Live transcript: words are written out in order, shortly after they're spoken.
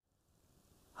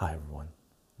Hi everyone,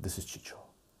 this is Chicho.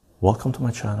 Welcome to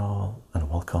my channel and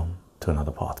welcome to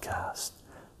another podcast.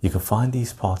 You can find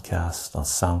these podcasts on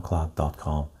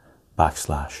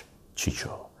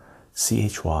soundcloud.com/Chicho,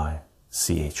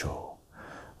 CHYCHO.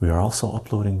 We are also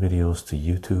uploading videos to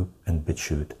YouTube and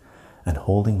BitChute and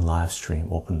holding live stream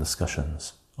open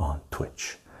discussions on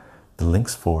Twitch. The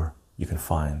links for you can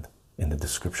find in the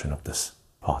description of this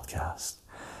podcast.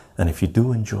 And if you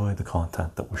do enjoy the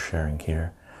content that we're sharing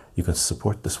here, you can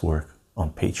support this work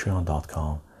on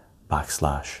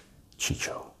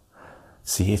patreon.com/Chicho,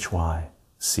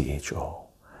 CHYCHO.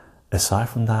 Aside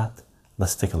from that,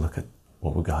 let's take a look at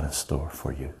what we got in store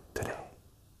for you today.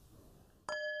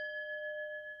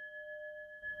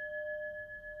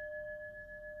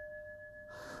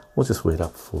 We'll just wait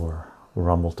up for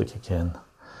Rumble to kick in.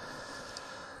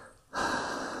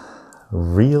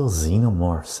 Real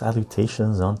Xenomorph,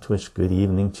 salutations on Twitch. Good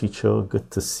evening, Chicho. Good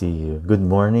to see you. Good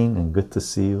morning, and good to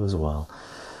see you as well,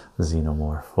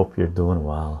 Xenomorph. Hope you're doing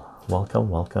well.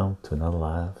 Welcome to another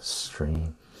live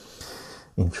stream.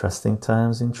 Interesting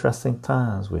times.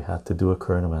 We had to do a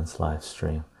current events live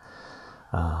stream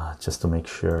just to make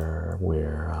sure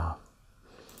we're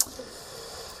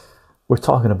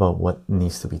talking about what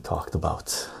needs to be talked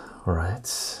about. All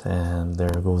right, and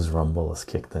there goes Rumble is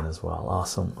kicked in as well.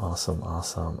 Awesome.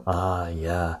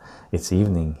 Yeah, it's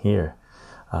evening here,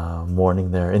 morning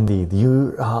there. Indeed,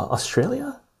 you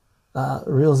Australia,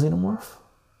 Real Xenomorph,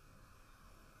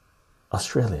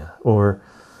 Australia, or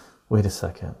wait a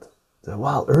second.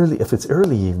 Wow, early. If it's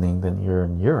early evening, then you're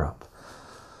in Europe.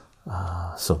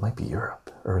 So it might be Europe,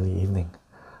 early evening.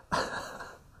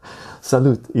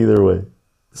 Salute either way.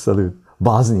 Salute.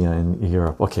 Bosnia in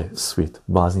Europe. Okay, sweet.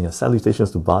 Bosnia.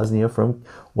 Salutations to Bosnia from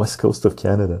west coast of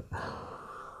Canada.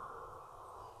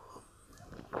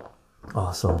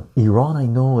 Awesome. Iran, I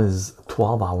know, is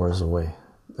 12 hours away.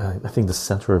 I think the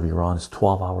center of Iran is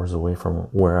 12 hours away from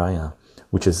where I am,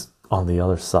 which is on the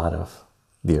other side of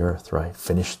the earth, right?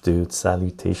 Finnish dude,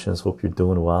 salutations. Hope you're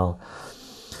doing well.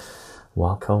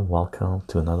 Welcome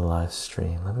to another live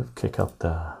stream. Let me kick up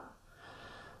the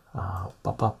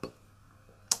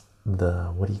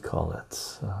what do you call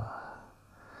it,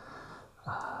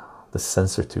 the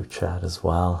censor tube chat as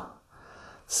well.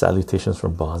 Salutations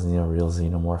from Bosnia. Real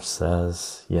Xenomorph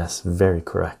says yes, very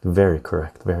correct.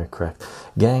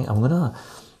 Gang, I'm gonna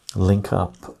link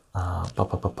up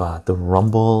the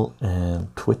Rumble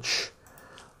and Twitch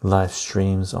live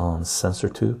streams on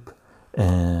CensorTube,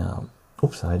 and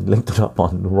oops, I linked it up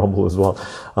on Rumble as well.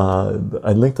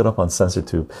 I linked it up on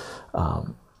CensorTube.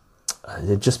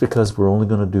 Just because we're only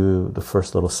going to do the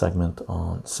first little segment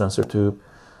on CensorTube,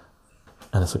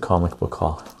 and it's a comic book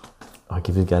haul. I'll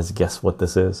give you guys a guess what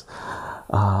this is,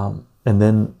 and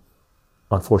then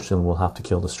unfortunately we'll have to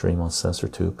kill the stream on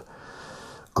CensorTube.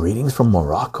 Greetings from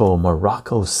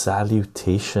Morocco,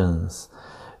 salutations.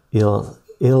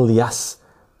 Ilyas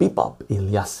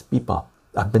Bebop.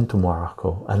 I've been to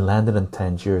Morocco. I landed in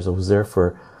Tangiers. I was there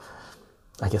for,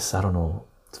 I guess, I don't know,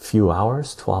 few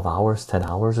hours, 12 hours, 10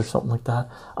 hours or something like that.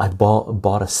 I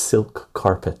bought a silk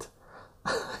carpet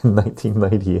in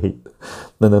 1998,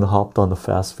 and then hopped on the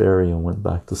fast ferry and went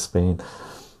back to Spain.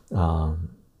 I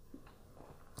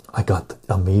got the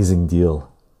amazing deal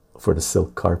for the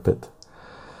silk carpet.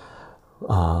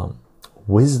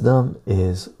 Wisdom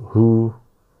is who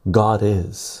God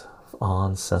is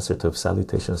on CensorTube.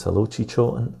 Salutations. Hello,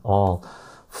 Chicho and all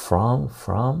from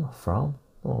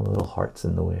little hearts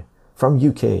in the way. From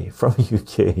UK.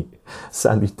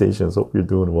 Salutations. Hope you're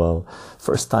doing well.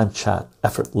 First time chat.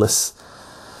 Effortless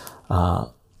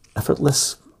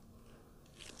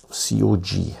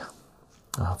COG.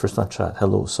 First time chat.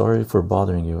 Hello. Sorry for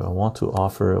bothering you. I want to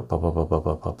offer.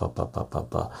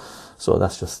 So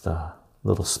that's just a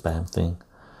little spam thing.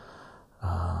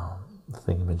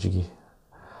 Thingamajiggy.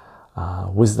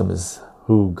 Wisdom is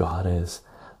who God is.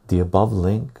 The above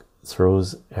link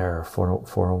throws error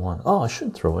 401. Oh, I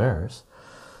shouldn't throw errors.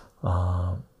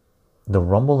 The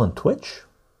Rumble and Twitch.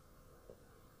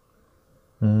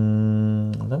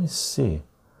 Let me see.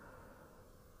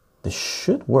 This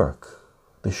should work.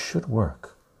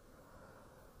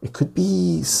 It could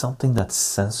be something that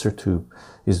CensorTube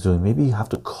is doing. Maybe you have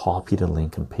to copy the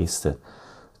link and paste it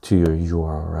to your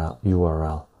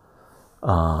URL.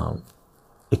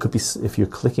 It could be, if you're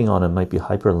clicking on it, might be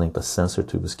hyperlink that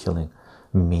CensorTube is killing.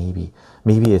 Maybe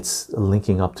it's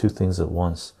linking up two things at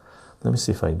once. Let me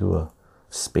see if I do a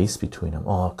space between them.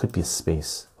 Oh, it could be a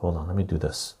space. Hold on, let me do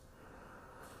this.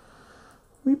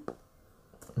 Weep.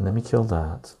 Let me kill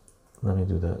that. Let me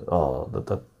do that. Oh, did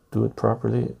that do it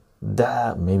properly?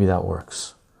 Maybe that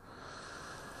works.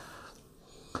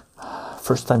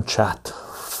 First time chat.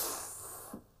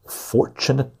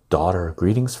 fortunate daughter.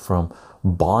 Greetings from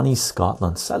Bonnie,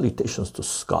 Scotland. Salutations to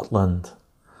Scotland.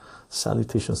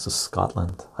 Salutations to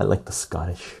Scotland. I like the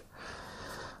Scottish.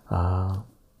 I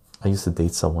used to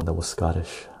date someone that was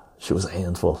Scottish. She was a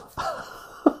handful.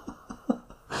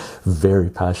 Very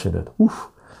passionate. Oof.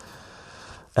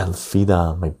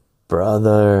 Elfida, my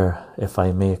brother, if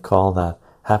I may call that.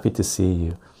 Happy to see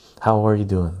you. How are you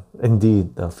doing?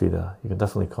 Indeed, Elfida, you can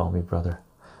definitely call me brother.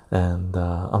 And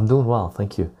I'm doing well,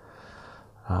 thank you.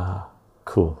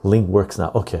 Cool. Link works now.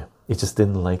 Okay, it just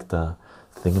didn't like the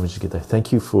thingamajig there.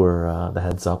 Thank you for the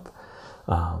heads up.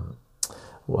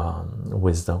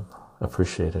 Wisdom,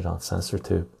 appreciate it on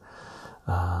SensorTube.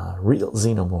 Real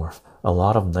Xenomorph, a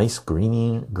lot of nice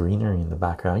greenery in the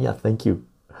background. Yeah, thank you.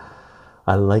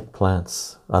 I like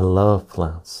plants. I love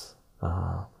plants.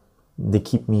 They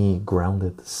keep me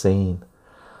grounded, sane.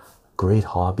 Great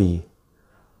hobby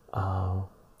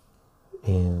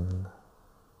in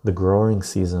the growing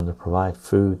season to provide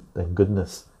food and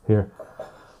goodness. Here,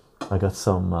 I got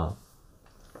some.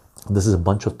 This is a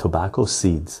bunch of tobacco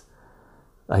seeds.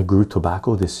 I grew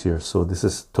tobacco this year, so this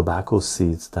is tobacco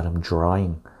seeds that I'm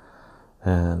drying.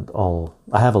 And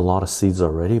I have a lot of seeds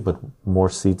already, but more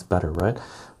seeds better, right?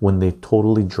 When they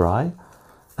totally dry,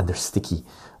 and they're sticky,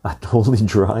 totally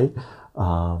dry,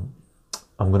 I'm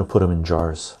gonna put them in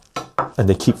jars, and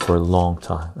they keep for a long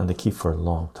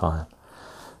time.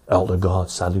 Elder God,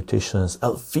 salutations.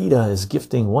 Elfida is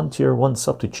gifting 1 tier 1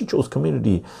 sub to Chicho's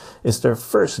community. It's their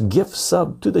first gift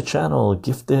sub to the channel.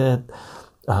 Gifted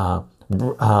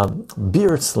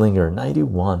Beard Slinger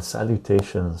 91.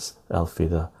 Salutations,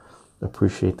 Elfida.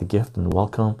 Appreciate the gift and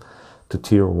welcome to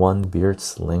tier 1 Beard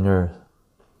Slinger.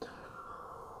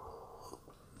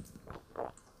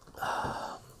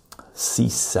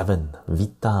 C7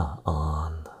 Vita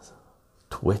on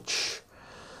Twitch.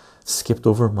 Skipped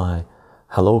over my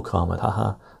hello comment,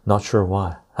 haha, not sure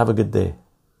why. Have a good day.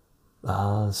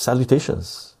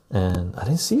 Salutations. And I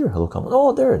didn't see your hello comment.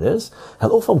 Oh, there it is.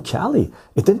 Hello from Cali.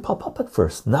 It didn't pop up at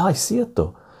first. Now I see it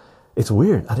though. It's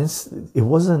weird. It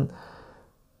wasn't.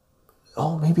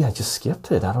 Oh, maybe I just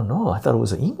skipped it. I don't know. I thought it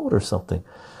was an emote or something.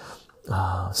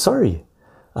 Sorry.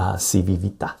 CV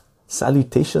Vita.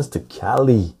 Salutations to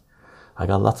Cali. I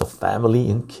got lots of family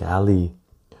in Cali.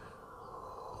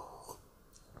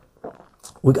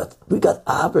 We got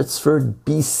Abbotsford,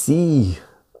 BC.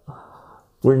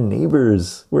 We're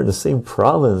neighbors. We're in the same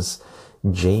province.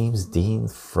 James Dean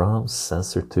from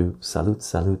SensorTube.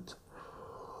 Salute.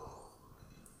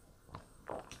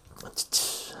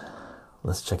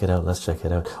 Let's check it out.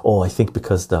 Oh, I think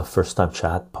because the first time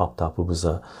chat popped up, it was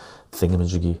a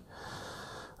thingamajiggy.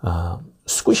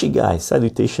 Squishy guy,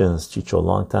 salutations. Chicho,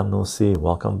 long time no see.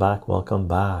 Welcome back.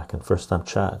 And first time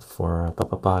chat for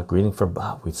greeting from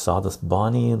we saw this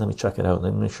Bonnie. Let me check it out.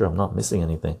 Let me make sure I'm not missing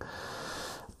anything.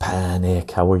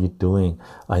 Panic, how are you doing?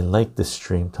 I like this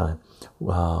stream time.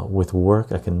 With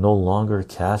work, I can no longer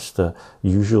catch the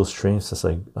usual streams since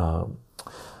I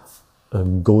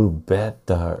go to bed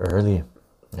early.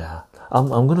 Yeah,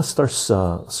 I'm gonna start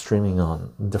streaming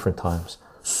on different times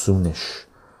soonish.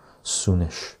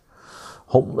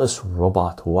 Homeless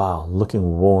robot, wow,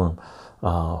 looking warm.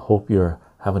 Hope you're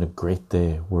having a great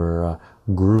day. We're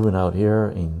grooving out here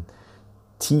in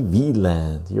TV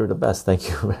land. You're the best. Thank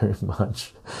you very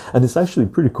much. And it's actually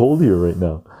pretty cold here right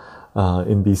now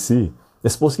in BC.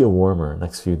 It's supposed to get warmer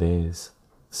next few days.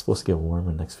 You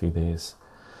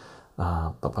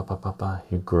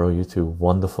grow YouTube,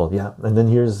 wonderful. Yeah, and then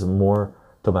here's more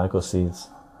tobacco seeds.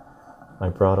 I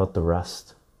brought out the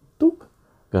rest. Doop.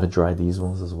 Got to dry these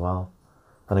ones as well.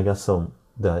 And I got some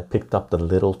that I picked up the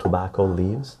little tobacco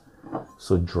leaves.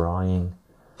 So drying.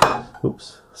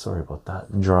 Oops, sorry about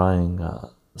that. Drying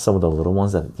some of the little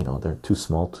ones that they're too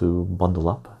small to bundle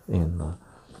up in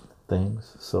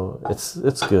things. So it's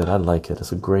good. I like it.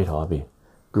 It's a great hobby.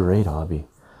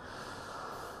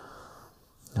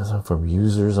 That's from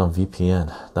users on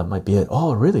VPN. That might be it.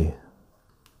 Oh, really?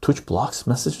 Twitch blocks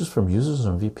messages from users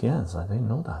on VPNs. I didn't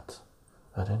know that.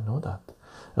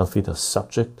 Elfida,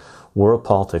 subject world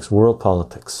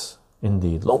politics.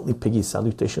 Indeed. Lonely Piggy,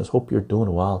 salutations. Hope you're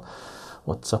doing well.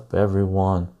 What's up,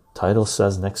 everyone? Title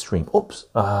says next stream. Oops,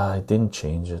 I didn't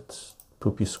change it.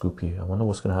 Poopy scoopy. I wonder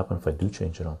what's gonna happen if I do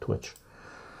change it on Twitch.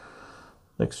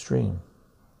 Next stream.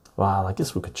 Wow, I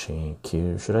guess we could change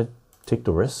here. Should I take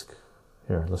the risk?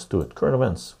 Here, let's do it. Current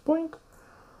events. Boink.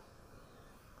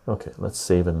 Okay, let's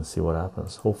save it and see what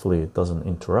happens. Hopefully it doesn't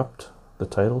interrupt the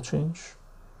title change.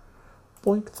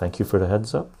 Boink. Thank you for the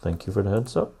heads up.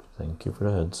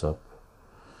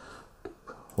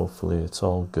 Hopefully it's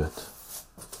all good.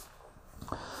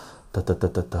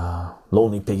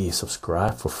 Lonely Piggy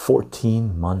subscribed for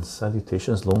 14 months.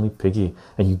 Salutations, Lonely Piggy.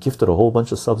 And you gifted a whole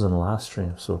bunch of subs in the last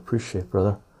stream, so appreciate,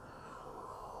 brother.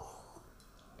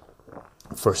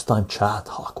 First time chat,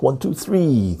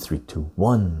 Hawk123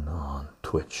 321 on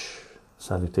Twitch.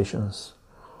 Salutations.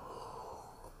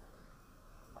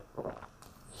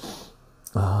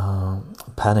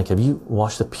 Panic, have you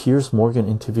watched the Piers Morgan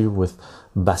interview with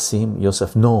Bassem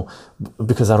Youssef? No,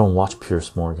 because I don't watch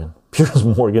Piers Morgan. Piers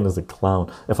Morgan is a clown.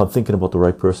 If I'm thinking about the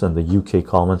right person, the UK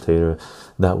commentator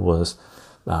that was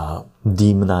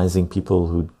demonizing people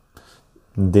who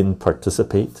didn't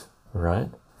participate, right?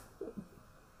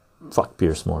 Fuck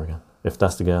Piers Morgan, if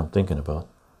that's the guy I'm thinking about.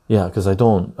 Yeah, because I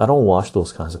don't watch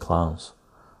those kinds of clowns,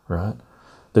 right?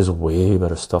 There's way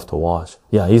better stuff to watch.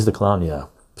 Yeah, he's the clown. Yeah,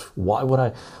 why would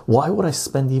I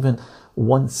spend even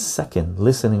 1 second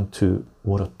listening to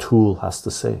what a tool has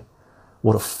to say,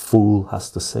 what a fool has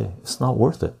to say? It's not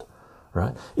worth it,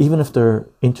 right? Even if they're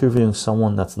interviewing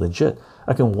someone that's legit,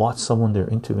 I can watch someone they're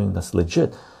interviewing that's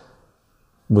legit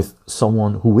with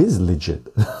someone who is legit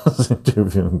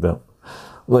interviewing them.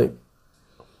 Like,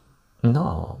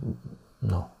 no.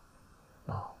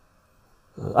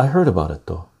 I heard about it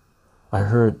though. I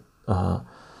heard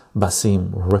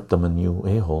Bassem ripped him a new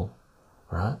a-hole,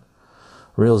 right?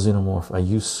 Real Xenomorph, I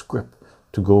use script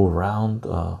to go around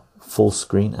full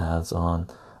screen ads on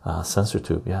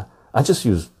SensorTube. Yeah, I just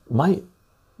use my,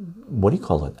 what do you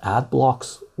call it? Ad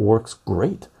blocks works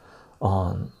great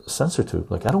on SensorTube.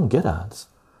 Like, I don't get ads.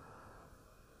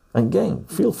 And gang,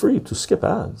 feel free to skip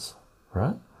ads,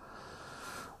 right?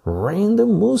 Rain the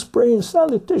Moose Brain,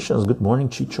 salutations. Good morning,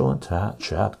 Chicho and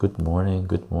chat. Good morning,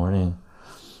 good morning.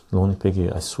 Lonely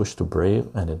Piggy, I switched to Brave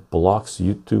and it blocks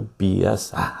YouTube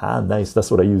BS. Aha, nice.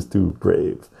 That's what I use too.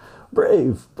 Brave.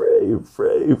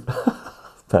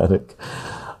 Panic.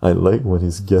 I like when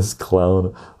his guests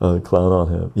clown on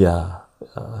him. Yeah,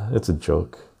 it's a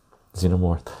joke.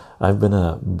 Xenomorph. I've been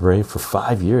a Brave for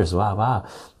 5 years. Wow.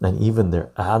 And even their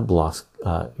ad blocks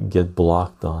get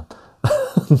blocked on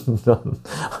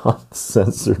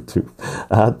SensorTube.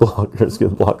 Ad blockers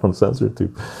get blocked on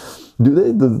SensorTube. Do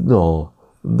they? No.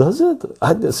 Does it?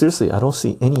 Seriously, I don't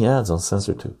see any ads on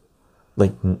SensorTube.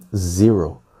 Like,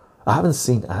 zero. I haven't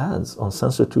seen ads on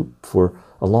SensorTube for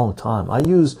a long time. I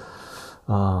use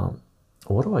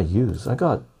what do I use? I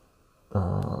got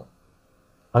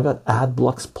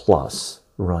AdBlocks Plus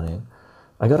running.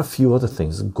 I got a few other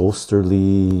things,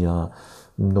 Ghosterly,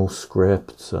 No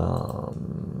Script,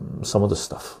 some of the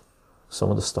stuff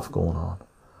going on,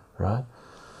 right?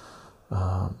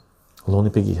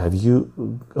 Lonely Piggy, have you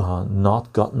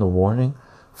not gotten a warning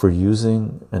for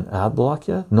using an ad block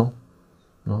yet? No.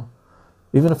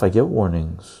 Even if I get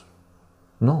warnings,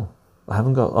 no. I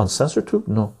haven't got on SensorTube.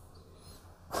 No.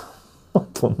 I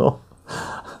don't know.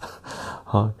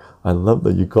 I love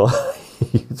that you call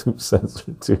YouTube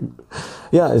SensorTube.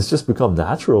 Yeah, it's just become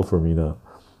natural for me now,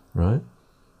 right?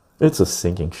 It's a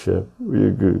sinking ship.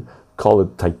 We could call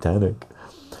it Titanic.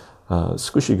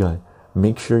 Squishy guy,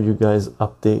 make sure you guys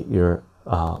update your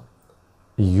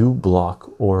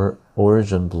uBlock or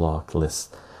origin block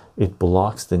list. It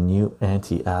blocks the new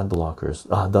anti-ad blockers.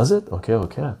 Does it?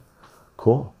 Okay.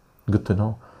 Cool. Good to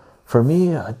know. For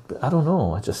me, I don't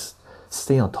know. I just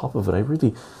stay on top of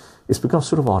it. It's become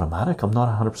sort of automatic. I'm not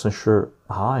 100% sure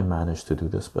how I managed to do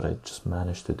this, but I just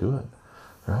managed to do it,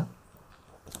 right?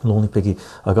 Lonely Piggy,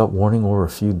 I got warning over a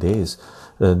few days.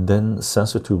 Then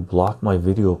SensorTube blocked my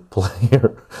video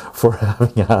player for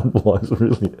having ad blocks,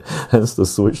 really. Hence the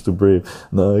switch to Brave.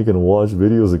 Now I can watch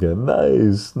videos again.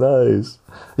 Nice.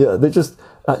 Yeah, they just,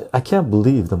 I can't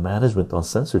believe the management on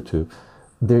SensorTube.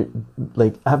 They're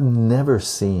like, I've never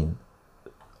seen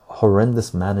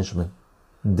horrendous management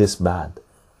this bad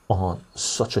on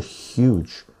such a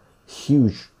huge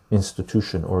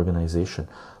institution, organization.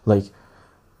 Like,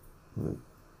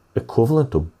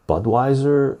 equivalent to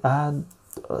Budweiser ad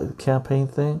campaign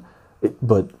thing,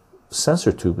 but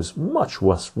SensorTube is much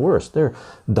worse. They're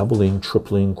doubling,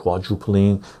 tripling,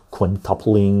 quadrupling,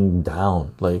 quintupling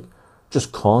down, like,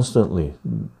 just constantly.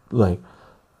 Like,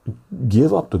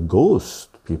 give up the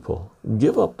ghost, people.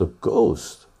 Give up the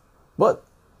ghost. But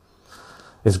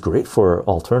it's great for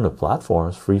alternative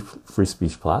platforms, free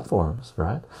speech platforms,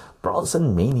 right?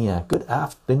 Bronson Maniac, good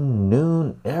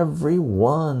afternoon,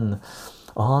 everyone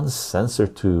on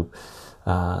SensorTube.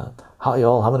 How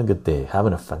y'all having a good day?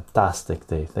 Having a fantastic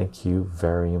day. Thank you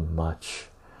very much.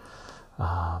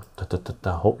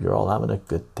 Hope you're all having a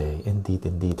good day.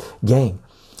 Indeed. Gang,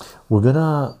 we're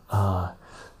gonna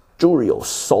Jurio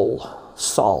Sol.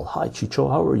 Hi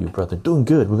Chicho, how are you, brother? Doing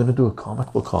good. We're gonna do a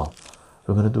comic book haul.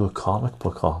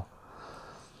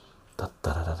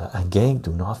 And gang,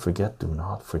 do not forget,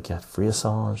 free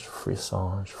Assange, free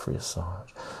Assange, free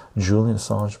Assange. Julian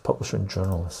Assange, publisher and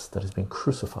journalist that has been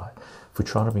crucified for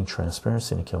trying to bring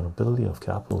transparency and accountability of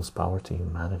capitalist power to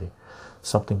humanity,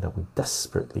 something that we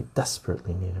desperately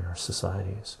need in our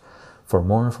societies. For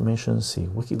more information, see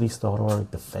wikileaks.org,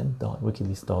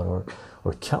 defend.wikileaks.org,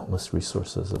 or countless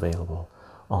resources available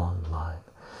online.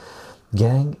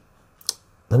 Gang,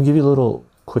 let me give you a little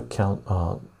quick count,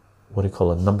 what do you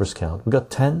call it, numbers count. We got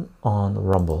 10 on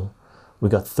Rumble, we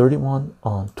got 31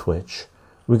 on Twitch,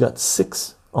 we got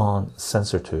 6 on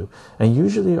CensorTube, and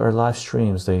usually our live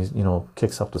streams, they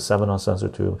kicks up to 7 on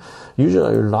CensorTube.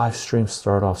 Usually our live streams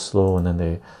start off slow and then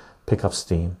they pick up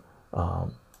steam,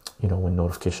 when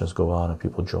notifications go out and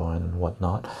people join and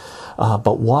whatnot.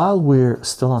 But while we're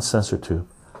still on CensorTube,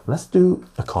 let's do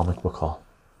a comic book haul.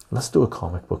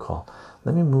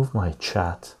 Let me move my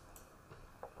chat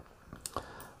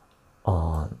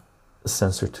on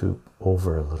CensorTube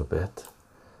over a little bit.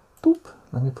 Boop.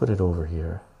 Let me put it over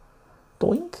here.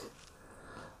 Doink.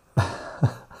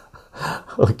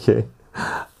 Okay.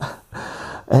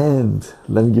 And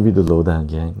let me give you the lowdown,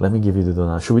 gang.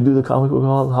 Should we do the comic book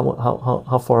haul?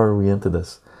 How far are we into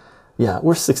this? Yeah,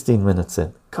 we're 16 minutes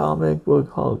in. Comic book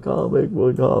haul.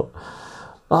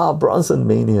 Bronson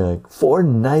Maniac,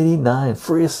 $4.99,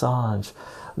 free Assange.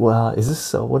 Well, is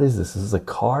this what is this? This is a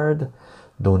card,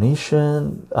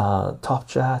 donation, top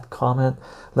chat, comment.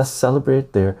 Let's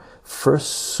celebrate their first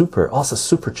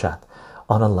super chat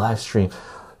on a live stream.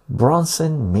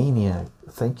 Bronson Maniac,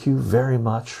 thank you very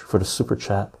much for the super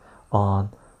chat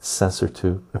on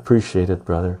CensorTube. Appreciate it,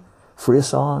 brother. Free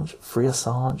Assange, free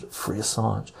Assange, free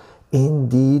Assange.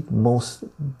 Indeed, most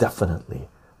definitely.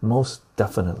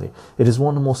 It is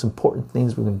one of the most important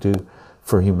things we can do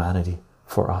for humanity,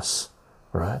 for us,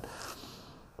 right?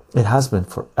 It has been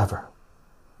forever.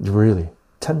 Really.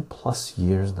 10 plus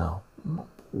years now.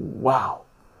 Wow.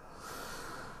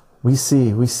 We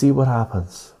see what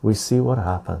happens.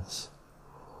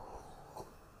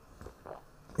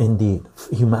 Indeed,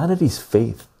 humanity's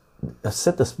faith, I've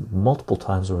said this multiple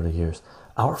times over the years,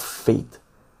 our fate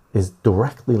is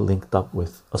directly linked up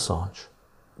with Assange.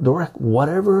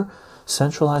 Whatever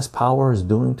centralized power is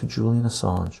doing to Julian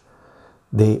Assange,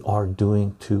 they are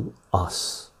doing to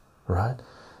us, right?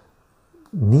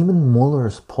 Neiman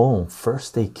Muller's poem,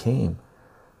 First They Came,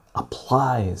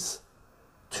 applies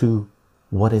to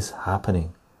what is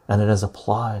happening, and it has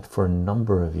applied for a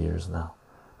number of years now,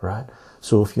 right?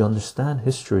 So if you understand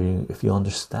history, if you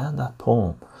understand that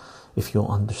poem, if you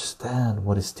understand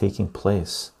what is taking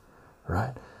place,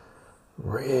 right,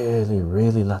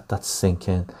 really let that sink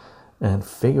in and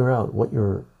figure out what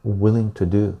you're willing to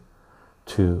do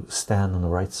to stand on the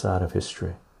right side of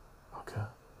history. Okay,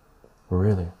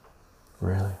 really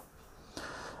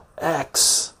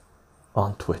X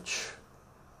on Twitch.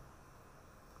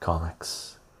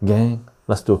 Comics, gang,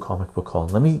 let's do a comic book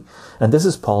haul. And this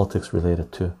is politics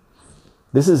related too.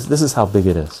 This is how big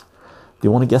it is. Do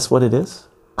you want to guess what it is?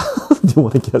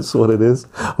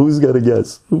 Who's gonna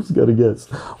guess?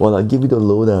 Well, I'll give you the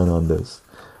lowdown on this.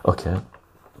 Okay,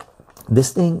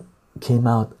 this thing came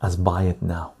out as buy it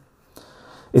now.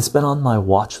 It's been on my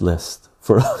watch list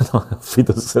for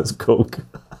Fido says Coke.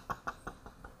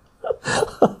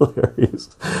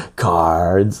 Hilarious.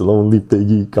 Cards, Lonely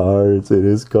Piggy cards. It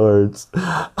is cards.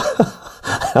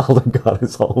 Elder God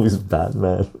is always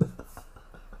Batman.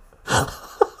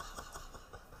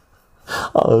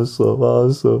 Awesome.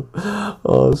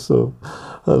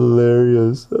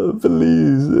 Hilarious.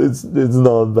 Please, it's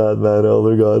not Batman,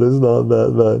 Elder God. It's not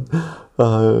Batman.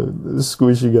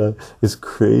 Squishy guy. It's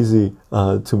crazy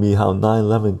to me how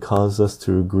 9/11 caused us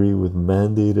to agree with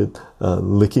mandated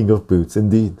licking of boots.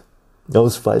 Indeed, I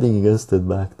was fighting against it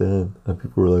back then, and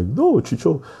people were like, "No,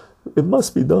 Chicho, it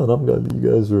must be done." You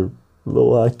guys are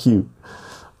low IQ.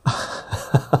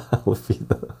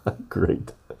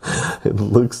 Great. It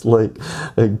looks like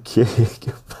a cake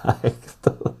packed.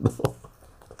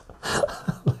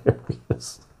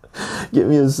 Hilarious. Give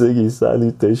me a Ziggy.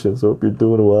 Salutations. Hope you're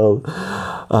doing well.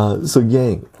 So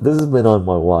gang, this has been on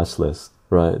my watch list,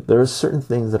 right? There are certain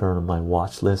things that are on my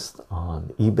watch list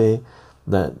on eBay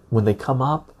that when they come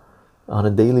up on a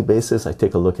daily basis, I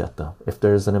take a look at them. If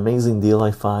there's an amazing deal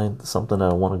I find, something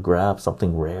that I want to grab,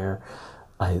 something rare,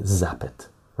 I zap it,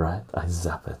 right?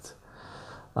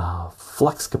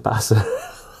 Flux capacitor.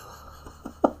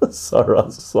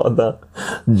 Saraswada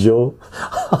Joe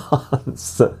on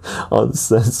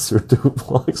CensorTube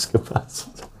flux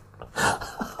capacitor.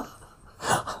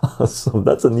 Awesome,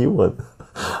 that's a new one.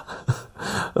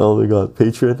 Elder God,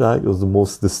 Patriot Act was the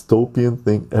most dystopian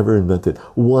thing ever invented.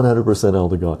 100%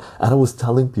 Elder God. And I was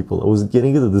telling people, I was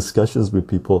getting into discussions with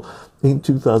people in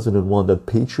 2001 that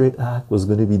Patriot Act was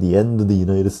going to be the end of the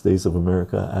United States of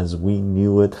America as we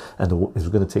knew it, and it was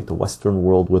going to take the Western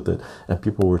world with it. And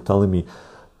people were telling me,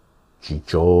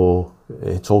 Chicho,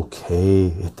 it's okay.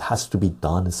 It has to be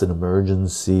done. It's an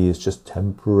emergency. It's just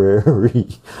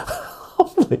temporary. I'm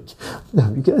like,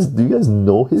 do you guys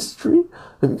know history?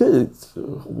 Have you guys,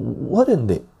 what in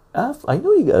the F? I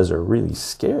know you guys are really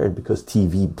scared because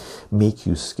TV make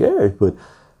you scared, but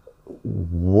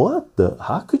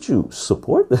how could you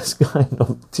support this kind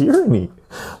of tyranny?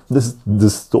 This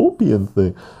dystopian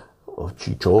thing? Oh,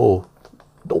 Chicho,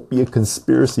 don't be a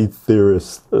conspiracy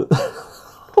theorist.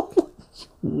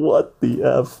 What the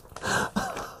F?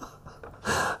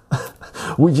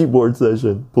 Ouija board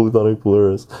session, Plutonic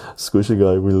Polaris, Squishy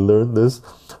Guy. We learned this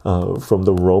from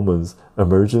the Romans.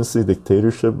 Emergency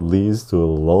dictatorship leads to a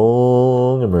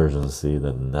long emergency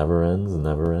that never ends,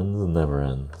 never ends, never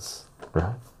ends.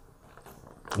 Right?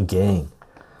 Gang,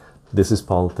 this is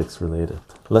politics related.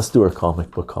 Let's do our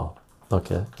comic book haul.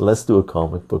 Okay, let's do a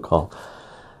comic book haul.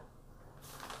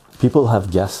 People have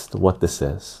guessed what this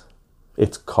is.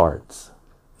 It's cards.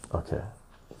 Okay,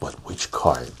 but which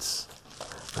cards?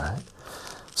 Right?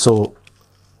 So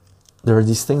there are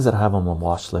these things that I have on my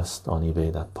watch list on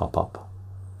eBay that pop up,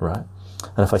 right?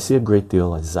 And if I see a great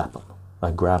deal, I zap them. I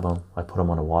grab them. I put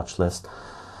them on a watch list.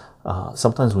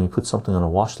 Sometimes when you put something on a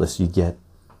watch list, you get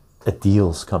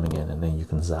deals coming in, and then you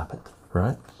can zap it,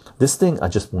 right? This thing, I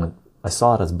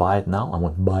saw it as buy it now. I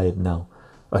went buy it now.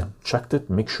 I checked it,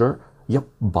 make sure. Yep,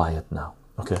 buy it now.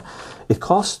 Okay, it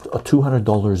cost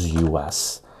 $200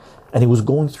 US. And it was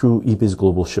going through eBay's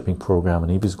global shipping program,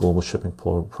 and eBay's global shipping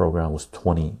program was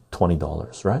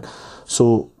 $20, right?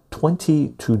 So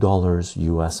 $22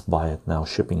 US, buy it now,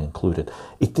 shipping included.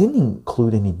 It didn't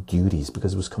include any duties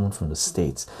because it was coming from the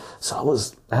States. So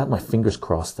I had my fingers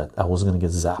crossed that I wasn't going to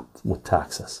get zapped with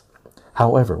taxes.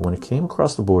 However, when it came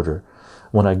across the border,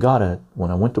 when I got it,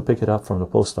 when I went to pick it up from the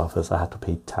post office, I had to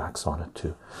pay tax on it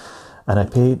too. And I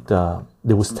paid, there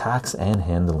was tax and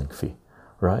handling fee.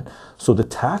 Right, so the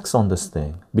tax on this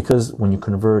thing, because when you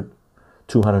convert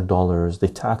 $200, they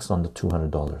tax on the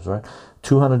 $200, right?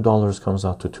 $200 comes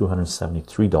out to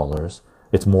 $273.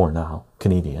 It's more now,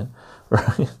 Canadian,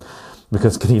 right?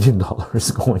 Because Canadian dollar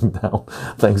is going down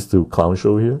thanks to Clown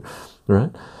Show here, right?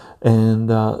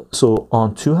 And so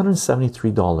on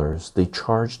 $273, they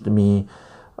charged me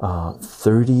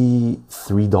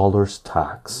 $33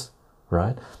 tax,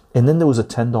 right? And then there was a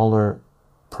 $10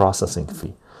 processing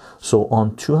fee. So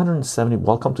on $270,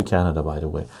 welcome to Canada, by the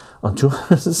way. On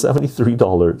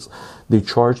 $273, they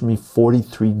charged me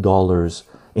 $43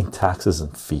 in taxes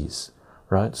and fees,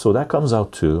 right? So that comes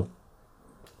out to,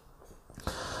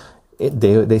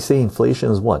 they say inflation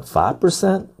is what,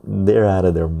 5%? They're out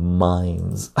of their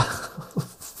minds.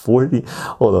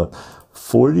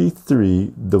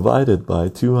 43 divided by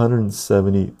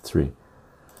 273.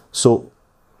 So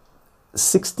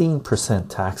 16%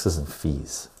 taxes and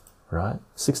fees. Right,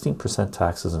 16%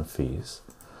 taxes and fees,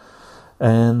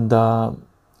 and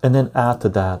then add to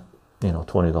that,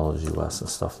 $20 US and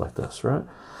stuff like this, right?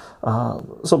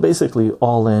 So basically,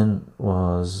 all in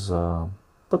was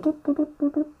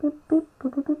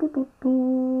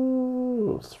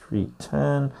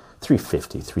 310,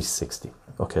 350, 360.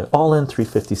 Okay, all in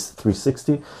 350,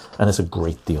 360, and it's a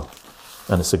great deal,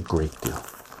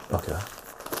 Okay.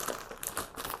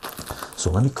 So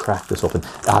let me crack this open.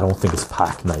 I don't think it's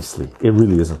packed nicely. It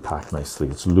really isn't packed nicely.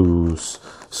 It's loose.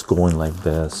 It's going like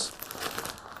this,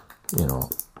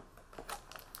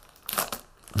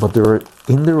 But they're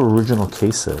in their original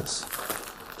cases.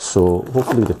 So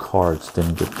hopefully the cards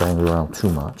didn't get banged around too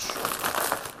much.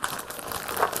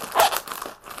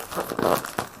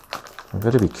 I've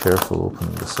got to be careful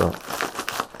opening this up.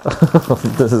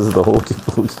 This is the hokey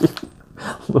pokey.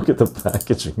 Look at the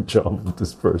packaging job of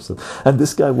this person. And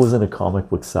this guy wasn't a comic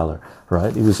book seller,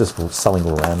 right? He was just selling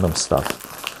random stuff.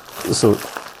 So,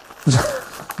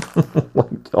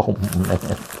 like, oh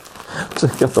man,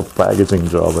 check out the packaging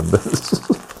job in this.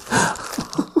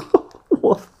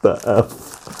 What the F?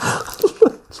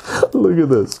 Look at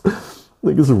this.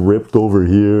 Like, it's ripped over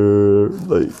here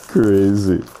like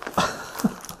crazy.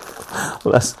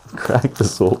 Let's crack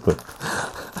this open.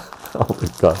 Oh my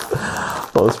god.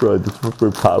 Oh, that's right.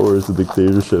 The power is the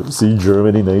dictatorship. See,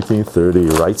 Germany 1930.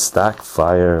 Right stack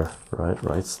fire.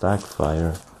 Right stack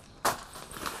fire.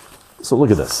 So look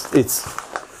at this. It's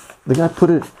the guy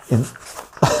put it in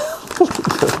a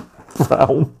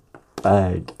brown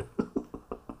bag.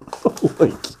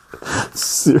 Like,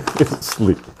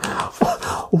 seriously.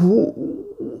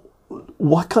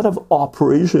 what kind of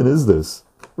operation is this,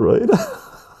 right?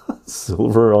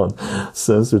 Silver on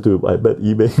sensor tube. I bet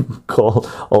eBay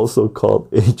also called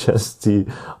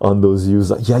HST on those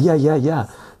used. Yeah.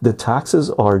 The taxes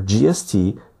are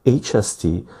GST,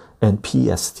 HST, and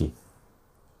PST.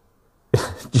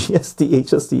 GST,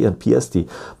 HST, and PST.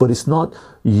 But it's not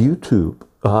YouTube.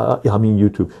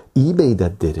 YouTube. eBay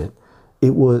that did it.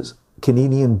 It was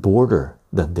Canadian Border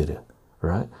that did it,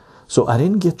 right? So I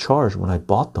didn't get charged when I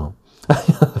bought them.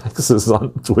 This is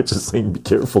on Twitch is saying, be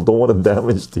careful, don't want to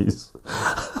damage these.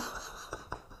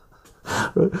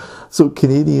 Right? So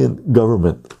Canadian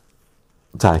government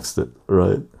taxed it,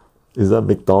 right? Is that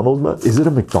McDonald's bag? Is it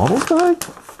a McDonald's bag?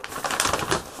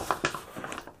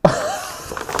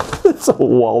 It's a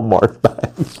Walmart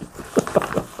bag.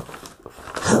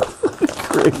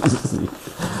 Crazy.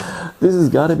 This has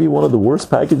got to be one of the worst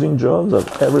packaging jobs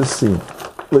I've ever seen.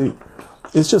 Like,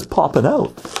 it's just popping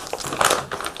out.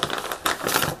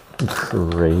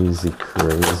 Crazy.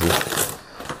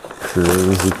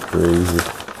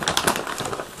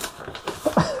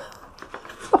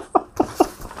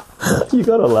 You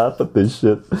gotta laugh at this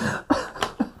shit.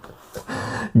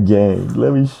 Gang,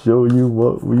 let me show you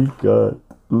what we got.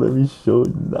 Let me show.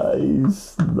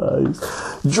 Nice.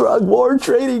 Drug war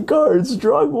trading cards.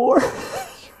 Drug war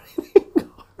trading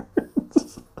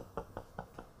cards.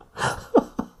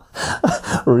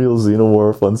 Real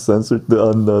Xenomorph uncensored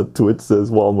on Twitch says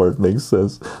Walmart makes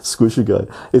sense. Squishy guy.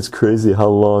 It's crazy how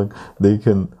long they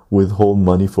can withhold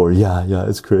money for. Yeah,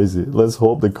 it's crazy. Let's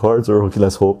hope the cards are okay.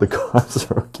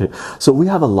 So I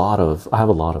have a lot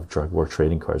of drug war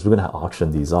trading cards. We're gonna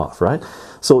auction these off, right?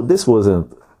 So this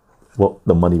wasn't what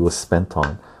the money was spent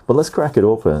on, but let's crack it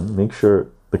open, make sure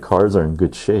the cards are in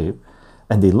good shape,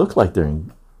 and they look like they're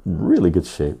in really good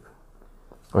shape.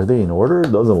 Are they in order?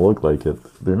 It doesn't look like it.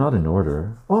 They're not in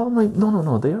order. Oh my,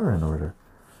 no, they are in order.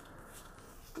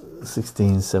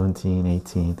 16, 17,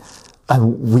 18.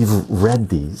 And we've read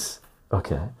these.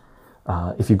 Okay.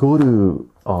 If you go to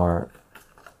our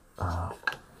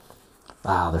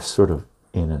they're sort of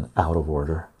in and out of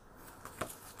order.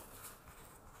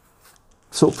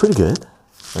 So pretty good,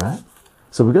 right?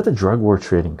 So we got the drug war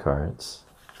trading cards,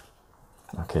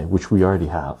 okay, which we already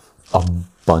have a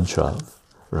bunch of,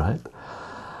 right?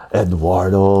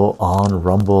 Eduardo on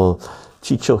Rumble.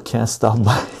 Chicho can't stop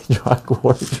buying drug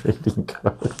war trading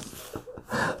cards.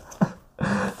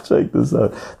 Check this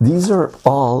out. These are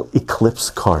all Eclipse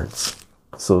cards.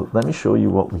 So let me show you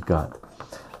what we got.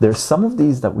 There's some of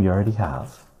these that we already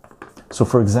have. So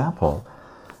for example,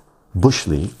 Bush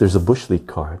League, there's a Bush League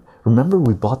card. Remember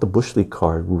we bought the Bush League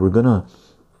card, we were gonna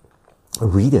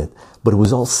read it, but it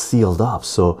was all sealed up.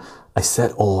 So I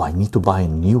said, oh, I need to buy a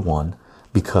new one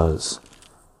because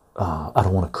I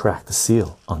don't want to crack the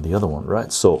seal on the other one,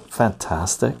 right? So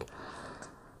fantastic.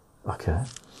 Okay.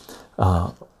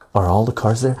 Are all the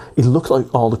cards there? It looked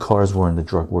like all the cards were in the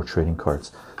drug war trading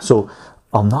cards. So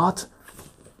I'm not,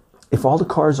 if all the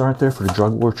cards aren't there for the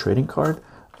drug war trading card,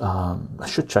 I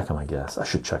should check them, I guess. I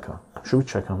should check them. Should we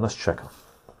check them? Let's check them.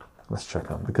 Let's check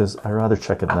them because I'd rather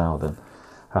check it now than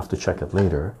have to check it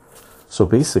later. So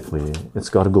basically, it's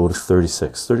got to go to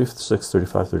 36,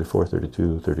 35, 34,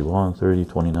 32, 31, 30,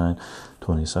 29,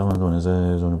 27,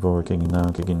 26, 24, kicking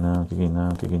down, kicking down, kicking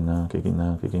down, kicking down, kicking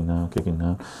down, kicking down, kicking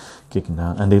down, kicking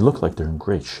down. And they look like they're in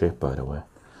great shape, by the way.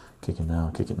 Kicking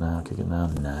down, kicking down, kicking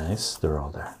down. Nice. They're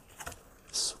all there.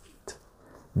 Sweet.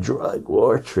 Drug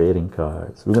war trading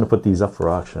cards. We're going to put these up for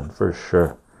auction for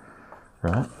sure.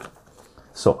 Right?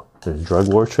 So, there's drug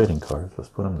war trading cards. Let's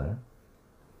put them there.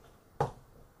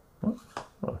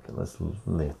 Okay, let's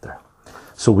lay it there.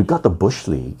 So we got the Bush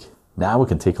League. Now we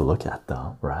can take a look at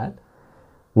them, right?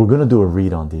 We're gonna do a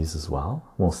read on these as well.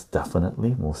 Most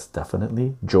definitely.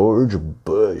 George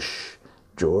Bush.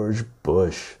 The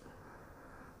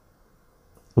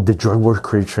drug war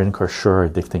trading cards sure are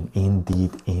addicting.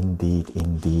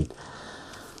 Indeed.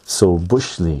 So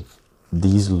Bush League.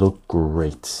 These look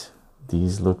great.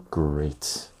 Look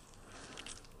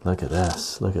at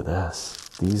this.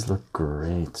 These look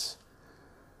great.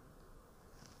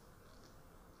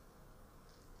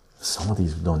 Some of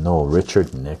these don't know.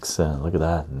 Richard Nixon. Look at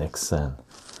that, Nixon.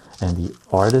 And the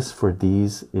artist for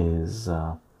these is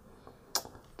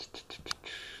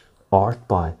art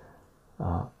by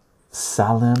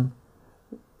Salem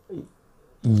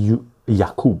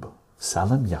Yaqub.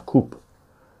 Salem Yaqub.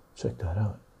 Check that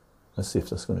out. Let's see if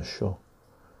that's going to show.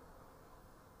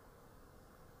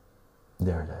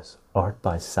 There it is. Art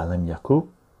by Salem Yaqub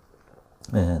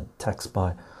and text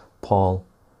by Paul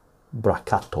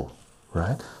Bracato.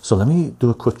 Right, so let me do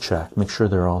a quick check, make sure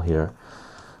they're all here.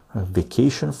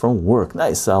 Vacation from work.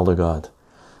 Nice, Alder God.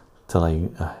 Till I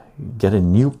get a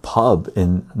new pub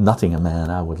in Nottingham, man.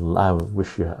 I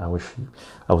wish I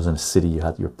was in a city you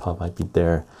had your pub. I'd be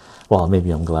there. Well,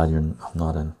 maybe I'm glad I'm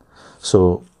not in.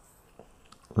 So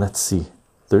let's see.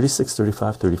 36,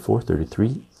 35, 34,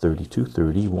 33, 32,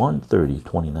 31, 30,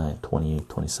 29, 28,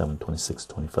 27, 26,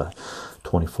 25,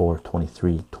 24,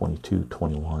 23, 22,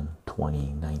 21, 20,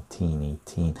 19,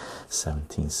 18,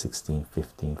 17, 16,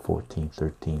 15, 14,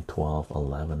 13, 12,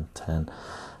 11, 10,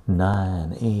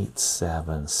 9, 8,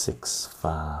 7, 6,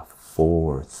 5,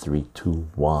 4, 3, 2,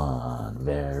 1.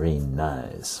 Very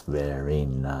nice, very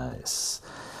nice,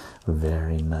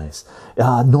 very nice.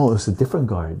 No, it's a different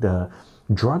card. The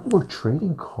drug war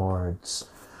trading cards.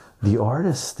 The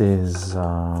artist is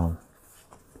oh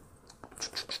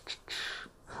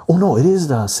no, it is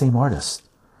the same artist,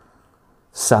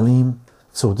 Salim.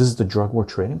 So this is the drug war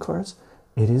trading cards.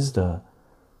 It is the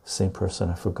same person.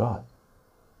 I forgot.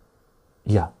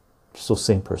 Yeah, so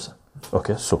same person.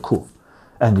 Okay, so cool.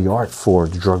 And the art for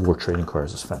the drug war trading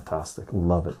cards is fantastic.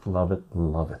 Love it, love it,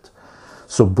 love it.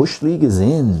 So Bush League is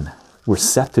in. We're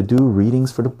set to do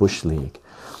readings for the Bush League.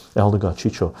 Elder God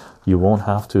Chicho, you won't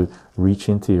have to reach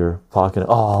into your pocket.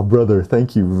 Oh, brother,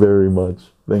 thank you very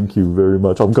much. Thank you very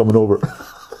much. I'm coming over.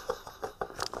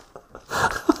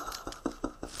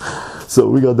 So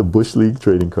we got the Bush League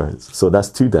trading cards. So that's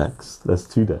 2 decks. That's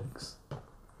 2 decks.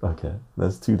 Okay,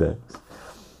 that's 2 decks.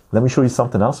 Let me show you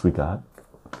something else we got.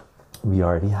 We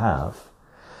already have.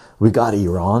 We got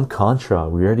Iran Contra.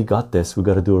 We already got this. We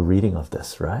got to do a reading of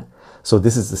this, right? So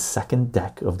this is the second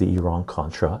deck of the Iran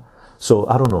Contra. So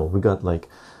I don't know. We got like,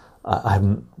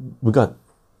 we got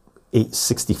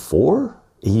 864,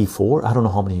 84. I don't know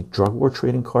how many drug war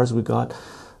trading cards we got.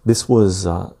 This was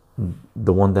the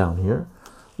one down here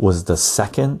was the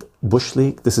second Bush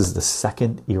League. This is the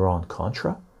second Iran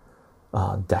Contra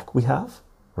deck we have,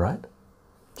 right?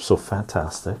 So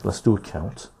fantastic. Let's do a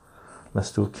count.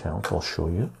 Let's do a count. I'll show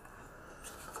you.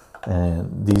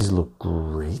 And these look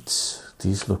great.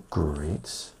 These look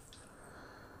great.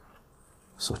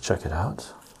 So check it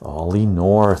out. Ollie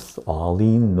North,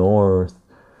 Ollie North,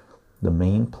 the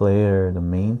main player,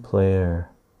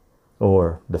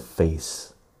 or the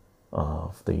face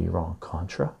of the Iran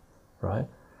Contra, right?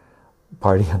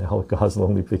 Party on El Gaz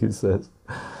Lonely Piggy says,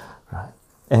 right?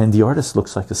 And the artist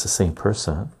looks like it's the same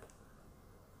person.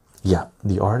 Yeah,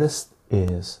 the artist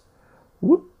is,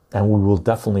 whoop, and we will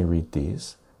definitely read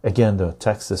these. Again, the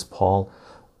text is Paul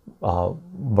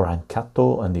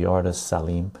Brancato and the artist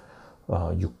Salim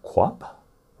Yukwab,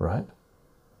 right?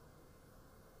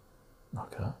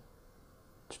 Okay.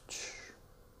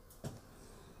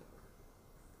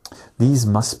 These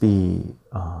must be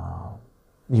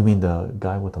you mean the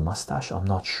guy with the mustache? I'm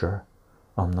not sure.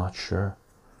 I'm not sure.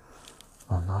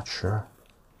 I'm not sure.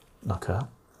 Okay.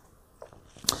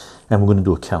 And we're going to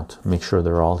do a count. Make sure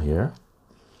they're all here.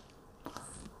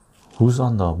 Who's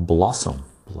on the blossom?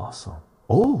 Blossom.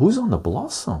 Oh, who's on the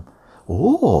blossom?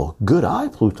 Oh, good eye,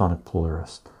 Plutonic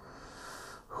Polarist.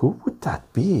 Who would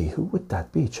that be? Who would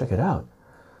that be? Check it out.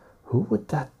 Who would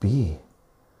that be?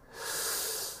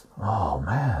 Oh,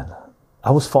 man. I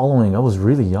was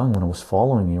really young when I was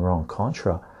following Iran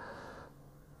Contra.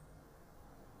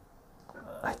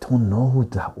 I don't know who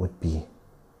that would be.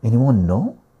 Anyone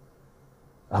know?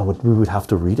 We would have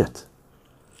to read it.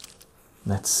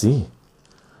 Let's see.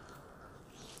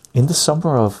 In the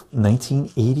summer of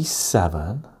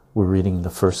 1987, we're reading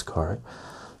the first card.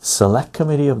 Select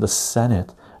Committee of the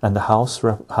Senate and the House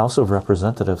of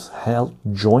Representatives held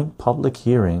joint public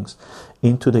hearings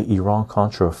into the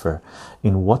Iran-Contra affair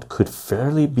in what could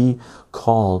fairly be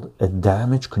called a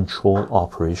damage control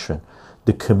operation.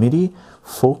 The committee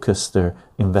focused their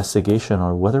investigation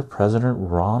on whether President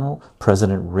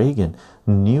Reagan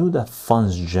knew that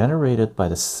funds generated by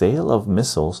the sale of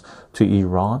missiles to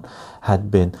Iran had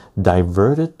been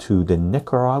diverted to the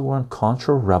Nicaraguan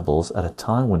Contra rebels at a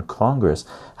time when Congress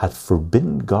had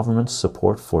forbidden government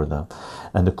support for them,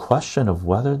 and the question of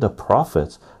whether the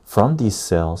profits from these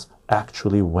sales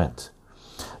actually went.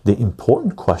 The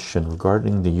important question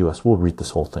regarding the US, we'll read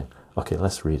this whole thing. Okay,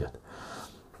 let's read it.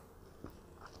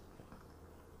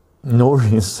 No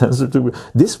CensorTube.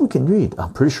 This we can read.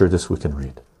 I'm pretty sure this we can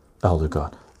read. Elder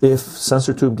God. If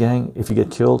CensorTube gang, if you get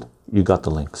killed, you got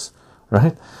the links,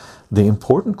 right? The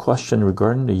important question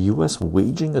regarding the US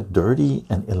waging a dirty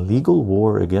and illegal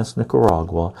war against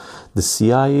Nicaragua, the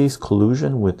CIA's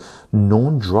collusion with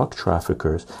known drug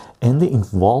traffickers, and the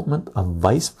involvement of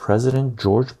Vice President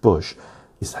George Bush.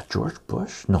 Is that George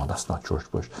Bush? No, that's not George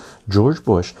Bush. George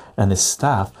Bush and his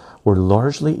staff were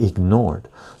largely ignored.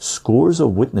 Scores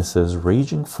of witnesses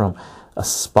ranging from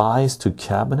as spies to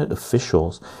cabinet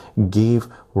officials, gave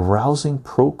rousing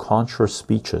pro-Contra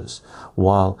speeches,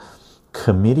 while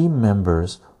committee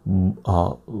members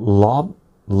lobbed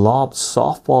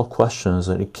softball questions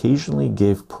and occasionally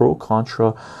gave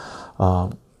pro-Contra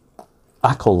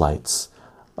acolytes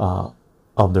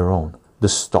of their own. The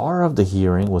star of the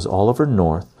hearing was Oliver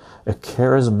North, a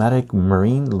charismatic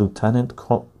Marine lieutenant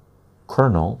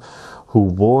colonel who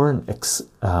wore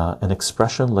an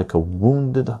expression like a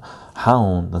wounded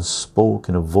hound and spoke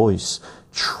in a voice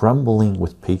trembling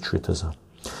with patriotism.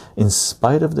 In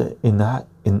spite of the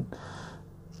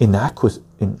inadequacies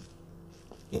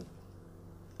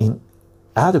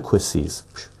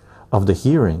of the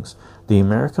hearings, the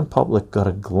American public got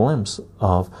a glimpse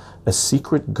of a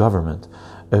secret government,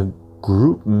 a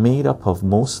group made up of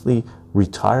mostly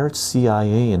retired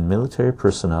CIA and military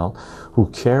personnel who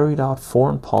carried out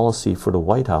foreign policy for the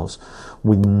White House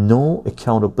with no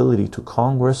accountability to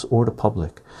Congress or the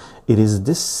public. It is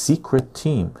this secret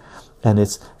team and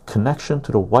its connection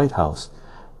to the White House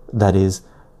that is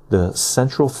the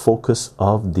central focus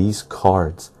of these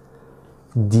cards.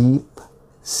 Deep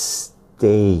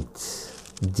state.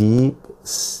 Deep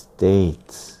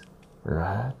state.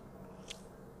 Right?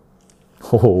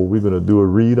 Oh, we're going to do a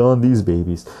read on these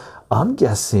babies. I'm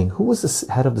guessing, who was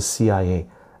the head of the CIA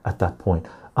at that point?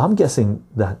 I'm guessing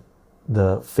that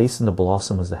the face in the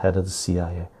blossom was the head of the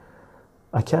CIA.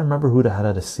 I can't remember who the head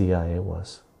of the CIA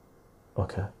was.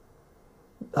 Okay.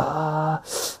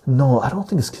 No, I don't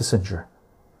think it's Kissinger.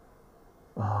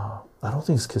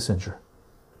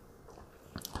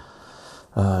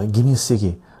 Give me a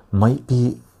Siggy. Might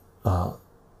be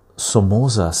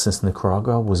Somoza, since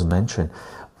Nicaragua was mentioned.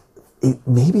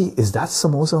 Maybe, is that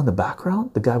Somoza in the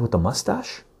background? The guy with the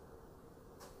mustache?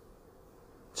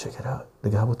 Check it out.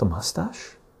 The guy with the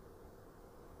mustache?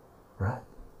 Right?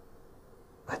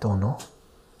 I don't know.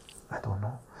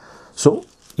 So,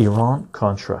 Iran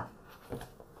Contra.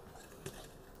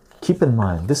 Keep in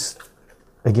mind, this,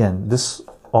 again,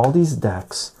 all these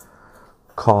decks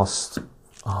cost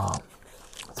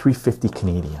 $350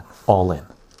 Canadian, all in.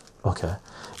 Okay.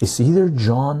 It's either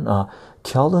John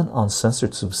Keldon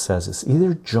Uncensored Soup says it's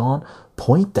either John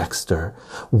Poindexter,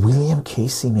 William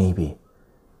Casey, maybe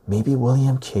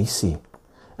William Casey,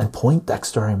 and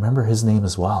Poindexter, I remember his name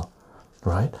as well,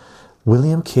 right?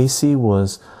 William Casey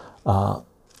was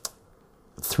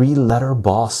 3-letter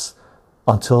boss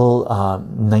until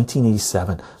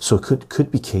 1987, so it could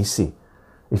be Casey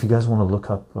if you guys want to look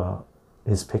up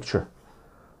his picture,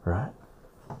 right?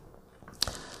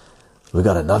 We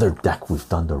got another deck we've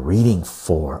done the reading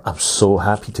for. I'm so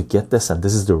happy to get this, and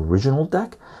this is the original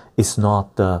deck. It's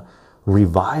not the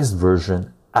revised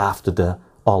version after the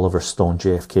Oliver Stone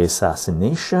JFK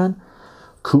assassination.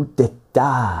 Coup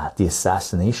d'etat, the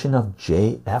assassination of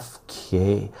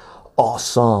JFK.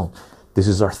 Awesome. This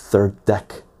is our third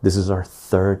deck.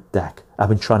 I've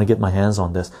been trying to get my hands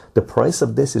on this. The price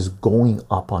of this is going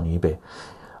up on eBay.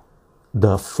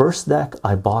 The first deck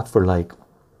I bought for like,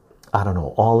 I don't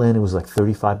know, all in it was like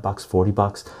 35 bucks, 40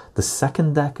 bucks. The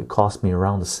second deck, it cost me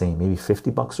around the same, maybe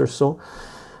 50 bucks or so.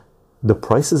 The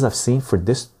prices I've seen for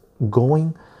this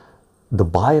going, the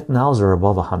buy it nows are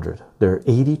above 100. They're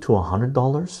 $80 to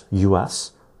 $100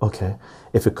 US. Okay,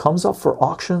 if it comes up for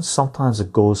auction, sometimes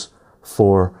it goes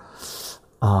for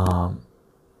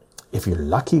if you're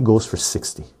lucky, it goes for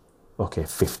 60. Okay,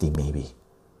 50 maybe.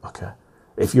 Okay,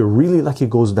 if you're really lucky, it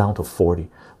goes down to 40.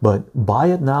 But buy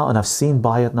it now, and I've seen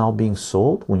buy it now being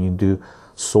sold. When you do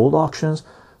sold auctions,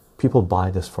 people buy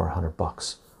this for 100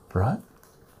 bucks, right?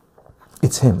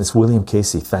 It's him. It's William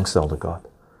Casey. Thanks, Elder God.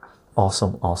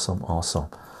 Awesome.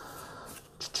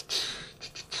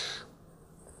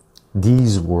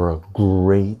 These were a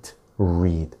great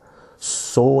read.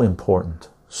 So important.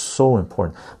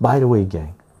 By the way,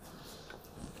 gang,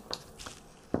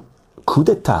 coup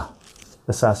d'etat,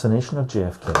 assassination of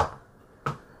JFK,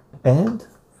 and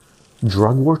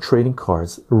drug war trading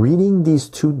cards. Reading these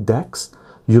two decks,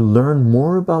 you learn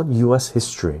more about US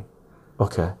history.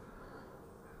 Okay,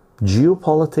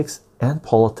 geopolitics and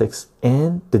politics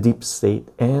and the deep state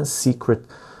and secret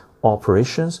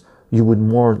operations. You would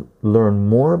learn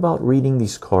more about reading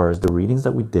these cards, the readings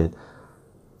that we did,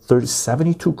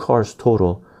 72 cards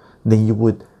total, than you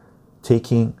would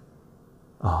taking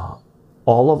all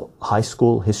of high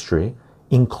school history,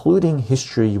 including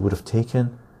history you would have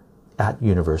taken at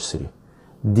university.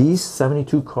 These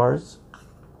 72 cards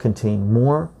contain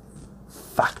more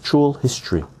factual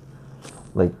history,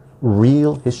 like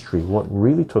real history, what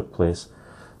really took place,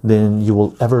 than you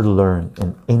will ever learn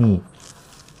in any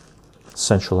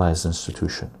centralized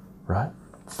institution, right?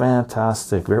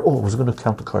 Fantastic. Oh, I was going to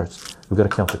count the cards. We've got to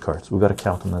count the cards. We've got to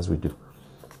count them as we do.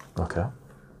 Okay,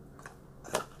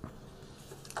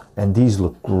 and these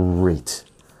look great.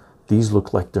 These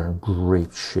look like they're in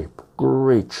great shape,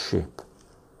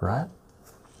 right?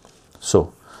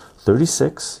 So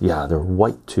 36, yeah, they're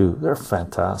white too. They're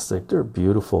fantastic. They're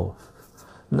beautiful.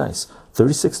 Nice.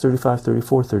 36, 35,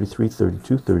 34, 33,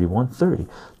 32, 31, 30,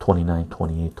 29,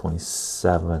 28,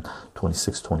 27,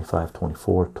 26, 25,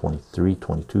 24, 23,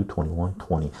 22, 21,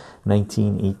 20,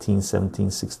 19, 18,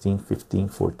 17, 16, 15,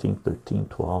 14, 13,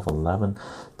 12, 11,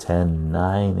 10,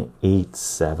 9, 8,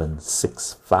 7,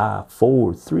 6, 5,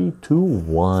 4, 3, 2,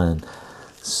 1.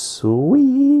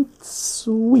 Sweet,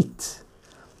 sweet.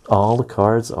 All the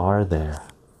cards are there.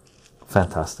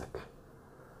 Fantastic.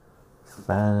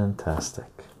 Fantastic.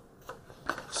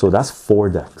 So that's 4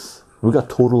 decks. We got a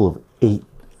total of 8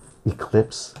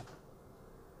 Eclipse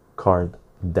card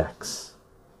decks,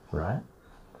 right?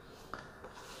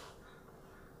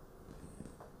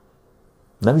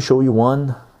 Let me show you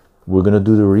one we're going to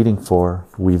do the reading for.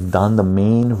 We've done the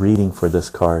main reading for this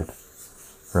card,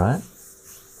 right?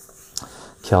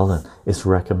 Kelvin, it's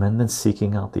recommended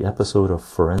seeking out the episode of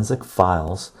Forensic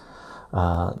Files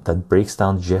that breaks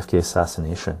down JFK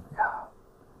assassination.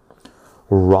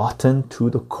 Rotten to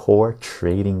the core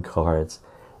trading cards.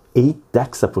 8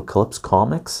 decks of Eclipse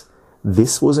comics.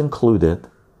 This was included.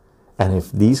 And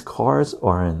if these cards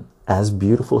are in as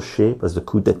beautiful shape as the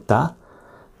coup d'etat,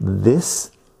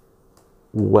 this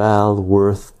well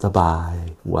worth the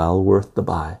buy. Well worth the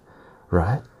buy,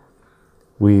 right?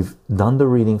 We've done the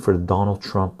reading for the Donald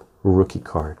Trump rookie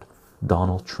card.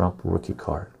 Donald Trump rookie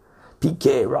card.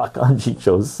 PK Rock on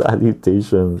Chicho,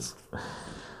 salutations.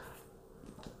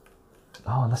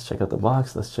 Oh, let's check out the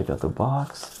box. Let's check out the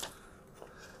box.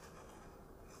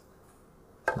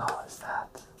 No, is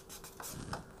that?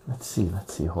 Let's see.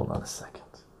 Let's see. Hold on a second.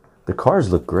 The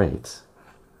cards look great.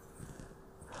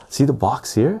 See the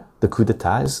box here? The coup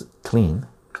d'etat is clean,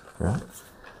 right?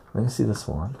 Let me see this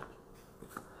one.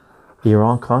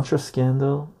 Iran-Contra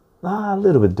scandal. A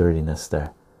little bit dirtiness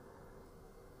there.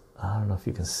 I don't know if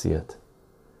you can see it.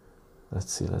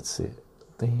 Let's see. Let's see.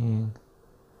 Ding.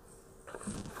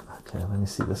 Okay, let me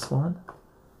see this one.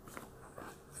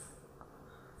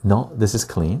 No, this is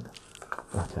clean.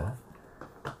 Okay.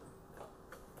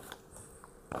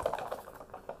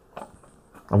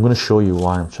 I'm going to show you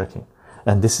why I'm checking.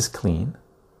 And this is clean.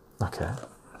 Okay.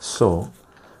 So,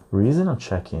 reason I'm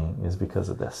checking is because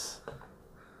of this.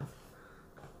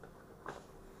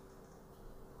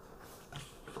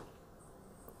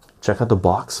 Check out the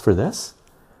box for this.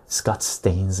 It's got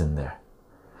stains in there.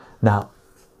 Now,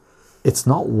 it's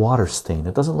not water stained.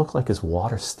 It doesn't look like it's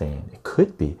water stained. It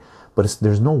could be, but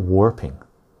there's no warping,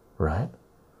 right?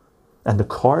 And the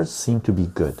cards seem to be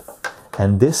good.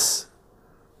 And this,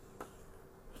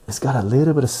 it's got a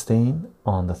little bit of stain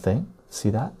on the thing.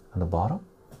 See that on the bottom,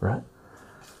 right?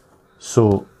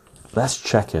 So let's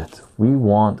check it. We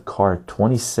want card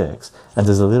 26, and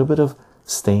there's a little bit of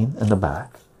stain in the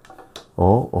back.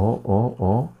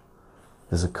 Oh.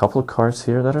 There's a couple of cards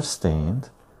here that are stained.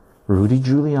 Rudy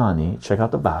Giuliani, check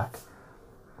out the back.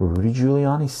 Rudy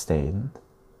Giuliani stained,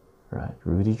 right?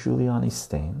 Rudy Giuliani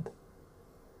stained.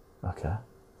 Okay,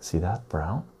 see that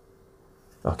brown?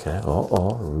 Okay,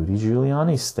 Rudy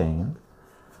Giuliani stained.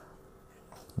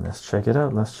 Let's check it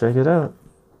out. Let's check it out.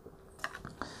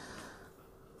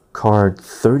 Card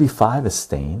 35 is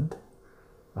stained.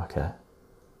 Okay.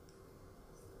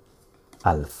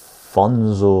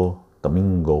 Alfonso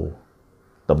Domingo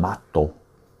D'Amato,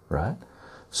 right?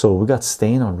 So we got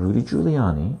stain on Rudy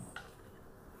Giuliani.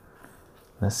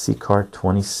 Let's see card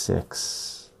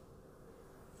 26.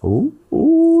 Oh,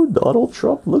 Donald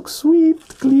Trump looks sweet.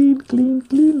 Clean.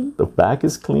 The back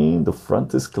is clean, the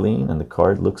front is clean, and the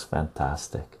card looks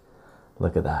fantastic.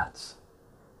 Look at that.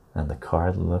 And the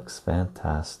card looks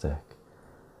fantastic.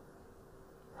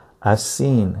 I've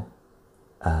seen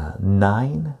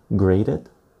 9 graded.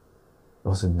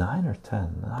 Was it 9 or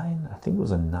 10? 9? I think it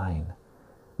was a 9.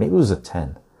 Maybe it was a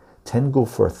 10. 10 go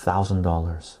for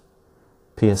 $1,000.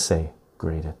 PSA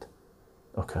graded.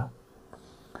 Okay.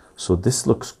 So this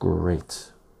looks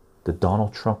great. The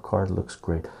Donald Trump card looks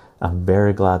great. I'm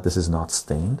very glad this is not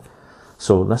stained.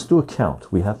 So let's do a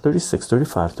count. We have 36,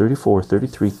 35, 34,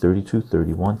 33, 32,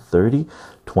 31, 30,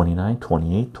 29,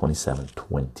 28, 27,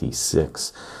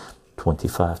 26,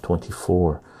 25,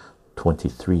 24,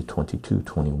 23, 22,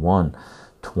 21,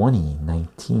 20,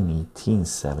 19, 18,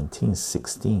 17,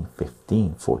 16,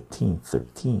 15, 14,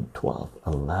 13, 12,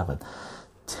 11,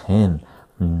 10,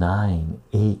 9,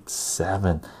 8,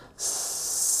 7,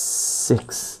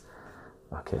 6.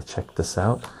 Okay, check this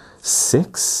out.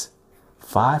 6,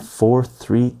 5, 4,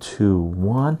 3, 2,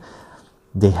 1.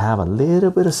 They have a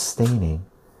little bit of staining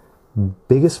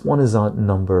Biggest one is on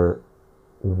number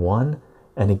 1,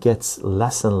 and it gets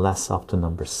less and less up to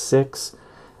number 6,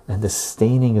 and the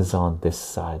staining is on this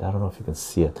side. I don't know if you can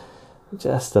see it,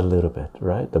 just a little bit,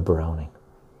 right? The browning.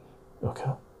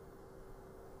 Okay,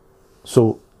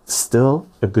 so still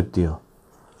a good deal,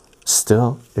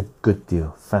 still a good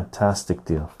deal, fantastic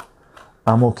deal.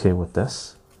 I'm okay with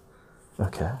this.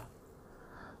 Okay,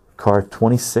 card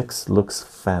 26 looks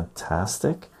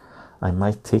fantastic. I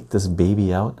might take this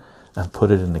baby out and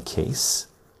put it in the case.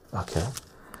 Okay,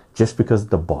 just because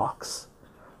the box,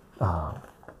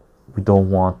 we don't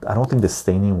want, I don't think the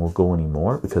staining will go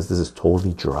anymore because this is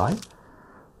totally dry,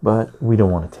 but we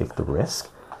don't want to take the risk.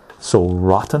 So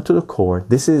rotten to the core.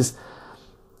 This is,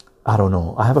 I don't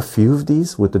know, I have a few of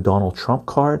these with the Donald Trump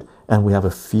card, and we have a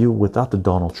few without the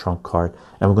Donald Trump card,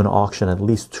 and we're going to auction at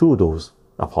least 2 of those,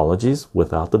 apologies,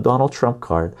 without the Donald Trump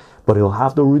card, but it'll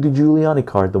have the Rudy Giuliani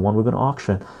card, the one we're going to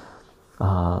auction,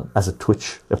 as a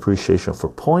Twitch appreciation for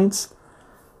points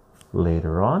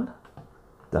later on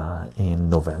in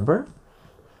November.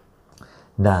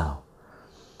 Now,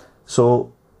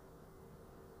 so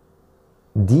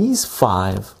these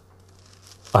 5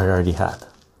 I already had,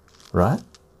 right?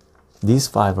 These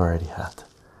 5 I already had.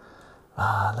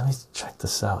 Let me check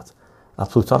this out.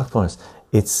 Plutonic pointers.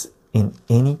 It's in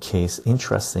any case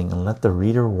interesting, and let the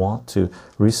reader want to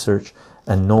research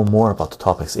and know more about the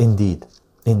topics. Indeed,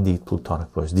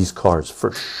 plutonic pointers. These cards,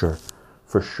 for sure,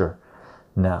 for sure.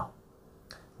 Now,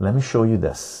 let me show you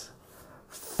this.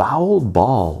 Foul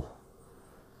ball.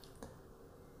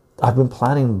 I've been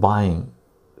planning buying,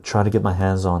 try to get my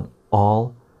hands on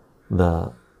all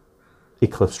the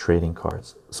Eclipse trading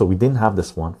cards. So we didn't have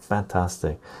this one.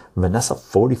 Fantastic. Vanessa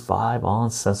 45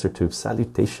 on Sensor Tube.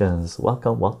 Salutations.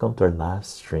 Welcome to our live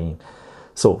stream.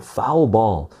 So foul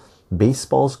ball.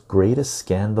 Baseball's greatest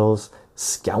scandals,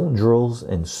 scoundrels,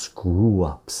 and screw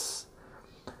ups.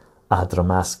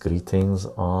 Adramas greetings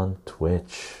on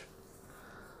Twitch.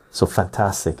 So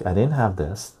fantastic. I didn't have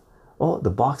this. Oh,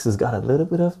 the box has got a little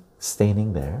bit of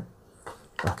staining there.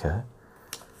 Okay.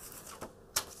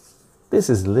 This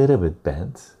is a little bit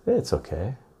bent. It's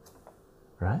okay,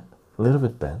 right? A little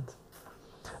bit bent.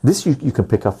 This you can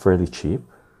pick up fairly cheap.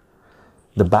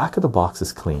 The back of the box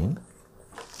is clean.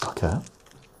 Okay.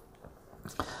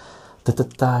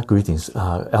 Greetings,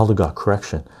 Elder God,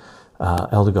 correction.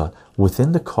 Elder God,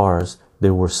 within the cars,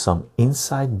 there were some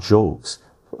inside jokes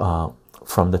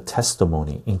from the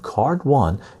testimony. In card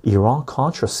 1,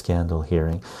 Iran-Contra scandal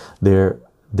hearing,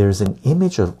 there's an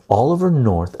image of Oliver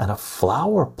North and a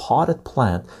flower potted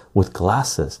plant with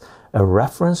glasses, a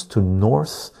reference to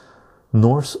North's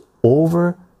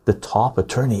over the top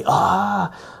attorney,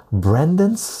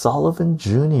 Brendan Sullivan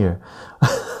Jr.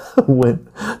 when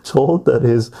told that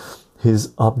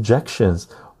his objections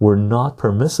were not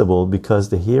permissible because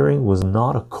the hearing was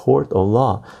not a court of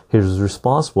law, his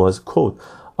response was, quote,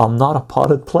 "I'm not a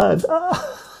potted plant."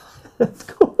 That's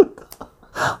good.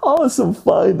 Awesome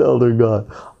find, Elder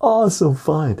God. Awesome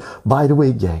find. By the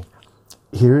way, gang,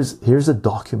 here's a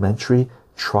documentary.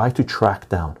 Try to track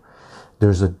down.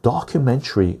 There's a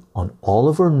documentary on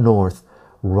Oliver North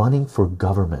running for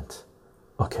government.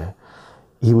 Okay,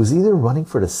 he was either running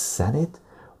for the Senate.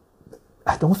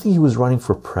 I don't think he was running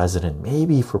for president.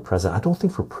 Maybe for president. I don't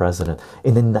think for president.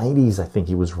 In the 90s, I think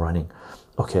he was running.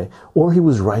 Okay, or he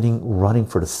was running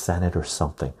for the Senate or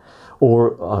something,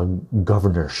 or a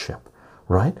governorship.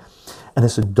 Right? And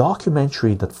it's a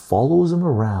documentary that follows him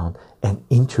around and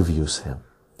interviews him.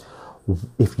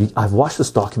 I've watched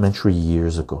this documentary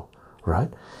years ago, right?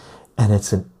 And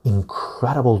it's an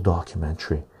incredible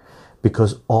documentary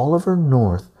because Oliver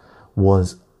North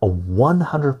was a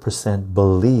 100%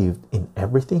 believed in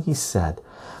everything he said,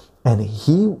 and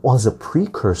he was a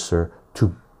precursor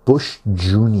to Bush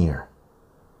Jr.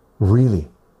 Really,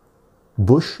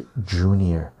 Bush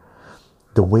Jr.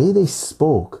 The way they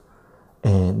spoke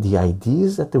and the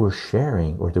ideas that they were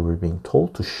sharing, or they were being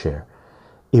told to share,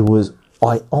 it was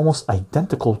almost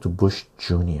identical to Bush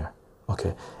Jr.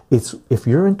 Okay, it's, if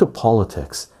you're into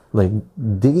politics, like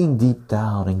digging deep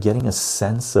down and getting a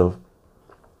sense of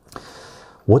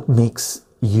what makes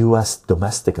US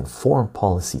domestic and foreign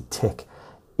policy tick,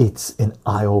 it's an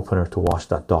eye-opener to watch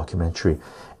that documentary.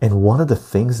 And one of the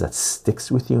things that sticks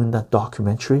with you in that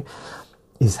documentary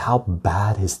is how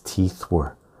bad his teeth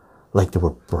were. Like, they were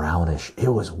brownish. It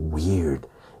was weird.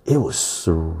 It was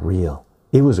surreal.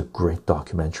 It was a great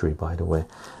documentary, by the way.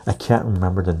 I can't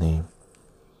remember the name.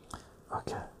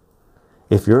 Okay.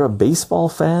 If you're a baseball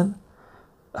fan,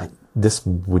 this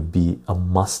would be a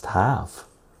must-have,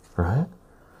 right?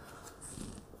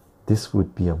 This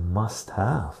would be a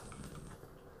must-have.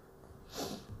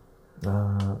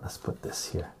 Let's put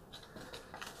this here.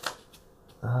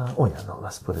 Oh yeah, no,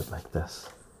 let's put it like this.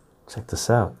 Check this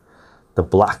out. The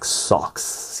Black Sox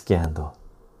scandal,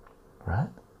 right?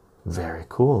 Very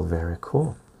cool, very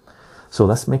cool. So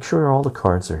let's make sure all the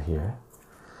cards are here.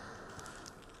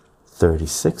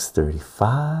 36,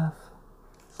 35,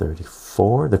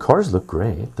 34. The cards look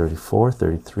great. 34,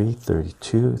 33,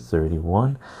 32,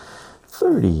 31,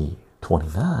 30,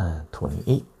 29,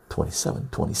 28, 27,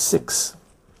 26,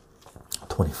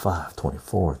 25,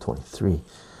 24, 23,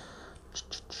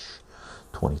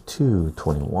 22,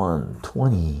 21,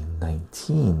 20,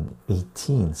 19,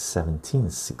 18, 17,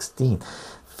 16,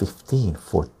 15,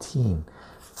 14,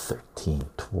 13,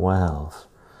 12,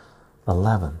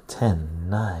 11, 10,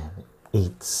 9,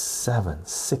 8, 7,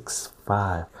 6,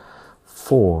 5,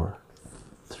 4,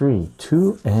 3,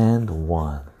 2, and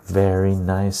 1. Very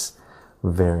nice,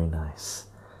 very nice.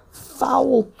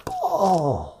 Foul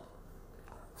ball.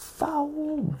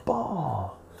 Foul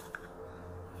ball.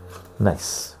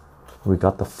 Nice. We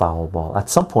got the foul ball. At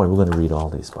some point, we're going to read all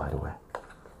these, by the way.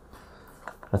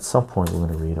 At some point, we're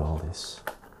going to read all these.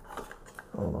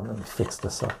 Hold on, let me fix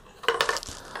this up.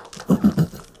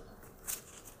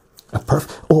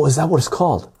 Oh, is that what it's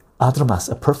called? Adramas,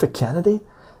 a perfect candidate?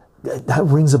 That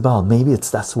rings a bell. Maybe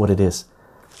that's what it is.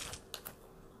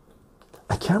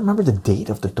 I can't remember the date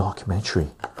of the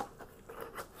documentary.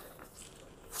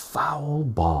 Foul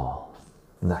ball.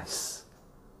 Nice.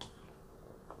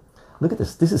 Look at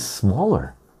this. This is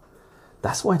smaller.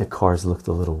 That's why the cards looked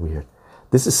a little weird.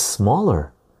 This is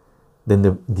smaller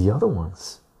than the other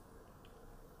ones.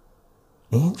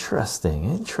 Interesting,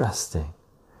 interesting.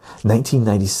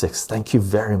 1996. Thank you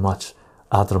very much,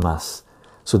 Adramas.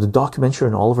 So the documentary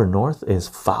on Oliver North is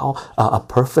a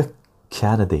perfect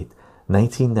candidate.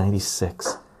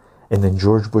 1996. And then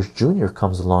George Bush Jr.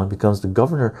 comes along, becomes the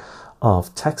governor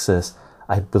of Texas,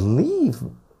 I believe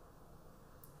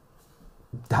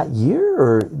that year,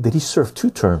 or did he serve 2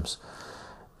 terms?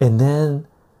 And then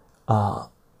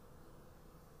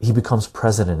he becomes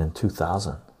president in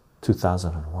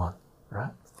 2001,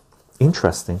 right?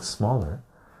 Interesting, smaller.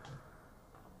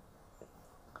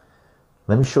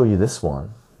 Let me show you this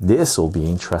one. This will be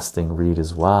interesting read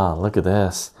as well. Look at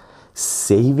this.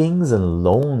 Savings and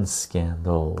loan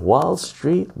scandal. Wall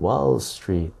Street, Wall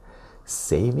Street.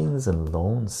 Savings and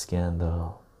loan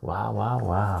scandal. Wow, wow,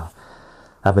 wow.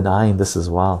 I've been eyeing this as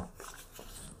well.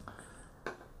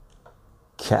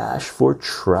 Cash for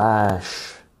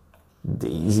trash.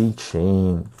 Daisy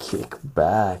chain.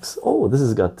 Kickbacks. Oh, this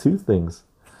has got 2 things.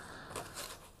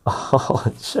 Oh,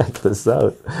 check this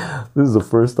out. This is the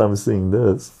first time seeing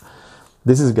this.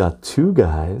 This has got 2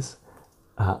 guys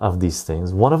of these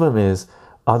things. One of them is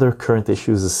other current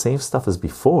issues, the same stuff as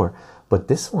before, but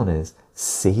this one is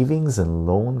savings and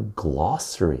loan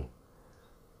glossary.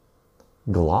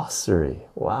 Glossary.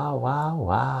 Wow, wow,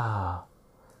 wow.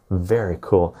 Very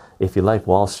cool. If you like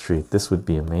Wall Street, this would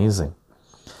be amazing.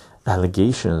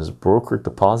 Allegations, broker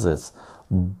deposits,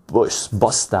 Bush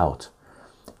bust out.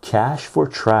 Cash for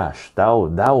trash.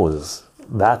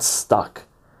 That stuck.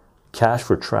 Cash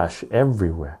for trash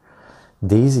everywhere.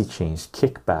 Daisy chains,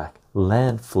 kickback,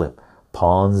 land flip,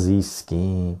 Ponzi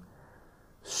scheme,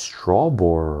 straw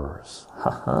borers.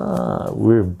 Haha,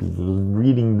 we'll be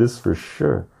reading this for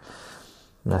sure.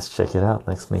 Let's check it out.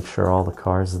 Let's make sure all the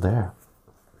cards are there.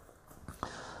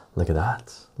 Look at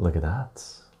that. Look at that.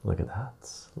 Look at that.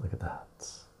 Look at that.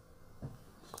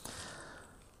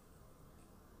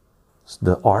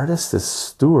 The artist is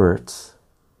Stuart.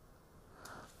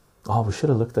 Oh, we should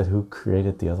have looked at who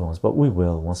created the other ones, but we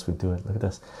will once we do it. Look at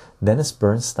this. Dennis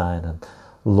Bernstein and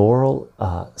Laurel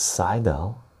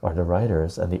Seidel are the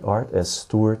writers, and the art is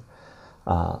Stuart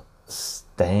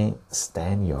Stanyard,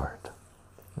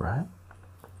 right?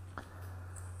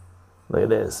 Look at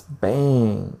this.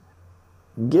 Bang.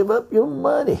 Give up your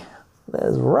money.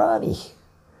 That's Ronnie.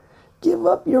 Give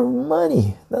up your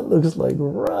money. That looks like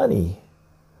Ronnie.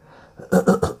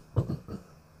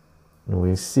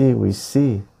 We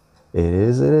see. It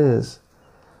is.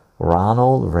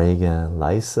 Ronald Reagan,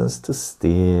 license to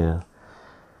steal.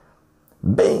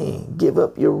 Bang, give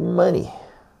up your money.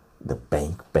 The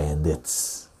bank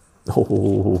bandits.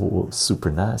 Oh,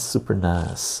 super nice, super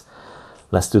nice.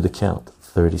 Let's do the count.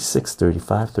 36,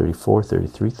 35, 34,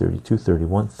 33, 32,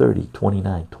 31, 30,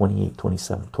 29, 28,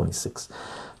 27, 26,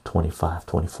 25,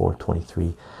 24,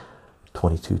 23,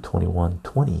 22, 21,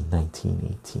 20,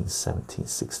 19, 18, 17,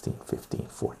 16, 15,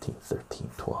 14,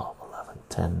 13, 12, 11,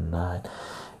 10, 9,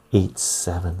 8,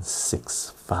 7,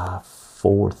 6, 5,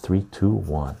 4, 3, 2,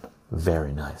 1.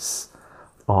 Very nice.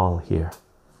 All here.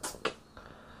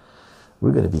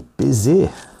 We're going to be busy.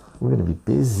 We're going to be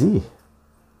busy.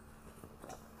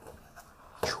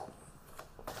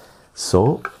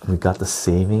 So we got the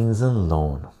savings and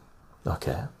loan.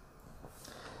 Okay.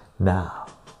 Now,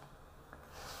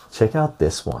 check out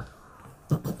this one.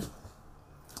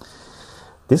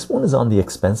 This one is on the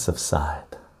expensive side.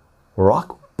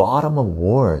 Rock Bottom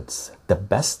Awards, the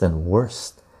best and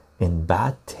worst in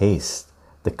bad taste.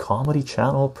 The Comedy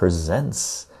Channel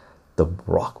presents the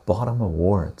Rock Bottom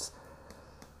Awards.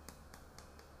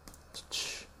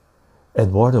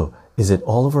 Eduardo, is it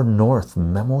Oliver North,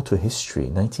 Memo to History,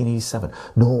 1987?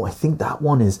 No, I think that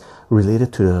one is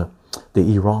related to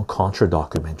the Iran-Contra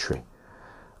documentary.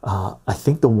 I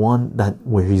think the one that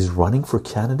where he's running for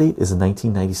candidate is a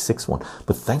 1996 one.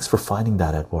 But thanks for finding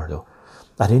that, Eduardo.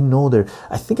 I didn't know there.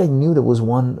 I think I knew there was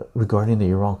one regarding the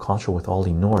Iran-Contra with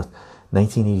Ollie North,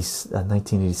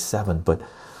 1987. But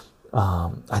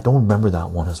I don't remember that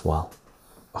one as well.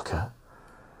 Okay.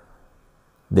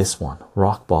 This one,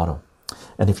 Rock Bottom.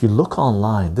 And if you look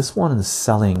online, this one is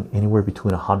selling anywhere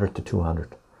between 100 to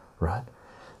 200, right?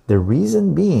 The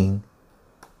reason being,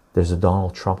 there's a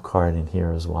Donald Trump card in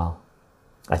here as well.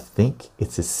 I think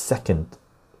it's his second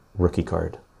rookie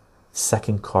card,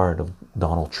 second card of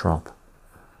Donald Trump.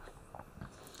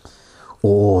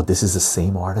 Oh, this is the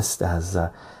same artist as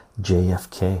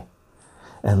JFK.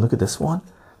 And look at this one.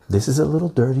 This is a little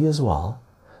dirty as well.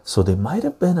 So there might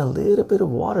have been a little bit of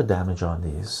water damage on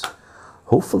these.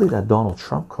 Hopefully that Donald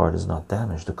Trump card is not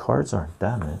damaged. The cards aren't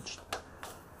damaged.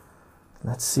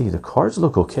 Let's see. The cards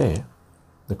look okay.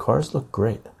 The cards look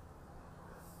great.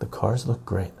 The cards look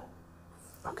great.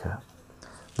 Okay.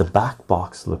 The back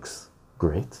box looks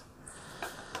great.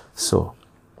 So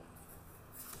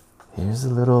here's a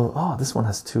little. Oh, this one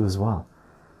has two as well.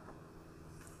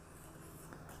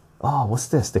 Oh, what's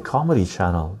this? The Comedy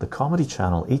Channel. The Comedy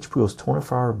Channel, HBO's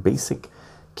 24-hour basic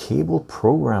cable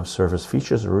program service,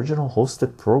 features original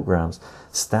hosted programs,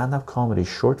 stand-up comedy,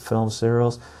 short film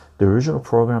serials. The original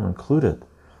program included.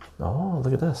 Oh,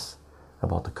 look at this.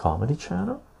 About the Comedy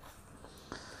Channel.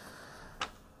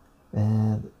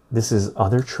 And this is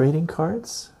other trading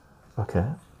cards. Okay.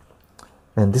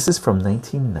 And this is from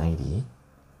 1990.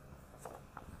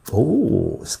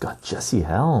 Oh, it's got Jesse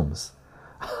Helms.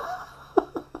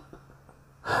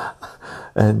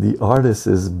 And the artist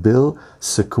is Bill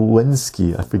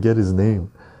Sekuensky. I forget his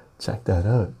name. Check that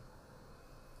out.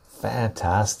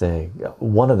 Fantastic.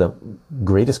 One of the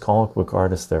greatest comic book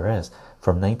artists there is.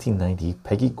 From 1990,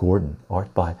 Peggy Gordon.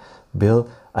 Art by Bill.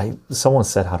 Someone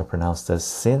said how to pronounce this.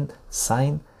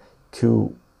 Sinkwich.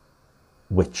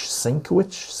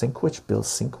 Bill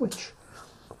Sinkwich.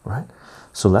 Right?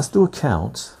 So let's do a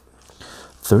count.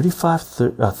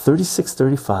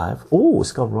 3635. Oh,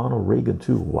 it's got Ronald Reagan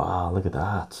too. Wow, look at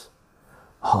that.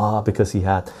 Because he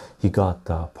got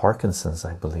Parkinson's,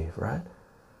 I believe, right?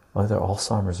 Either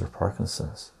Alzheimer's or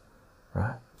Parkinson's,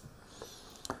 right?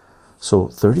 So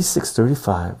 36,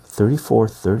 35, 34,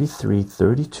 33,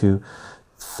 32,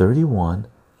 31,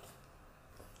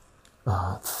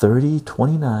 30,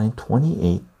 29,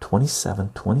 28, 27,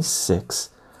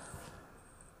 26.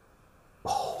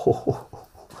 Oh,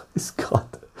 it's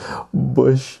got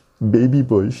Bush, baby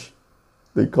Bush.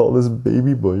 They call this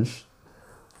baby Bush.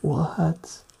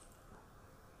 What?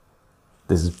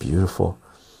 This is beautiful.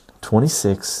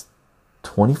 26,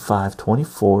 25,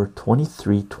 24,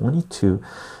 23, 22,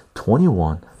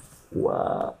 21.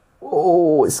 Wow.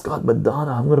 Oh, it's got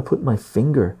Madonna. I'm going to put my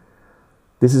finger.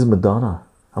 This is Madonna.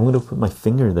 I'm going to put my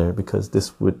finger there because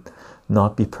this would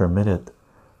not be permitted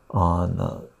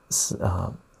on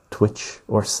Twitch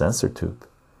or CensorTube.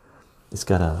 It's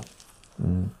got a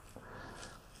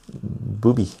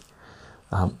booby.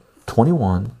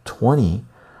 21, 20,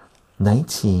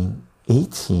 19,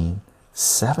 18,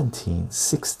 17,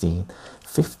 16,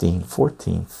 15,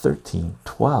 14, 13,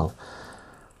 12,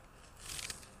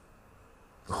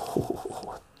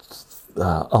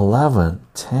 11,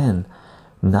 10,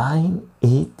 9,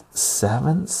 8,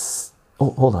 7.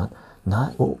 Oh, hold on.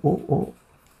 9.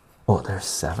 Oh, there's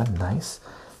 7. Nice.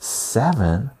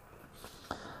 7,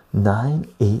 9,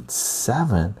 8,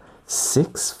 7,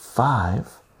 6,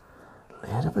 5. A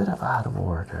little bit of out of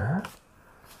order.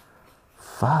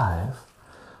 5,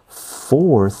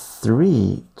 4,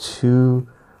 3, 2,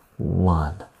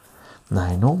 1. Now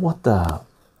I know what the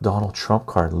Donald Trump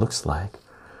card looks like,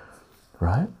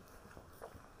 right?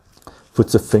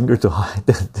 Puts a finger to hide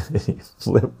and he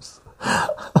flips.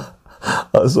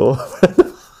 So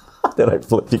did I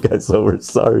flip you guys over?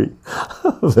 Sorry.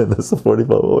 Vanessa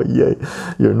 45. Oh yay,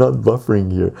 you're not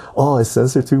buffering here. Oh, is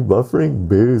CensorTube buffering?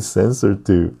 Boo,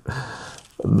 CensorTube.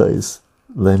 Nice.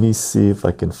 Let me see if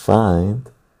I can find.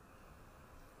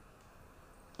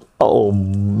 Oh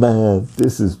man,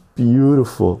 this is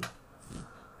beautiful.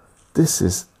 This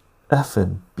is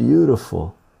effing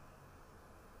beautiful.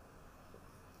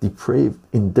 Depraved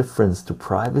indifference to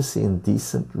privacy and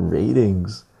decent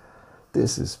ratings.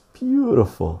 This is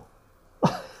beautiful.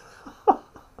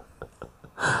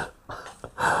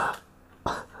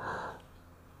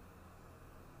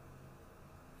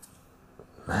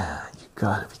 Man, you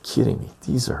gotta be kidding me.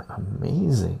 These are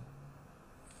amazing.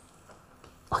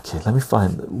 Okay, let me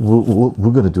find.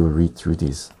 We're gonna do a read through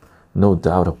these. No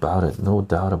doubt about it. No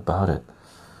doubt about it.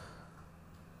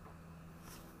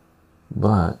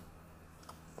 But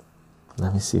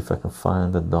let me see if I can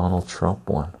find the Donald Trump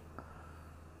one.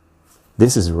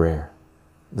 This is rare.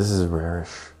 This is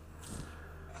rarish.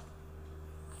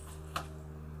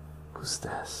 Who's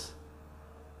this?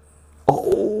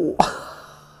 Oh,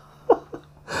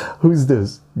 who's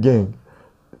this, gang?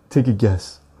 Take a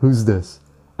guess. Who's this?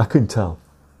 I couldn't tell.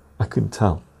 I couldn't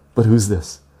tell. But who's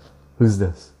this? Who's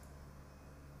this?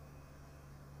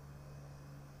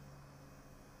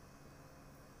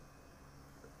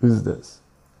 Who's this?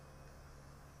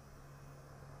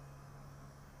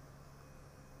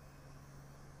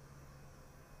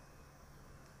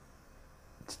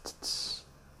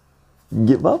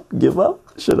 Give up? Give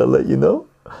up? Should I let you know?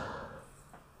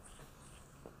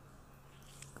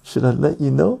 Should I let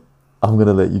you know? I'm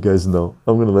gonna let you guys know.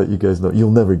 I'm gonna let you guys know.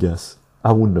 You'll never guess.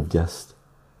 I wouldn't have guessed.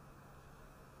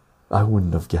 I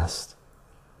wouldn't have guessed.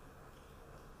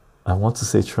 I want to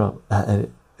say Trump.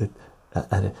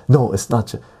 No, it's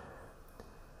not.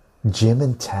 Jim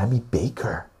and Tammy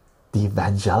Baker, the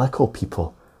evangelical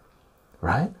people,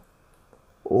 right?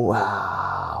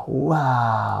 Wow,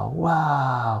 wow,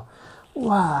 wow,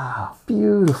 wow,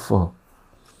 beautiful.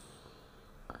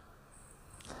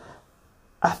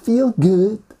 I feel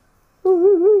good.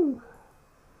 Woo-hoo.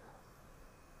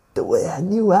 The way I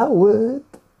knew I would.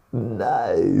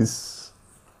 Nice.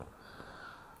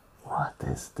 What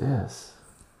is this?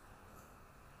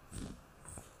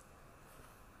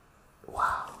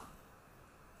 Wow.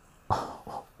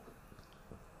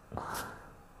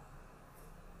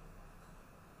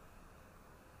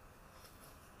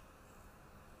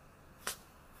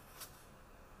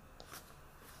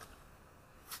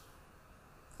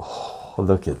 Oh,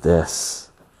 look at this.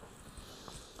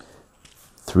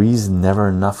 Three's never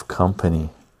enough company.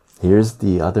 Here's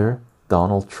the other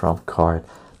Donald Trump card.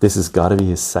 This has got to be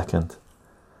his second.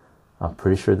 I'm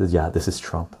pretty sure that, yeah, this is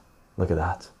Trump. Look at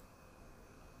that.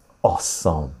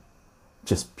 Awesome.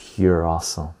 Just pure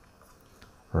awesome.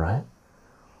 Right?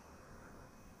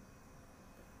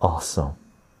 Awesome.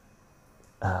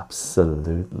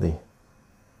 Absolutely.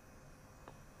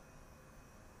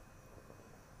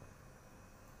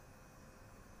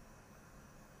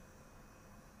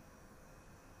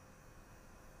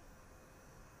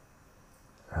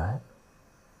 Right?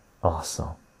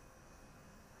 Awesome.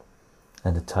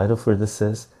 And the title for this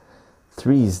is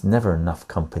Three's Never Enough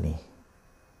Company.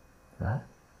 Right?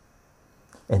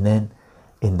 And then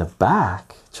in the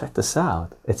back, check this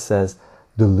out, it says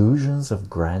Delusions of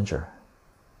Grandeur.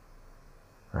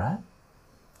 Right?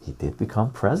 He did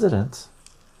become president.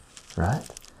 Right?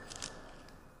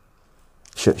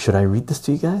 Should I read this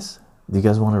to you guys? Do you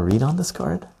guys want to read on this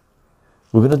card?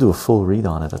 We're going to do a full read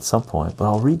on it at some point, but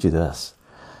I'll read you this.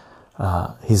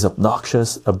 He's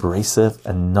obnoxious, abrasive,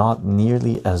 and not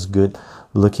nearly as good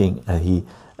looking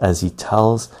as he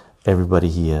tells everybody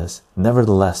he is.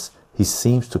 Nevertheless, he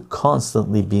seems to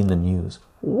constantly be in the news.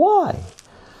 Why?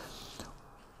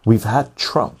 We've had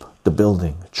Trump, the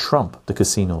building, Trump, the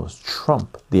casinos,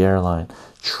 Trump, the airline,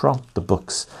 Trump, the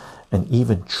books, and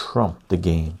even Trump, the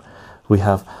game. We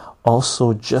have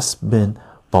also just been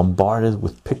bombarded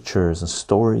with pictures and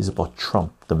stories about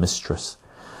Trump, the mistress.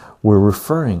 We're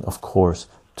referring, of course,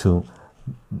 to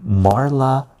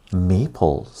Marla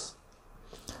Maples,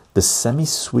 the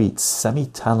semi-sweet,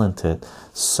 semi-talented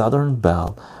Southern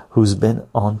belle who's been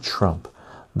on Trump,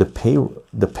 the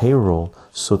payroll,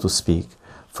 so to speak,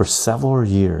 for several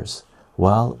years.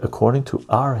 Well, according to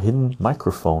our hidden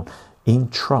microphone in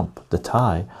Trump, the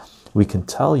tie, we can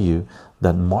tell you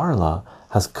that Marla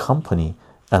has company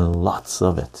and lots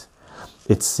of it.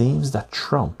 It seems that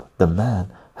Trump, the man,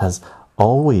 has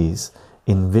always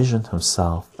envisioned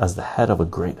himself as the head of a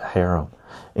great harem.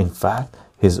 In fact,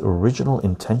 his original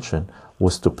intention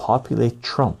was to populate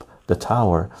Trump, the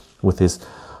tower, with his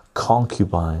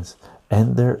concubines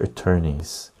and their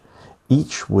attorneys.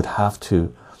 Each would have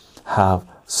to have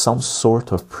some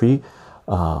sort of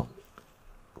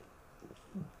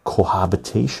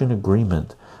cohabitation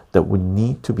agreement that would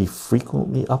need to be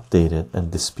frequently updated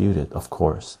and disputed, of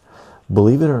course.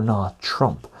 Believe it or not,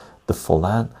 Trump, the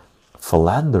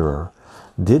philanderer,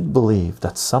 did believe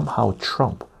that somehow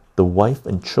Trump, the wife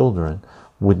and children,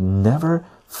 would never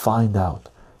Find out.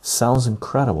 Sounds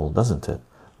incredible, doesn't it?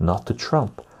 Not to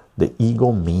Trump, the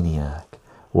egomaniac.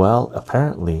 Well,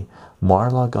 apparently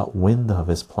Marla got wind of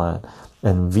his plan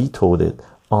and vetoed it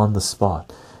on the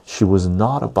spot. She was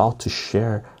not about to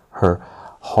share her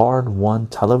hard-won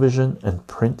television and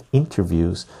print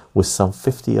interviews with some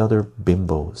 50 other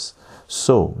bimbos.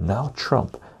 So now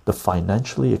Trump, the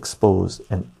financially exposed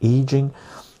and aging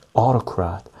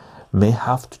autocrat, may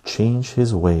have to change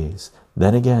his ways.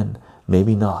 Then again,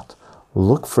 maybe not.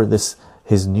 Look for this,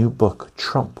 his new book,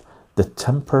 Trump, The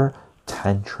Temper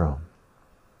Tantrum.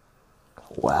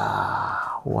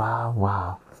 Wow, wow,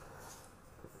 wow.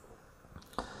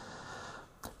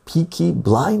 Peaky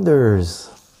Blinders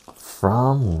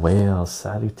from Wales.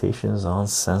 Salutations on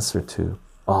CensorTube.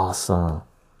 Awesome.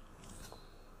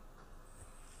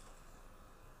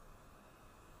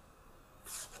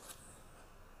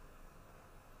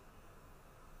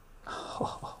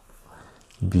 Oh,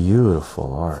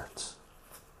 beautiful art.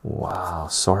 Wow.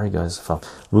 Sorry guys if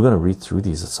we're gonna read through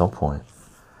these at some point.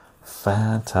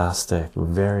 Fantastic.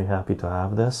 Very happy to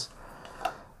have this.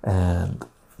 And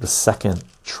the second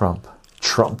Trump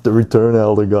the return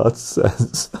elder God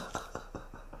says.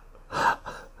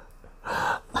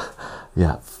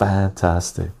 Yeah,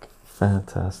 fantastic.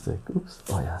 Oops.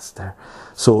 Oh yeah, it's there.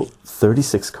 So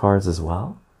 36 cards as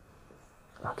well.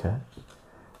 Okay.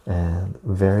 And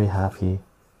very happy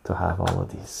to have all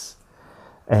of these.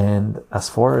 And as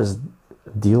far as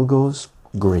deal goes,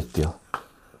 great deal.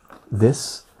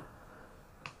 This,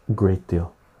 great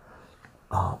deal.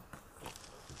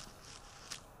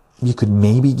 You could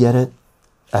maybe get it,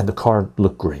 and the card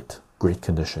looked great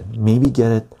condition. Maybe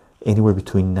get it anywhere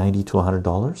between $90 to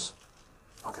 $100.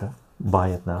 Okay, buy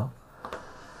it now.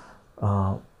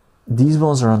 These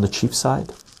ones are on the cheap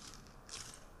side.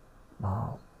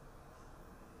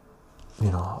 You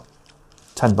know,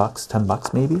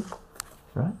 $10 maybe,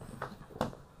 right?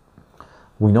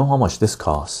 We know how much this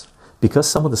costs because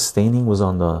some of the staining was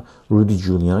on the Rudy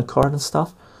Giuliani card and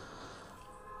stuff.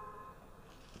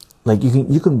 Like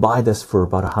you can buy this for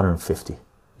about 150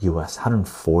 US,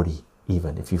 140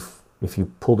 even if you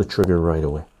pull the trigger right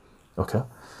away. Okay.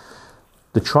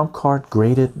 The Trump card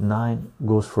graded 9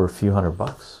 goes for a few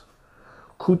 $100.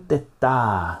 Coup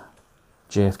d'etat,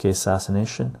 JFK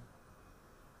assassination,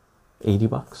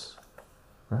 $80,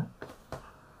 right?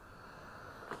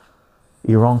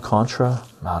 Iran Contra,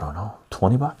 I don't know,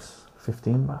 $20,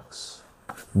 $15.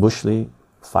 Bush League,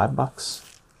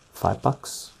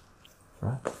 $5,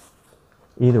 right?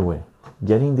 Either way,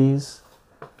 getting these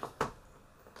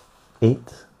 8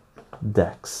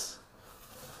 decks.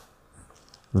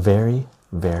 Very,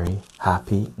 very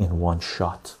happy in one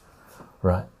shot,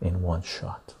 right? In one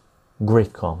shot.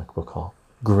 Great comic book haul.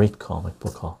 Great comic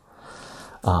book haul.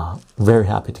 Very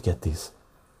happy to get these.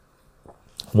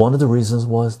 One of the reasons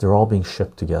was they're all being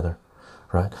shipped together,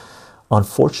 right?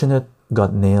 Unfortunate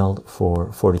got nailed for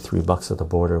 $43 at the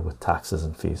border with taxes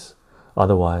and fees.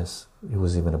 Otherwise, it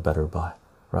was even a better buy,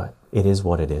 right? It is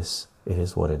what it is. It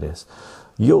is what it is.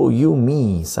 Yo, you,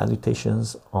 me.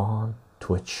 Salutations on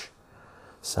Twitch.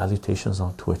 Salutations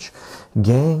on Twitch.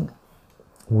 Gang,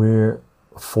 we're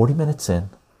 40 minutes in.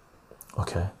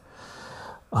 Okay.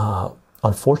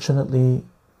 Unfortunately,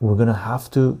 we're gonna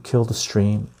have to kill the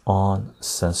stream on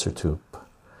CensorTube.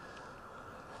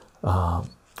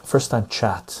 First time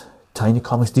chat. Tiny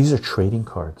Comics. These are trading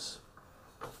cards.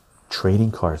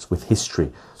 Trading cards with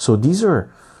history. So these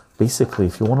are basically,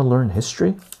 if you want to learn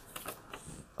history,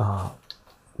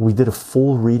 we did a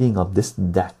full reading of this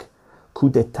deck. Coup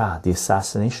d'etat, the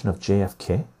assassination of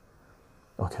JFK.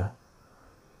 Okay.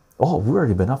 Oh, we've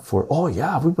already been up for, oh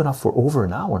yeah, we've been up for over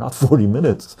an hour, not 40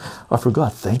 minutes. I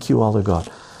forgot. Thank you, Allah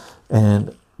God.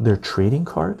 And they're trading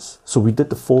cards. So we did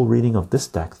the full reading of this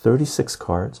deck, 36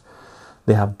 cards.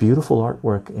 They have beautiful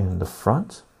artwork in the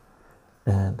front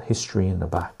and history in the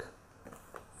back.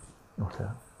 Okay.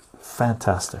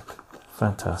 Fantastic.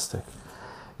 Fantastic.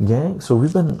 Gang, so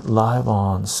we've been live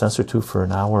on CensorTube for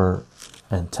an hour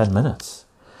and 10 minutes.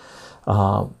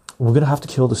 We're going to have to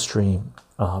kill the stream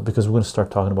because we're going to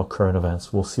start talking about current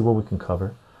events. We'll see what we can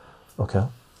cover. Okay.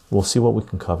 We'll see what we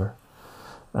can cover.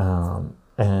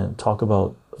 And talk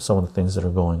about some of the things that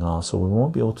are going on. So we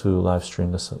won't be able to live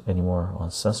stream this anymore on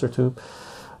CensorTube.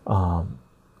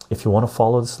 If you want to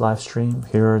follow this live stream,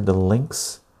 here are the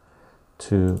links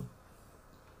to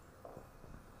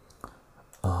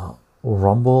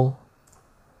Rumble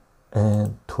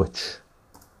and Twitch,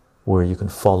 where you can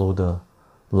follow the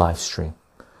live stream.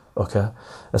 Okay.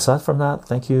 Aside from that,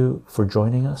 thank you for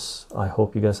joining us. I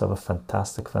hope you guys have a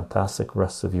fantastic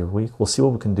rest of your week. We'll see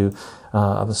what we can do.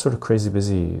 I've been sort of crazy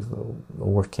busy.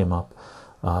 Work came up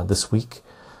this week,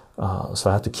 So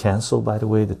I have to cancel, by the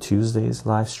way, the Tuesday's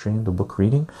live stream, the book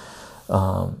reading,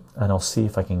 and I'll see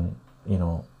if I can, you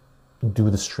know, do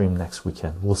the stream next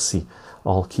weekend. We'll see.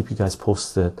 I'll keep you guys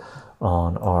posted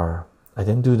on our, I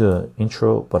didn't do the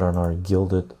intro, but on our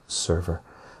Gilded server.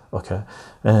 Okay,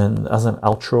 and as an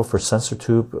outro for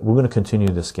CensorTube, we're going to continue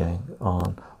this, gang,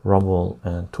 on Rumble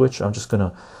and Twitch. I'm just going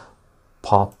to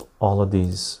pop all of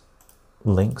these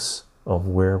links of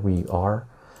where we are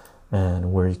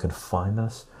and where you can find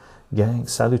us. Gang,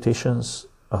 salutations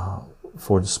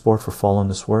for the support, for following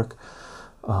this work,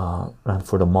 and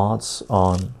for the mods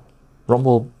on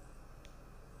Rumble,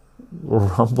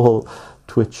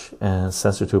 Twitch, and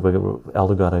CensorTube.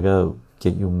 Elder God, I gotta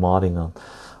get you modding on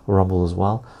Rumble as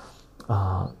well.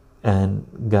 And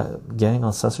gang,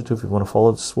 on CensorTube, if you want to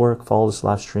follow this work, follow this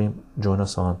live stream, join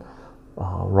us on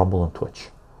Rumble and Twitch.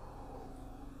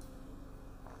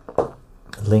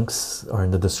 Links are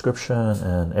in the description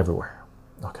and everywhere.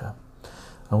 Okay,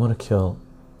 I'm gonna kill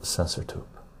CensorTube.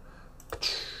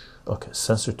 Okay,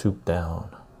 CensorTube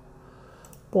down.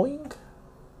 Boing.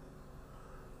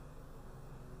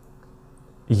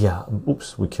 Yeah,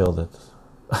 oops, we killed it.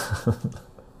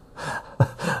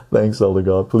 Thanks, Elder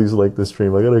God. Please like this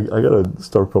stream. I gotta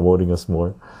start promoting us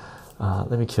more.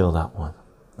 Let me kill that one.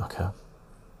 Okay.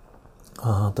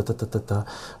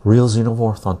 Real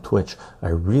Xenomorph on Twitch. I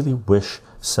really wish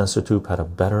CensorTube had a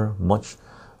better, much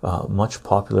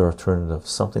popular alternative,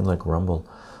 something like Rumble.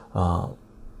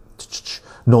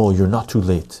 No, you're not too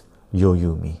late. Yo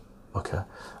me. Okay,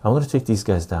 I'm gonna take these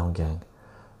guys down, gang.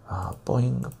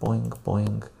 Boing, boing,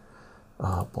 boing,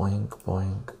 boing,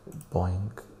 boing,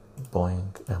 boing,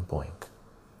 boing, and boing.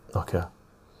 Okay,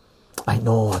 I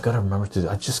know, I gotta remember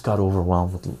to. I just got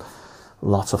overwhelmed with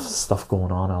lots of stuff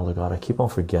going on. Elder God, I keep on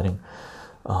forgetting.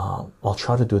 I'll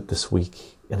try to do it this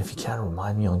week, and if you can't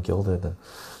remind me on Gilded, then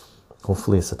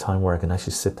hopefully it's a time where I can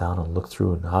actually sit down and look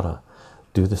through and how to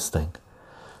do this thing.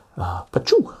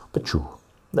 Pachoo.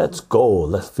 Let's go.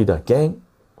 Let's feed that, gang.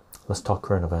 Let's talk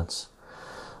current events.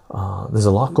 There's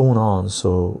a lot going on,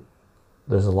 so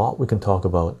there's a lot we can talk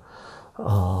about.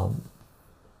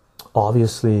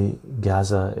 Obviously,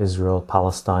 Gaza, Israel,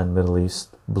 Palestine, Middle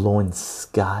East, blowing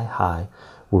sky high.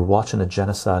 We're watching a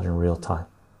genocide in real time.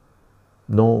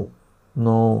 No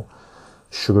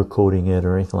sugarcoating it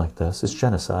or anything like this. It's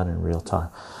genocide in real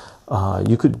time.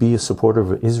 You could be a supporter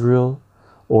of Israel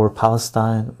or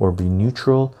Palestine, or be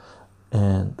neutral,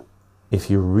 and if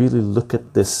you really look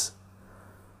at this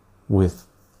with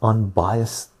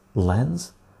unbiased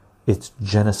lens, it's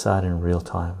genocide in real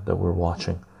time that we're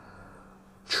watching.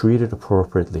 Treat it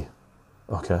appropriately.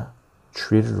 Okay,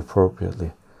 treat it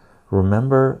appropriately.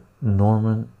 Remember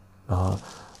Norman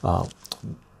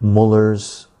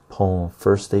Muller's poem,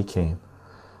 First They Came.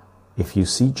 If you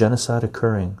see genocide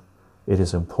occurring, it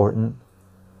is important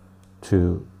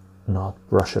to not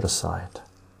brush it aside.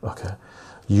 Okay,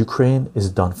 Ukraine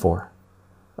is done for.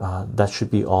 That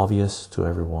should be obvious to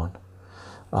everyone.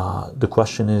 The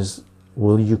question is,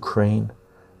 will Ukraine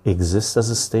exist as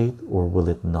a state or will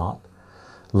it not?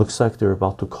 Looks like they're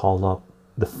about to call up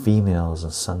the females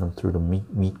and send them through the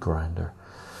meat grinder.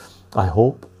 I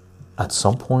hope at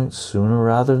some point, sooner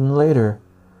rather than later,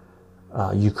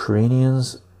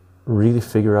 Ukrainians really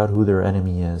figure out who their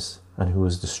enemy is and who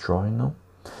is destroying them.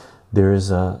 There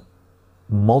is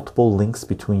multiple links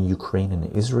between Ukraine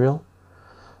and Israel.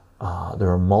 There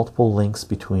are multiple links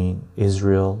between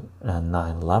Israel and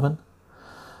 9/11.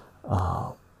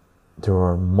 There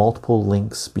are multiple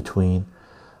links between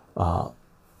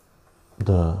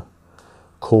the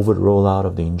COVID rollout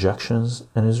of the injections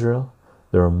in Israel.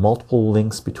 There are multiple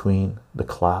links between the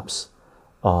collapse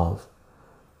of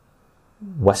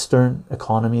Western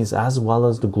economies as well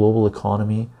as the global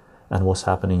economy and what's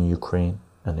happening in Ukraine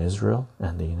and Israel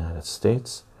and the United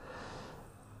States.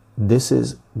 This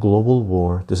is global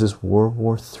war. This is World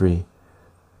War III.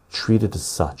 Treat it as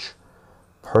such.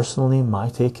 Personally, my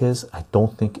take is I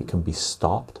don't think it can be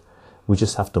stopped. We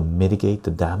just have to mitigate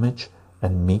the damage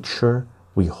and make sure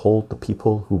we hold the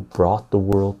people who brought the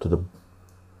world to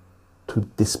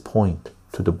this point,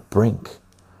 to the brink,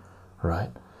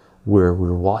 right? Where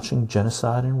we're watching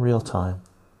genocide in real time.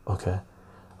 Okay,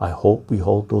 I hope we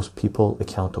hold those people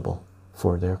accountable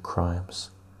for their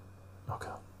crimes.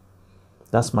 Okay,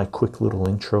 that's my quick little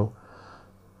intro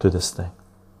to this thing.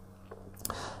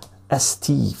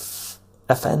 STFNRO,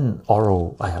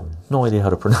 I have no idea how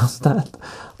to pronounce that,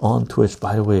 on Twitch.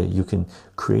 By the way, you can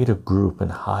create a group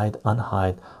and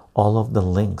unhide all of the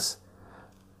links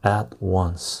at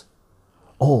once.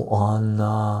 Oh,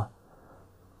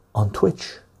 on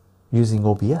Twitch using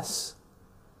OBS.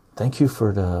 Thank you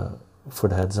for the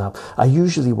heads up. I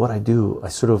usually, what I do, I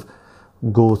sort of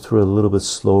go through a little bit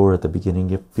slower at the beginning,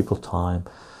 give people time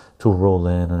to roll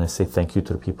in, and I say thank you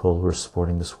to the people who are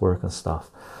supporting this work and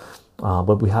stuff.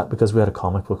 But because we had a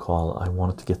comic book haul, I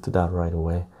wanted to get to that right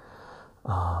away.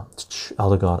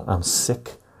 Elder God, I'm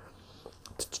sick.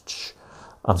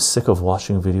 I'm sick of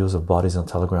watching videos of bodies on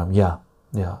Telegram. Yeah.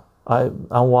 I'm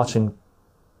watching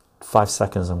 5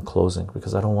 seconds. I'm closing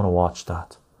because I don't want to watch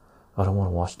that.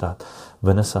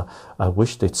 Vanessa, I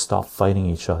wish they'd stop fighting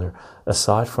each other.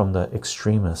 Aside from the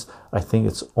extremists, I think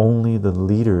it's only the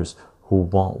leaders who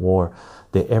want war.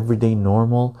 The everyday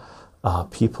normal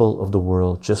people of the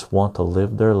world just want to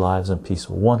live their lives in peace.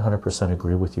 100%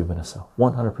 agree with you, Vanessa.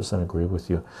 100% agree with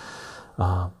you.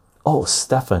 Oh,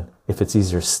 Stefan, if it's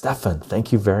easier. Stefan,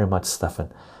 thank you very much,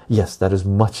 Stefan. Yes, that is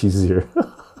much easier.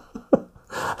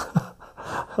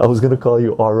 I was going to call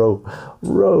you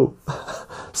Ro.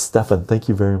 Stefan, thank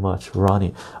you very much.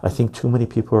 Ronnie, I think too many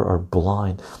people are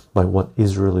blind by what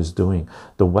Israel is doing.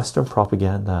 The Western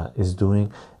propaganda is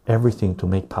doing everything to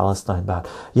make Palestine bad.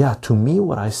 Yeah, to me,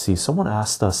 what I see, someone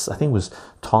asked us, I think it was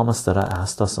Thomas that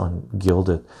asked us on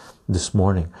Gilded this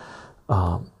morning,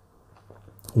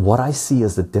 what I see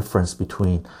as the difference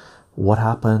between what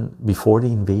happened before the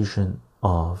invasion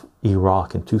of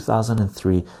Iraq in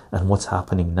 2003 and what's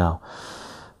happening now.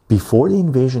 Before the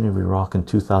invasion of Iraq in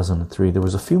 2003, there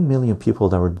was a few million people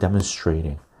that were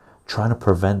demonstrating, trying to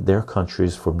prevent their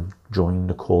countries from joining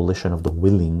the coalition of the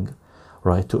willing,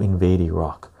 right, to invade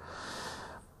Iraq.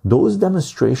 Those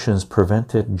demonstrations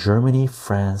prevented Germany,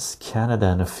 France, Canada,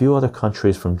 and a few other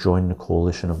countries from joining the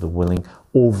coalition of the willing,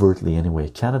 overtly anyway.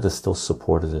 Canada still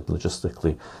supported it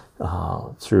logistically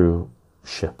through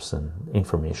ships and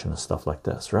information and stuff like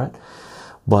this, right?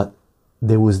 But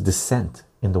there was dissent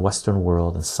in the Western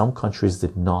world, and some countries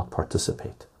did not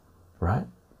participate, right?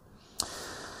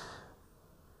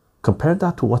 Compare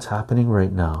that to what's happening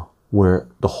right now, where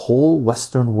the whole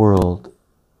Western world,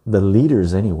 the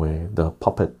leaders anyway, the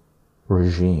puppet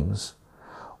regimes,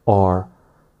 are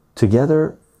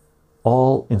together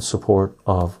all in support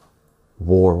of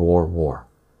war,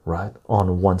 right?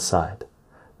 On one side.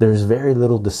 There's very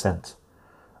little dissent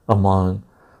among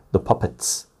the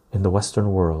puppets in the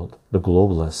Western world, the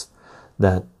globalists,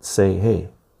 that say, hey,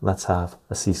 let's have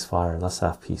a ceasefire, let's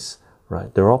have peace,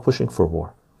 right? They're all pushing for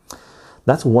war.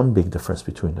 That's one big difference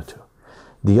between the two.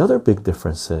 The other big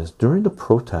difference is during the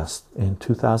protest in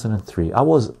 2003, I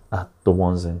was at the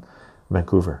ones in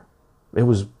Vancouver. It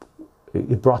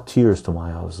brought tears to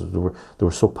my eyes. They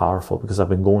were so powerful because I've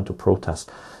been going to protest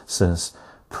since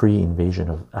pre-invasion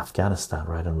of Afghanistan,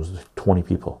 right? And it was 20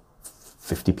 people,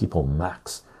 50 people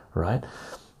max, right?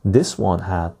 This one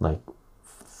had like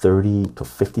 30 to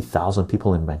 50,000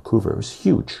 people in Vancouver. It was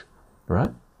huge,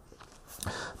 right?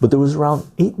 But there was around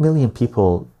 8 million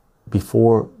people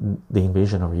before the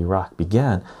invasion of Iraq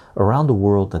began around the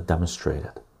world that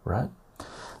demonstrated, right?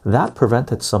 That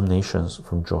prevented some nations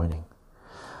from joining.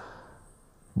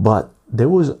 But there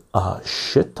was a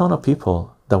shit ton of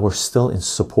people that were still in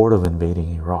support of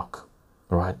invading Iraq,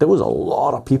 right? There was a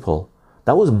lot of people.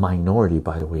 That was a minority,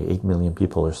 by the way, 8 million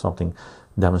people or something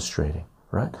demonstrating,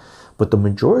 right? But the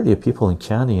majority of people in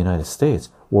Canada, United States,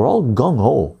 were all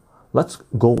gung-ho. Let's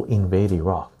go invade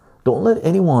Iraq. Don't let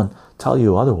anyone tell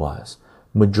you otherwise.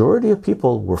 Majority of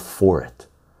people were for it.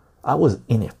 I was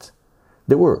in it.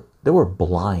 They were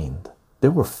blind. They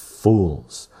were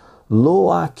fools.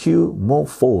 Low IQ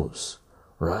mofos,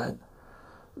 right?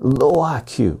 Low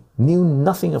IQ, knew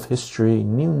nothing of history,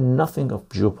 knew nothing of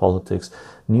geopolitics,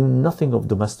 knew nothing of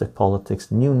domestic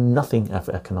politics, knew nothing of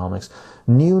economics,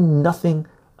 knew nothing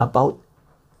about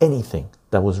anything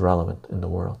that was relevant in the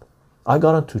world. I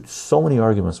got into so many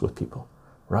arguments with people,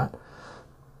 right?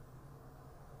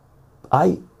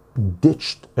 I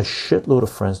ditched a shitload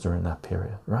of friends during that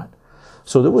period, right?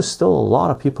 So there was still a lot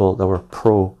of people that were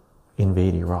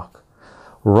pro-invade Iraq.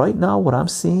 Right now, what I'm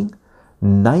seeing,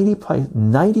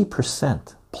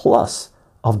 90% plus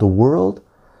of the world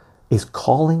is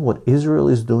calling what Israel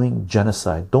is doing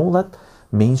genocide. Don't let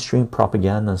mainstream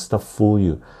propaganda and stuff fool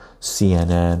you.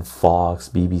 CNN, Fox,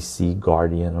 BBC,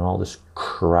 Guardian, and all this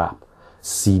crap,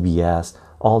 CBS,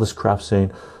 all this crap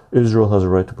saying Israel has a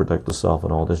right to protect itself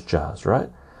and all this jazz, right?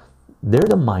 They're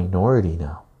the minority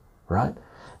now, right?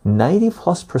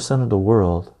 90+% of the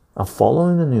world, I'm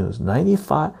following the news,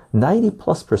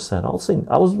 90+%,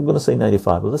 I was going to say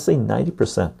 95, but let's say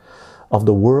 90% of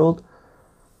the world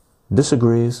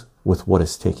disagrees with what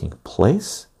is taking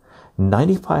place.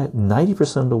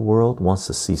 90% of the world wants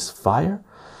to cease fire.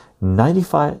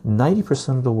 90%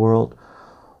 of the world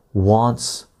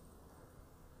wants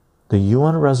the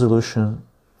UN resolution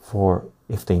for,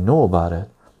 if they know about it,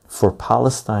 for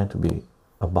Palestine to be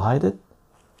abided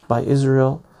by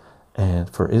Israel, and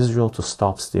for Israel to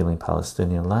stop stealing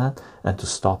Palestinian land and to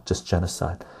stop this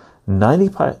genocide.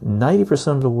 90%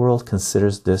 of the world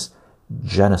considers this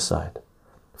genocide.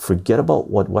 Forget about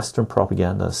what Western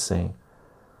propaganda is saying.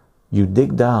 You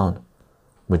dig down,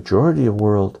 majority of the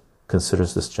world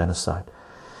considers this genocide.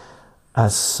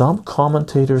 As some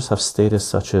commentators have stated,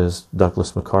 such as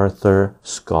Douglas MacArthur,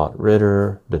 Scott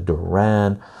Ritter, the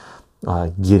Duran,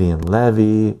 Gideon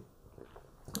Levy,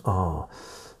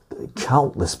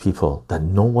 countless people that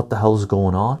know what the hell is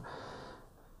going on,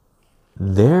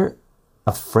 they're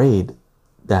afraid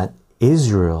that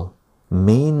Israel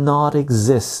may not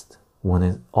exist when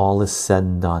it all is said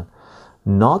and done.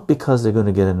 Not because they're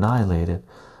going to get annihilated,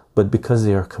 but because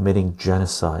they are committing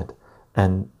genocide.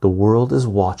 And the world is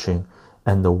watching,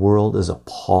 and the world is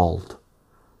appalled.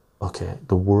 Okay,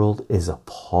 the world is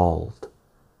appalled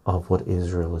of what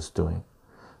Israel is doing.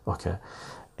 Okay,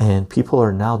 and people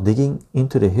are now digging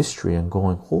into the history and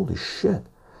going, holy shit,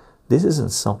 this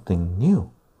isn't something new.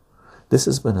 This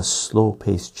has been a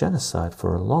slow-paced genocide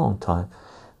for a long time.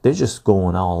 They're just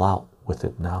going all out with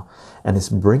it now, and it's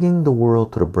bringing the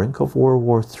world to the brink of World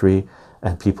War III,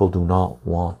 and people do not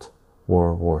want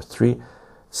World War III,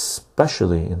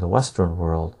 especially in the Western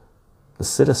world, the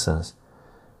citizens,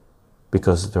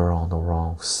 because they're on the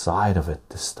wrong side of it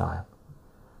this time.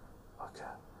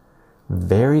 Okay,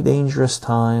 very dangerous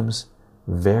times,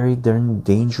 very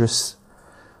dangerous,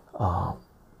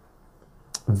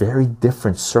 very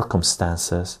different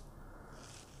circumstances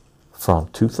from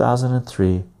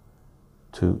 2003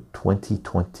 to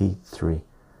 2023.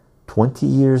 20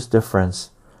 years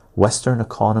difference. Western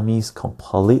economies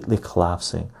completely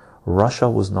collapsing. Russia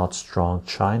was not strong.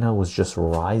 China was just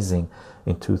rising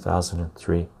in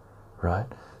 2003, right?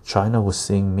 China was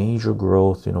seeing major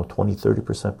growth,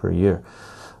 20-30% per year.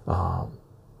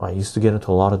 I used to get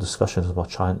into a lot of discussions about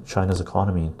China's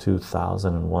economy in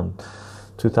 2001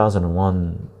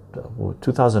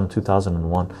 and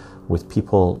 2001 with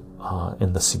people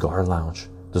in the cigar lounge.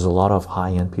 There's a lot of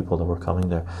high-end people that were coming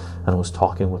there, and I was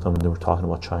talking with them, and they were talking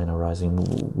about China rising.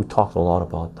 We talked a lot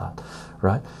about that,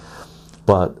 right?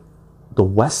 But the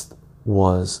West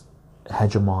was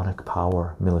hegemonic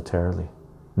power militarily.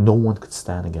 No one could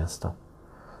stand against them.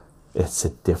 It's a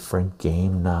different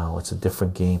game now. It's a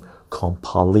different game.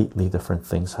 Completely different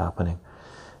things happening.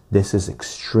 This is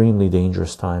extremely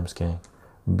dangerous times, gang.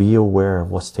 Be aware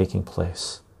of what's taking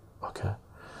place. Okay,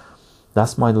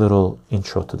 that's my little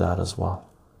intro to that as well.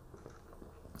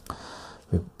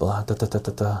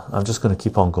 I'm just gonna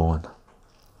keep on going.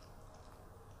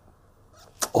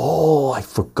 Oh, I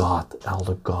forgot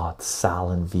Elder God,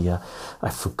 Sal and Via. I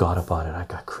forgot about it. I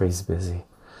got crazy busy.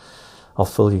 I'll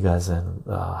fill you guys in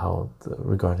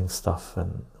regarding stuff,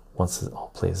 and once it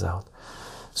all plays out.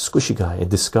 Squishy guy, I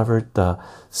discovered the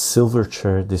silver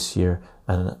chair this year,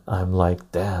 and I'm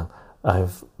like, damn,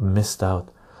 I've missed out.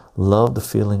 Love the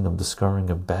feeling of discovering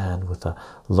a band with a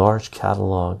large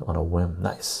catalog on a whim.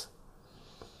 Nice.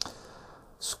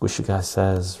 Squishy guy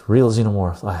says, real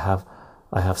xenomorph,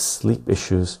 I have sleep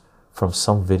issues from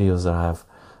some videos that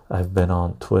I've been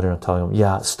on Twitter and telling them,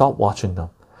 yeah, stop watching them.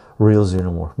 Real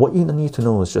xenomorph. What you need to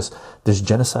know is just there's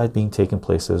genocide being taken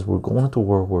places. We're going into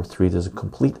World War III. There's a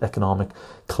complete economic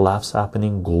collapse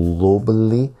happening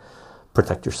globally.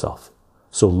 Protect yourself.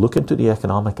 So look into the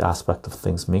economic aspect of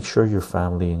things. Make sure your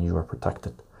family and you are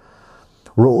protected.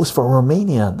 Rose from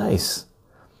Romania. Nice.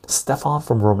 Stefan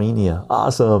from Romania.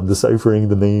 Awesome. Deciphering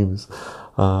the names.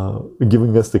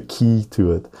 Giving us the key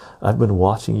to it. I've been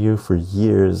watching you for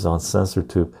years on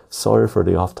CensorTube. Sorry for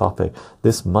the off topic.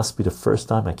 This must be the first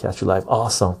time I catch you live.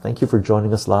 Awesome. Thank you for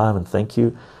joining us live, and thank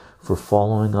you for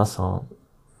following us on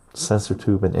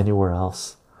CensorTube and anywhere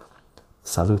else.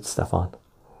 Salute, Stefan.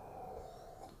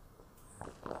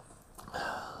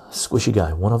 Squishy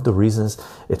guy, one of the reasons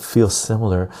it feels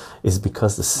similar is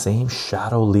because the same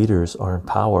shadow leaders are in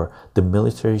power. The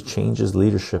military changes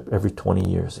leadership every 20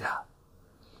 years. Yeah,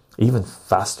 even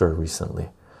faster recently,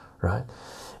 right?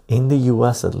 In the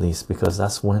US at least, because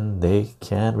that's when they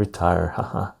can retire.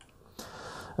 Haha.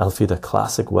 Alfie, the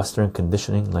classic Western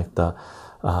conditioning, like the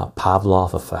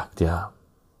Pavlov effect. Yeah,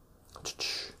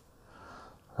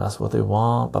 that's what they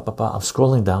want. I'm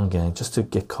scrolling down, gang, just to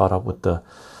get caught up with the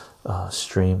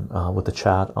stream, with the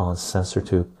chat on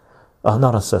CensorTube. Not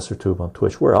on CensorTube, on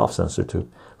Twitch. We're off CensorTube.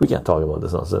 We can't talk about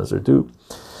this on CensorTube.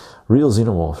 Real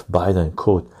Xenomorph, Biden,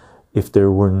 quote, if there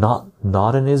were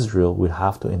not in Israel, we'd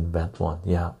have to invent one.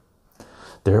 Yeah,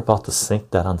 they're about to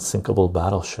sink that unsinkable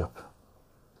battleship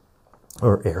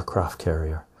or aircraft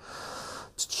carrier.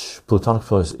 Plutonic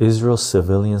Pillars, Israel's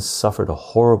civilians suffered a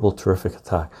horrible, terrific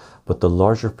attack, but the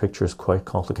larger picture is quite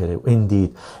complicated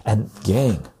indeed. And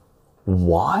gang,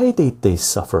 Why did they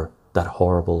suffer that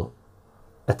horrible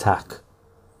attack?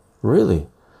 Really,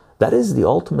 that is the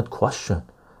ultimate question.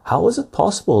 How is it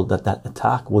possible that that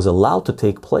attack was allowed to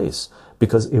take place?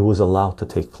 Because it was allowed to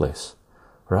take place,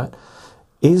 right?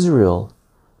 Israel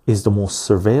is the most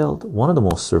surveilled, one of the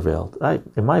most surveilled,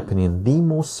 in my opinion, the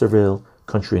most surveilled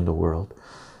country in the world.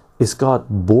 It's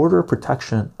got border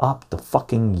protection up the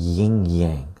fucking yin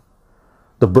yang.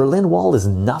 The Berlin Wall is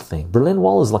nothing. Berlin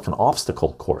Wall is like an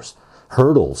obstacle course,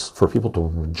 hurdles for people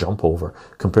to jump over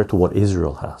compared to what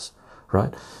Israel has,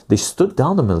 right? They stood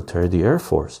down the military, the Air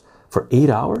Force, for 8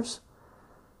 hours.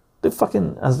 They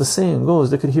fucking, as the saying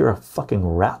goes, they could hear a fucking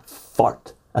rat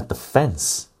fart at the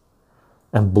fence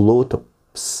and blow it to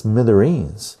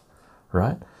smithereens,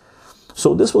 right?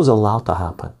 So this was allowed to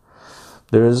happen.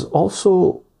 There's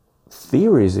also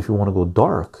theories, if you want to go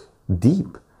dark,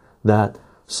 deep, that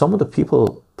some of the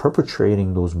people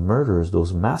perpetrating those murders,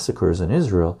 those massacres in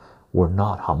Israel were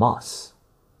not Hamas,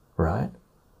 right?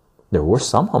 There were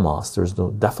some Hamas, there's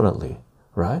no, definitely,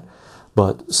 right?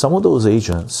 But some of those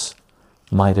agents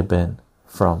might have been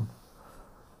from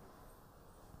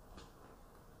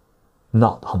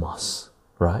not Hamas,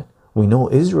 right? We know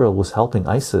Israel was helping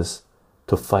ISIS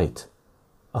to fight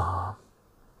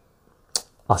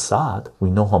Assad. We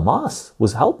know Hamas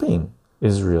was helping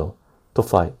Israel to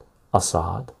fight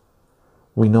Assad.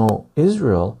 We know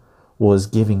Israel was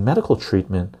giving medical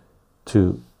treatment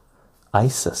to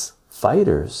ISIS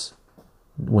fighters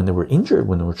when they were injured,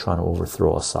 when they were trying to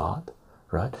overthrow Assad,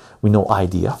 right? We know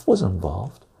IDF was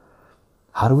involved.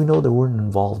 How do we know they weren't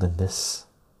involved in this,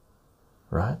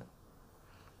 right?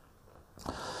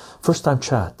 First time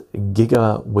chat,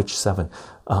 GigaWitch7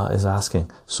 is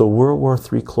asking, so World War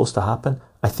III close to happen?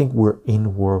 I think we're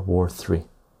in World War III.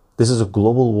 This is a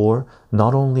global war,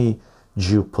 not only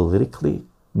geopolitically,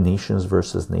 nations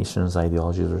versus nations,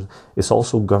 ideologies, it's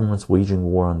also governments waging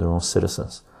war on their own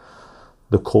citizens.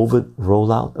 The COVID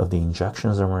rollout of the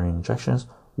injections, mRNA injections,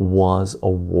 was a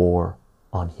war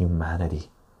on humanity.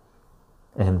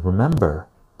 And remember,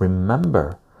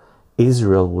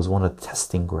 Israel was one of the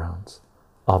testing grounds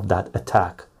of that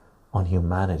attack on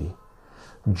humanity.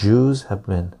 Jews have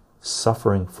been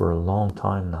suffering for a long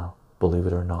time now, believe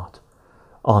it or not,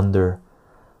 under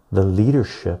the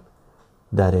leadership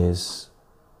that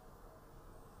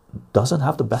doesn't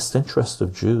have the best interest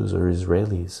of Jews or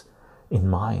Israelis in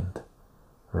mind,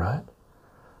 right?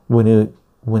 When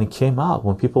it came out,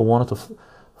 when people wanted to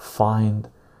find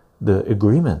the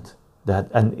agreement that,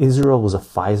 and Israel was a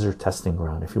Pfizer testing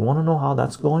ground. If you want to know how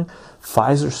that's going,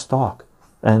 Pfizer stock,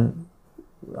 and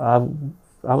I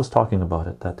was talking about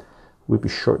it, that we'd be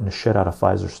shorting the shit out of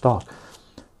Pfizer stock.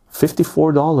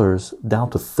 $54 down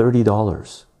to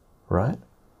 $30, right?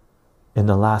 In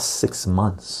the last 6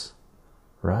 months,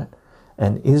 right?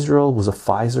 And Israel was a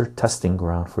Pfizer testing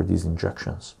ground for these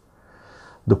injections.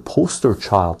 The poster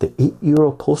child, the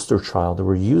 8-year-old poster child they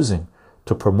were using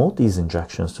to promote these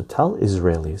injections, to tell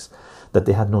Israelis that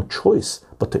they had no choice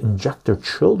but to inject their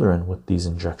children with these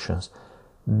injections,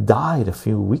 died a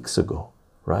few weeks ago,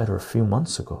 right? Or a few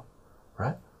months ago,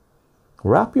 right?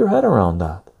 Wrap your head around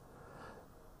that.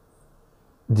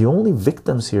 The only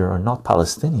victims here are not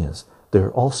Palestinians.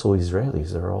 They're also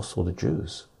Israelis. They're also the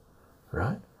Jews,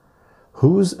 right?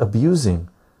 Who's abusing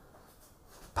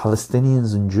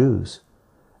Palestinians and Jews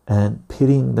and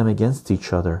pitting them against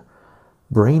each other,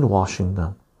 brainwashing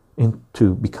them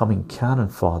into becoming cannon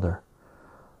fodder?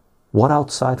 What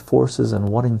outside forces and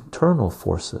what internal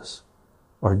forces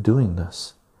are doing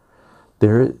this?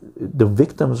 The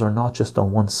victims are not just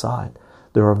on one side.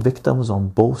 There are victims on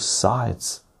both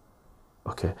sides.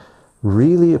 Okay,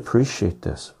 really appreciate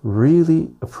this.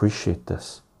 Really appreciate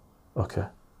this. Okay,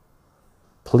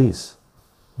 please,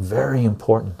 very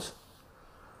important,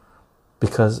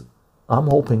 because I'm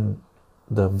hoping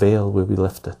the veil will be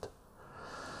lifted.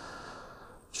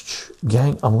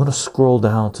 Gang, I'm going to scroll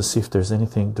down to see if there's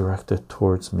anything directed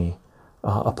towards me.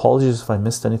 Apologies if I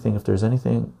missed anything. If there's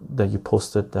anything that you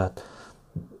posted that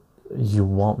you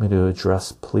want me to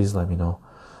address, please let me know.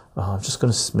 I'm just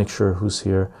going to make sure who's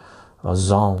here.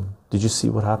 Zom, did you see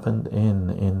what happened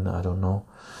in I don't know.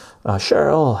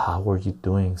 Cheryl, how are you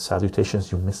doing?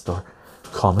 Salutations, you missed our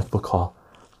comic book haul.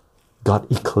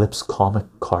 Got Eclipse comic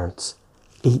cards,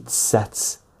 8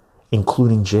 sets,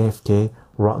 including JFK,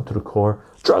 Rotten to the Core,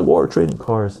 Drug War trading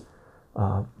cards,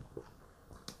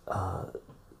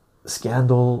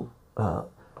 Scandal,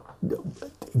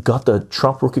 got the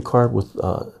Trump rookie card with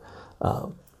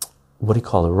what do you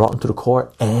call it, Rotten to the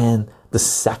Core, and the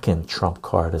second Trump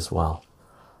card as well,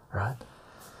 right?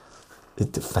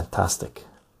 It's fantastic.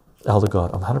 Elder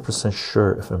God, I'm 100%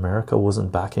 sure if America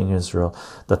wasn't backing Israel,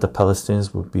 that the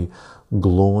Palestinians would be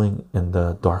glowing in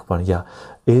the dark one. Yeah,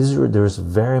 Israel, there's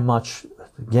very much,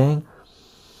 gang,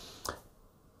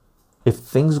 if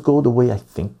things go the way I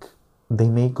think they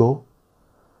may go,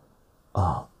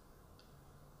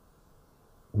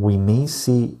 we may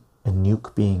see a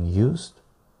nuke being used.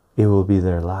 It will be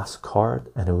their last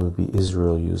card, and it will be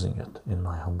Israel using it, in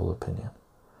my humble opinion.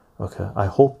 Okay, I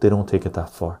hope they don't take it that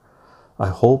far. I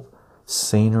hope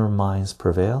saner minds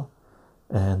prevail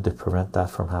and they prevent that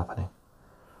from happening.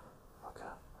 Okay,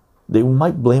 they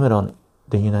might blame it on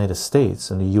the United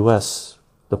States and the US,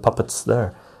 the puppets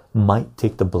there might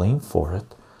take the blame for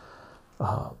it,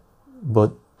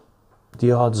 but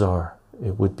the odds are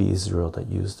it would be Israel that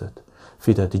used it.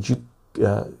 Fida, did you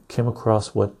came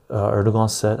across what Erdogan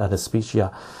said at his speech? Yeah,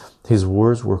 his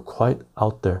words were quite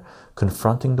out there,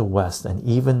 confronting the West, and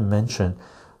even mentioned,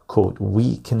 quote,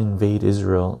 we can invade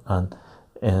Israel on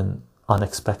an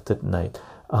unexpected night,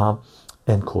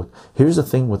 end quote. Here's the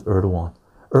thing with Erdogan.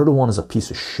 Erdogan is a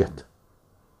piece of shit.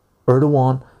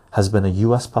 Erdogan has been a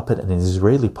US puppet and an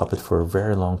Israeli puppet for a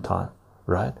very long time,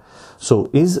 right? So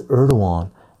is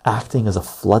Erdogan acting as a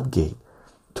floodgate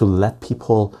to let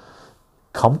people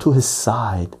come to his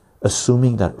side,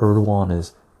 assuming that Erdogan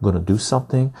is going to do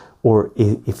something, or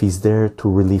if he's there to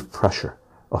relieve pressure?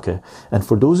 Okay, and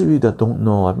for those of you that don't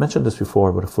know, I've mentioned this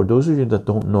before, but for those of you that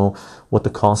don't know what the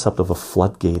concept of a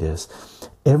floodgate is,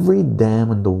 every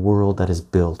dam in the world that is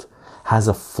built has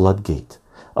a floodgate.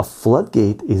 A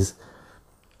floodgate is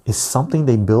something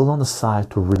they build on the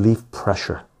side to relieve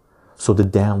pressure so the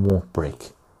dam won't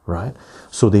break, right?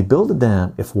 So they build a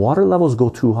dam. If water levels go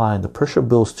too high and the pressure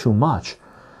builds too much,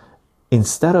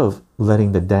 instead of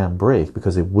letting the dam break,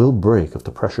 because it will break if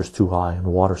the pressure is too high and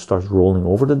water starts rolling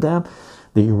over the dam,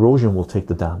 the erosion will take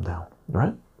the dam down,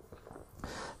 right?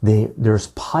 There's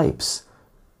pipes,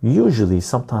 usually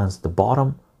sometimes the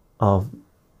bottom of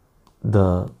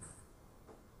the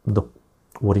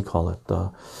what do you call it,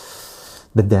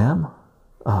 the dam,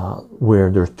 where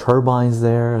there's turbines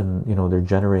there, and you know they're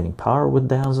generating power with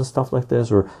dams and stuff like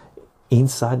this, or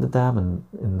inside the dam and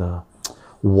in the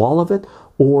wall of it,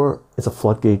 or it's a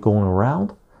floodgate going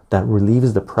around that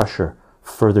relieves the pressure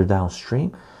further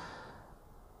downstream.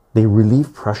 They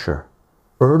relieve pressure.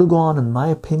 Erdogan, in my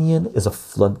opinion, is a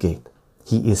floodgate.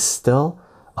 He is still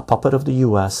a puppet of the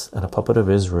US and a puppet of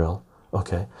Israel.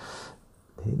 Okay,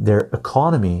 their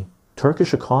economy,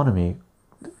 Turkish economy,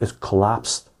 is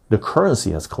collapsed. The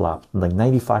currency has collapsed like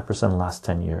 95% in the last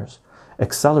 10 years,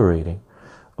 accelerating.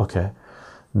 Okay,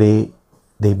 they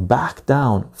back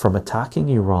down from attacking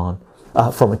Iran,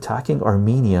 from attacking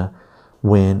Armenia,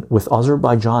 with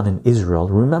Azerbaijan and Israel.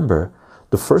 Remember,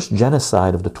 the first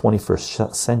genocide of the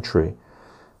 21st century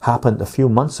happened a few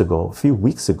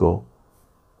weeks ago,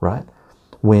 right?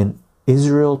 When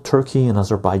Israel, Turkey, and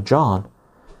Azerbaijan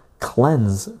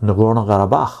cleansed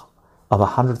Nagorno-Karabakh of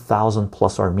 100,000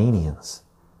 plus Armenians,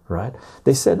 right?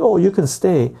 They said, oh, you can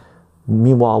stay.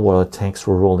 Meanwhile, while the tanks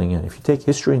were rolling in. If you take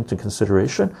history into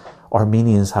consideration,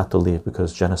 Armenians had to leave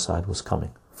because genocide was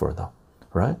coming for them,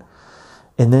 right?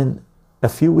 And then a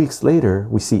few weeks later,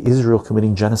 we see Israel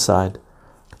committing genocide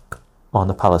on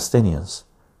the Palestinians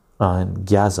in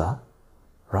Gaza,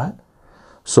 right?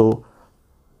 So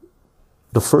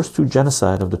the first two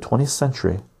genocide of the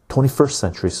 21st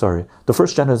century, sorry, the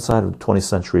first genocide of the 20th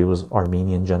century was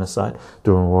Armenian genocide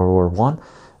during World War I,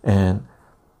 and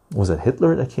was it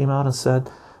Hitler that came out and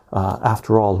said,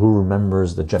 after all, who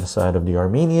remembers the genocide of the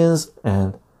Armenians?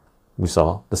 And we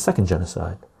saw the second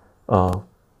genocide of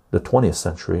the 20th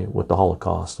century with the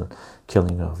Holocaust and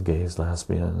killing of gays,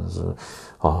 lesbians,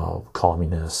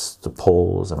 communists, the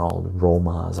Poles, and all the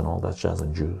Romas and all that jazz,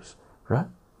 and Jews, right?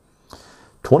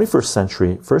 21st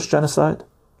century, first genocide,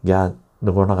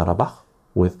 Nagorno-Karabakh,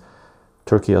 with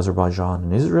Turkey, Azerbaijan,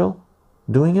 and Israel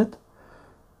doing it.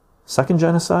 Second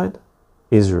genocide,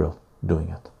 Israel doing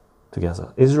it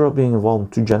together. Israel being involved in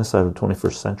two genocides of the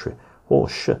 21st century. Oh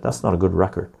shit, that's not a good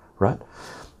record, right?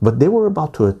 But they were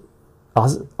about to,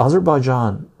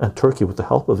 Azerbaijan and Turkey, with the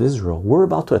help of Israel, were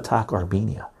about to attack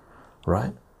Armenia,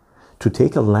 right? To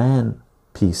take a land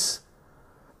piece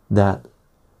that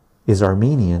is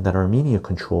Armenian, that Armenia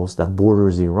controls, that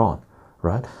borders Iran,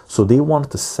 right? So they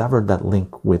wanted to sever that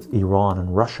link with Iran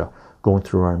and Russia going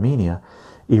through Armenia.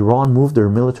 Iran moved their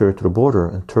military to the border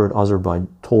and told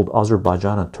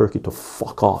Azerbaijan and Turkey to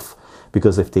fuck off,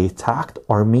 because if they attacked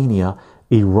Armenia,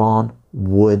 Iran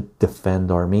would defend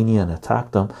Armenia and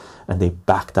attack them, and they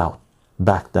backed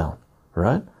down,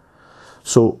 right?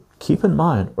 So keep in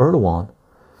mind, Erdogan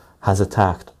has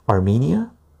attacked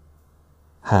Armenia,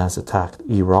 has attacked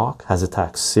Iraq, has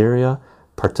attacked Syria,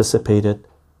 participated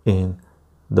in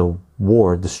the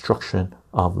war destruction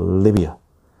of Libya,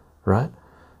 right?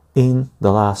 In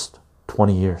the last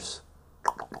 20 years,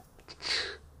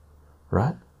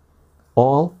 right?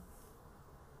 All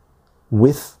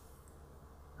with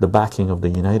the backing of the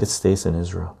United States and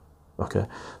Israel. Okay,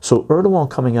 so Erdogan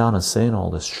coming out and saying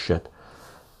all this shit,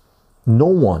 no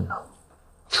one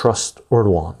trusts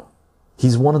Erdogan.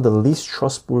 He's one of the least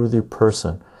trustworthy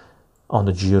person on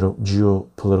the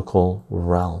geopolitical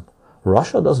realm.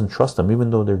 Russia doesn't trust them,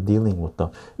 even though they're dealing with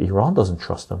them. Iran doesn't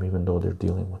trust them, even though they're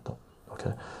dealing with them.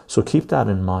 Okay, so keep that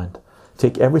in mind.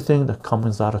 Take everything that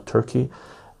comes out of Turkey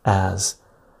as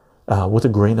with a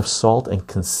grain of salt, and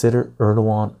consider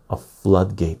Erdogan a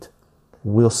floodgate.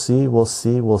 We'll see, we'll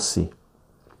see, we'll see.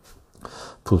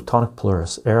 Plutonic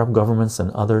pluralists, Arab governments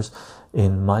and others,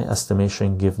 in my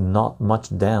estimation, give not much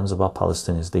damns about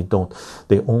Palestinians. They don't.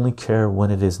 They only care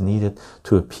when it is needed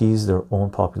to appease their own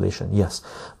population. Yes,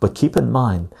 but keep in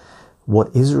mind,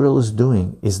 what Israel is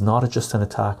doing is not just an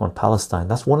attack on Palestine.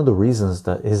 That's one of the reasons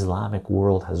the Islamic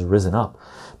world has risen up,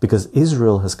 because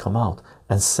Israel has come out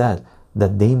and said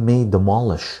that they may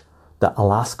demolish the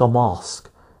Alaska Mosque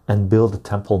and build a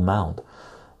Temple Mount.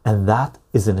 And that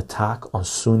is an attack on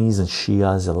Sunnis and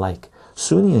Shias alike.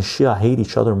 Sunni and Shia hate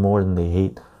each other more than they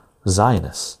hate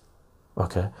Zionists.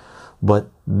 Okay? But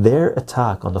their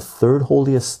attack on the third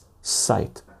holiest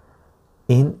site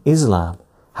in Islam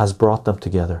has brought them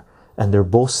together. And they're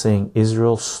both saying,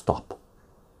 Israel, stop.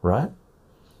 Right?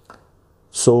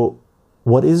 So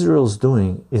what Israel's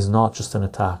doing is not just an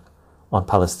attack on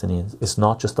Palestinians. It's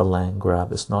not just a land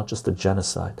grab. It's not just a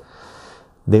genocide.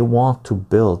 They want to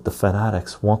build, the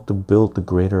fanatics want to build the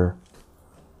greater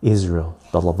Israel,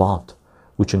 the Levant,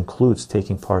 which includes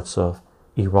taking parts of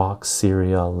Iraq,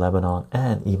 Syria, Lebanon,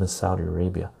 and even Saudi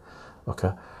Arabia.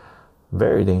 Okay,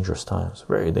 very dangerous times,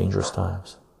 very dangerous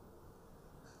times.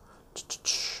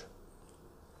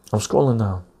 I'm scrolling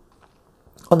down.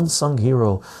 Unsung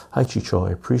hero, hi Chicho,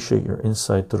 I appreciate your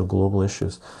insight to the global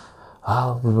issues.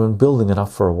 We've been building it up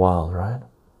for a while, right?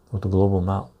 With the global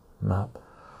map.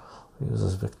 Used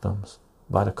as victims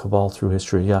by the cabal through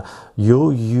history. Yeah,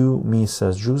 me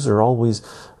says Jews are always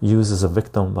used as a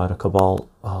victim by the cabal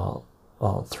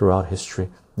throughout history.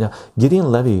 Yeah,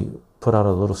 Gideon Levy put out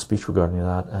a little speech regarding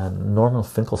that, and Norman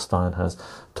Finkelstein has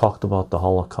talked about the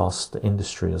Holocaust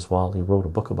industry as well. He wrote a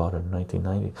book about it in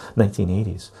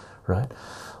 1980s, right?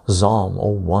 Zom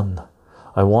 01.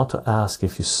 I want to ask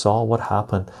if you saw what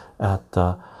happened at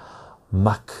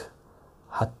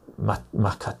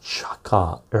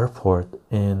Makachka airport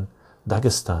in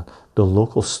Dagestan. The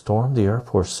locals stormed the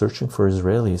airport searching for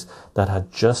Israelis that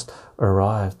had just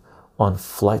arrived on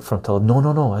flight from Tel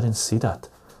Aviv. No, I didn't see that,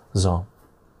 Zom.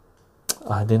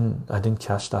 I didn't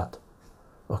catch that.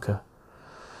 Okay.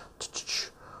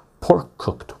 Pork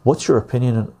cooked. What's your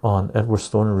opinion on Edward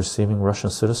Snowden receiving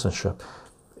Russian citizenship?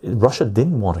 Russia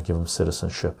didn't want to give him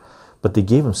citizenship, but they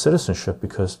gave him citizenship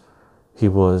because he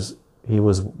was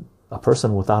a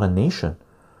person without a nation.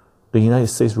 The United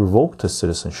States revoked his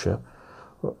citizenship.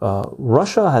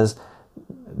 Russia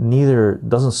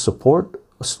doesn't support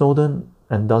Snowden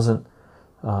and doesn't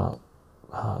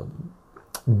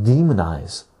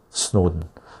demonize Snowden.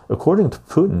 According to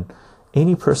Putin,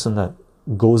 any person that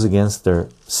goes against their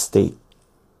state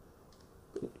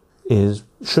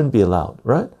shouldn't be allowed,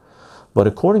 right? But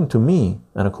according to me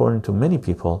and according to many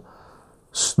people,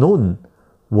 Snowden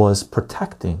was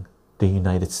protecting the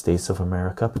United States of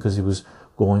America because he was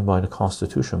going by the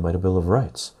Constitution, by the Bill of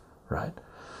Rights, right?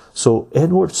 So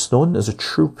Edward Snowden is a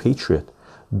true patriot.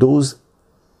 Those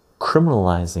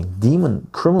criminalizing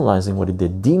what he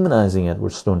did, demonizing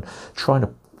Edward Snowden, trying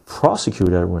to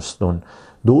prosecute Edward Snowden,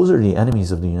 those are the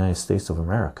enemies of the United States of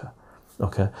America.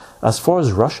 Okay. As far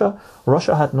as Russia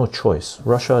had no choice.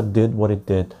 Russia did what it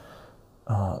did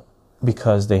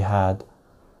because they had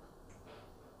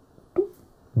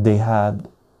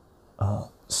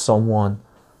someone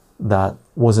that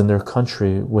was in their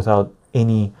country without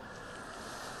any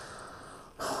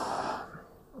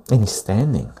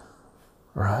standing,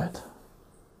 right?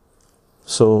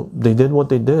 So they did what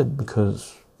they did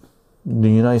because the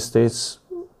United States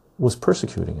was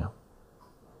persecuting him,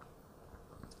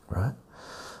 right?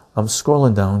 I'm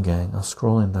scrolling down, gang. I'm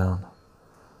scrolling down.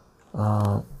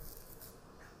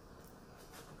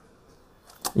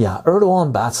 Yeah,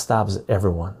 Erdogan backstabs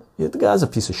everyone. Yeah, the guy's a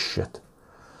piece of shit.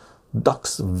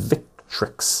 Dux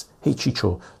Victrix. Hey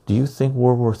Chicho, do you think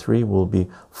World War III will be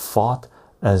fought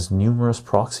as numerous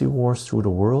proxy wars through the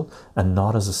world and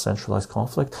not as a centralized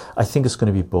conflict? I think it's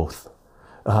going to be both.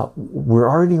 We're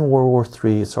already in World War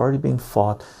III. It's already being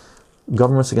fought.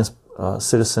 Governments against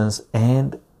citizens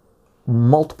and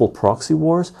multiple proxy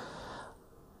wars,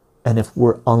 and if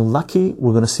we're unlucky,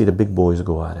 we're going to see the big boys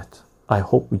go at it. I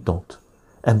hope we don't.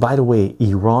 And by the way,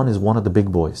 Iran is one of the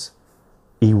big boys.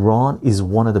 Iran is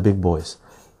one of the big boys.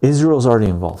 Israel's already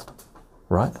involved,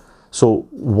 right? So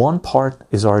one part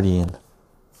is already in.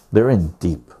 They're in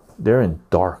deep. They're in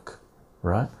dark,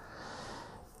 right?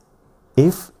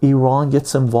 If Iran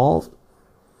gets involved,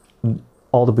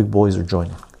 all the big boys are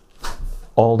joining.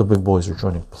 All the big boys are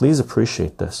joining. Please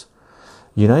appreciate this.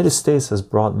 United States has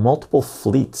brought multiple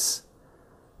fleets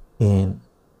in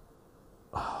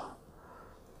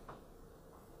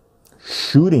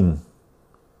shooting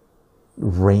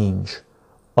range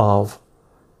of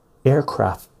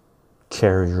aircraft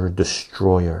carrier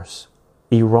destroyers.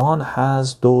 Iran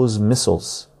has those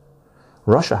missiles.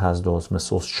 Russia has those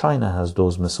missiles. China has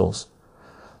those missiles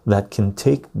that can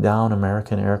take down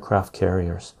American aircraft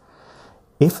carriers.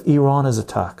 If Iran is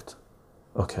attacked,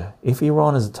 okay, if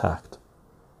Iran is attacked,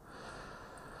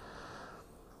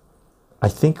 I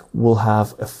think we'll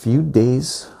have a few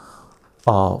days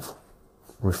of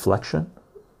reflection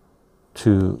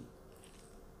to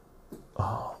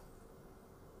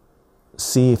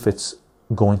see if it's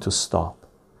going to stop.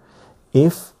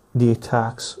 If the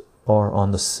attacks are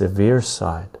on the severe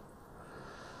side,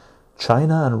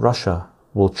 China and Russia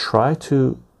will try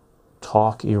to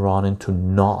talk Iran into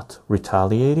not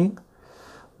retaliating,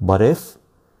 but if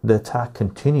the attack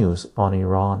continues on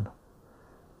Iran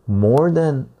more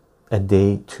than a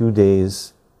day, 2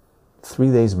 days,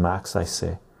 3 days max, I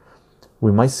say,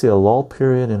 we might see a lull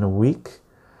period in a week,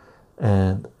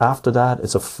 and after that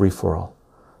it's a free-for-all.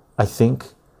 I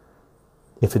think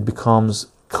if it becomes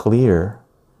clear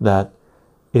that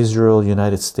Israel,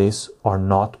 United States are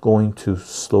not going to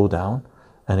slow down,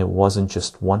 and it wasn't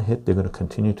just one hit, they're going to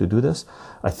continue to do this,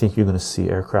 I think you're going to see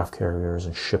aircraft carriers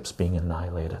and ships being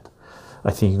annihilated.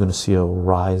 I think you're going to see a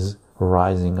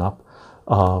rising up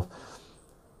of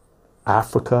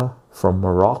Africa, from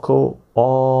Morocco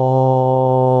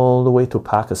all the way to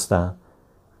Pakistan,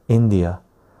 India,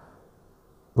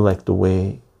 like the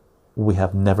way we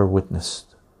have never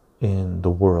witnessed in the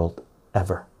world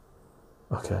ever.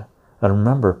 Okay, and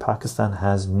remember, Pakistan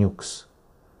has nukes.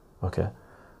 Okay,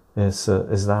 it's an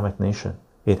Islamic nation.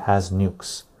 It has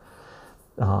nukes.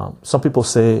 Some people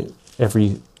say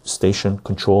every station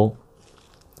control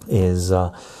is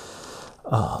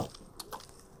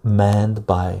manned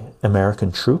by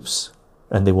American troops,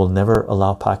 and they will never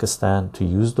allow Pakistan to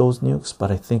use those nukes, but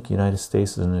I think United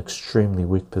States is in an extremely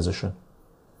weak position.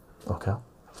 Okay,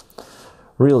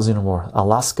 real Xenomorph.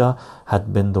 Alaska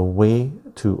had been the way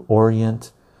to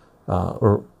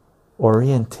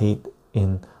orientate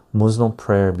in Muslim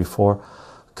prayer before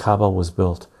Kaaba was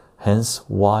built, hence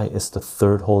why it's the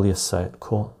third holiest site.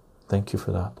 Cool, thank you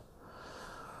for that.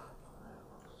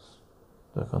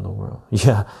 Look on the world.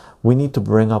 Yeah, we need to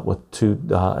bring up with two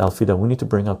Elfida, we need to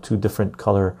bring up two different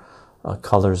colors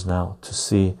now to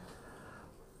see,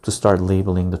 to start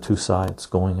labeling the two sides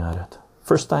going at it.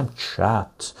 First time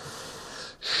chat,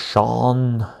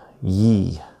 Sean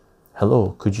Yee.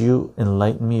 Hello, could you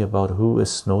enlighten me about who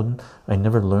is Snowden? I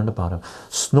never learned about him.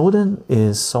 Snowden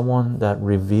is someone that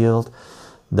revealed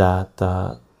that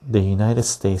the United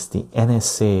States, the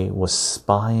NSA, was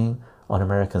spying on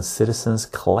American citizens,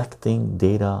 collecting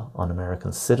data on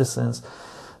American citizens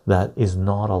that is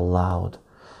not allowed.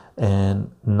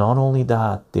 And not only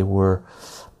that, they were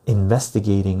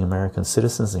investigating American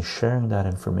citizens and sharing that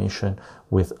information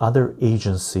with other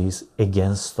agencies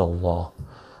against the law.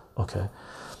 Okay,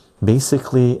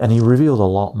 basically, and he revealed a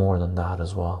lot more than that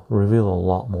as well.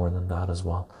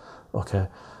 Okay,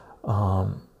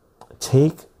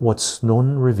 take what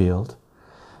Snowden revealed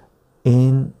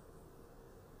in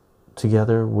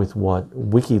together with what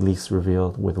WikiLeaks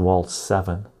revealed with Vault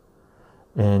 7,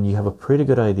 and you have a pretty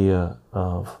good idea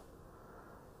of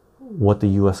what the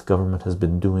US government has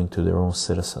been doing to their own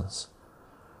citizens.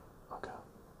 Okay,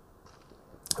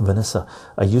 Vanessa,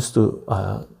 I used to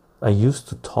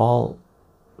call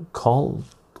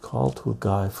to a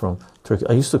guy from Turkey.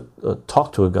 I used to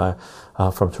talk to a guy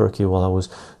from Turkey while I was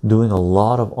doing a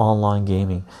lot of online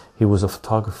gaming. He was a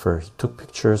photographer. He took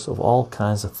pictures of all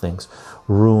kinds of things,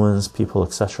 ruins, people,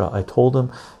 etc. I told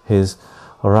him his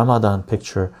Ramadan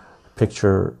pictures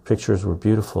were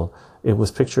beautiful. It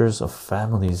was pictures of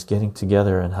families getting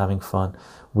together and having fun.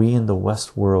 We in the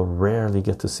West world rarely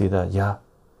get to see that. Yeah,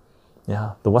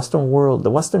 the Western world,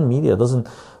 the Western media doesn't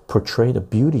portray the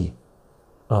beauty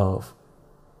of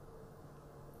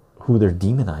who they're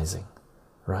demonizing,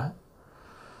 right?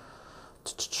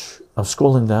 I'm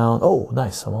scrolling down. Oh,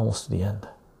 nice, I'm almost to the end.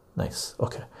 Nice.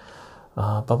 Okay.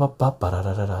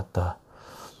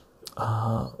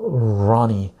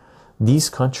 Ronnie, these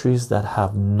countries that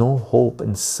have no hope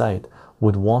in sight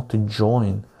would want to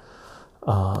join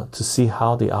to see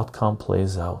how the outcome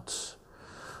plays out.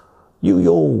 You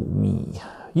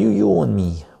and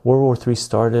me. World War III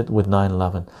started with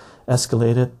 9/11,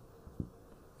 escalated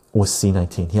with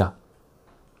C-19. Yeah,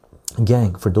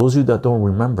 gang, for those of you that don't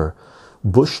remember,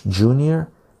 Bush Jr.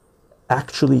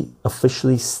 actually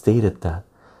officially stated that.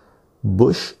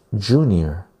 Bush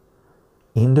Jr.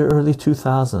 in the early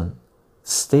 2000s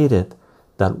stated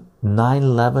that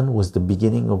 9/11 was the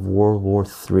beginning of World War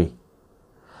III.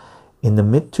 In the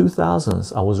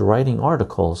mid-2000s, I was writing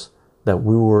articles that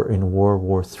we were in World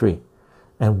War III.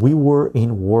 And we were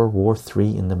in World War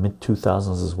III in the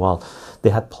mid-2000s as well.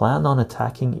 They had planned on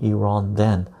attacking Iran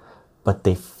then, but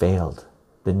they failed.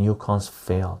 The neocons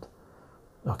failed.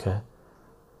 Okay?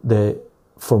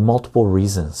 For multiple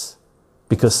reasons.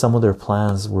 Because some of their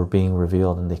plans were being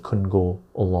revealed and they couldn't go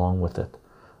along with it.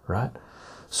 Right?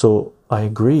 So I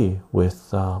agree with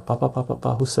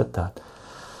who said that?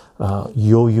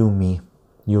 You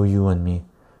and me.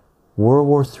 World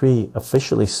War III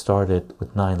officially started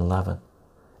with 9/11.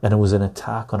 And it was an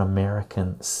attack on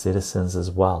American citizens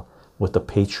as well with the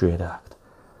Patriot Act.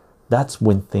 That's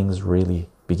when things really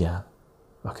began.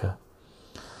 Okay.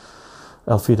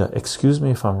 Elfida, excuse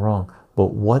me if I'm wrong,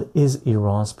 but what is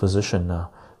Iran's position now?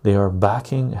 They are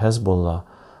backing Hezbollah,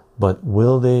 but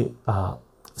will they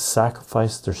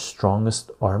sacrifice their strongest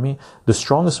army? The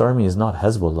strongest army is not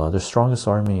Hezbollah. The strongest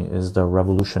army is the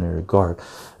Revolutionary Guard.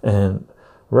 And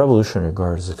Revolutionary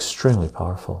Guard is extremely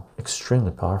powerful.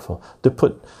 Extremely powerful.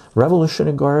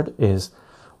 Revolutionary Guard is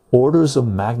orders of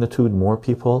magnitude more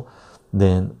people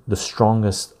than the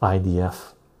strongest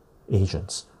IDF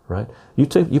agents, right? You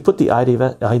put the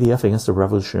IDF against the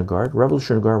Revolutionary Guard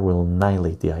will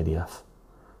annihilate the IDF.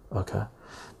 Okay?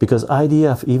 Because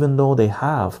IDF, even though they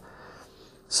have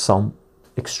some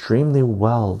extremely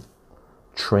well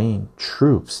trained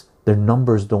troops, their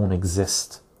numbers don't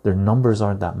exist. Their numbers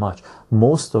aren't that much.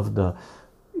 Most of the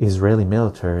Israeli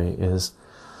military is,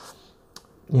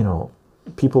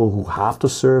 people who have to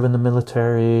serve in the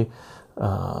military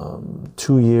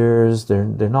 2 years. They're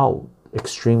not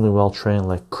extremely well trained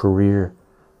like career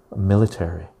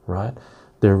military, right?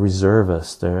 They're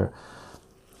reservists. They're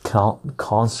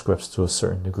conscripts to a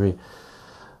certain degree.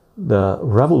 The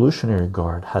Revolutionary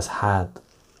Guard has had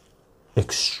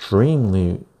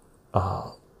extremely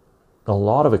a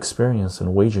lot of experience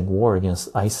in waging war against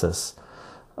ISIS,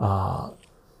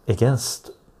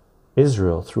 against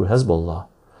Israel through Hezbollah,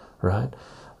 right?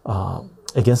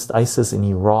 Against ISIS in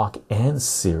Iraq and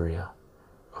Syria,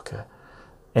 okay?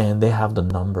 And they have the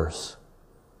numbers.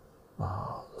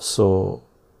 So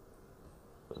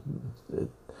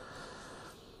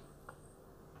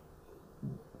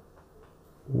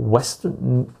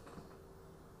Western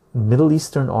Middle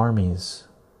Eastern armies,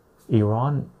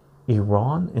 Iran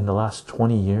in the last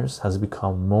 20 years has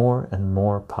become more and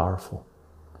more powerful.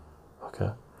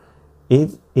 Okay,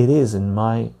 it is, in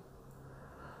my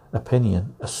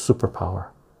opinion, a superpower.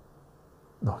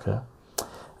 Okay,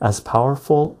 as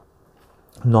powerful,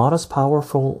 not as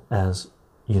powerful as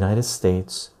United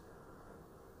States,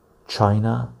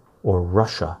 China, or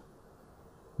Russia.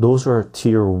 Those are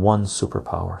tier 1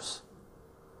 superpowers.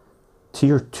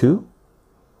 Tier 2,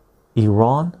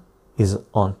 Iran is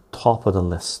on top of the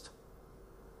list.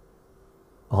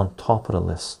 On top of the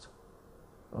list.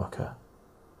 Okay.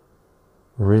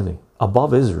 Really.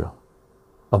 Above Israel.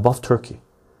 Above Turkey.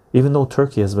 Even though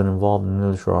Turkey has been involved in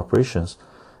military operations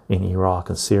in Iraq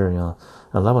and Syria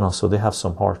and Lebanon, so they have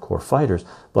some hardcore fighters,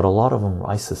 but a lot of them are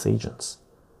ISIS agents.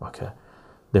 Okay.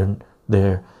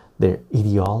 Their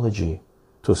ideology,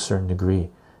 to a certain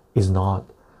degree, is not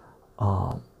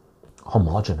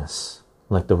homogeneous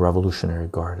like the Revolutionary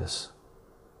Guard is.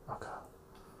 Okay.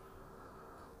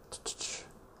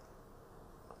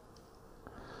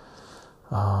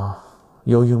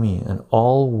 Yumi, and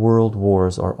all world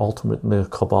wars are ultimately a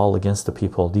cabal against the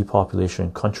people,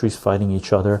 depopulation, countries fighting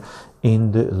each other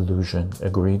in the illusion.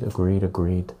 Agreed.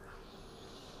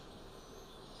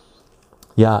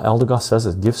 Yeah, Eldegoss says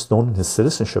it. Give Snowden his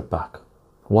citizenship back.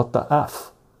 What the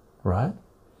F, right?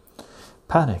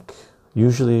 Panic.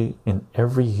 Usually in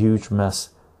every huge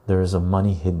mess there is a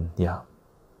money hidden. Yeah.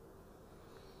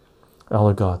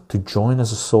 Eldegoss, to join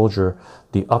as a soldier,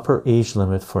 the upper age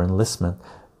limit for enlistment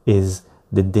is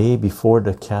the day before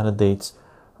the candidate's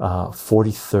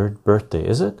 43rd birthday.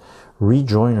 Is it?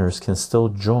 Rejoiners can still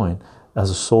join as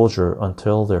a soldier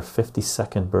until their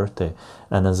 52nd birthday,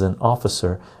 and as an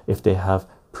officer if they have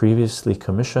previously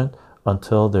commissioned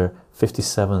until their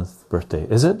 57th birthday.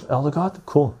 Is it, Eldegoss?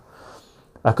 Cool.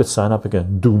 I could sign up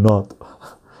again. Do not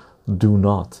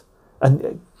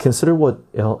And consider what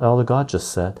Elder God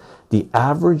just said. The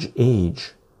average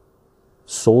age,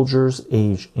 soldier's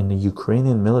age in the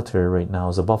Ukrainian military right now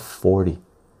is above 40,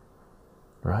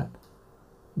 right?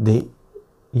 The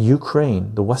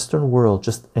Ukraine, the Western world,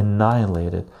 just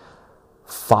annihilated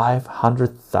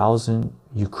 500,000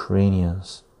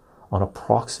 Ukrainians on a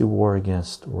proxy war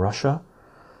against Russia,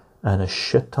 and a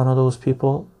shit ton of those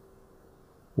people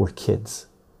were kids.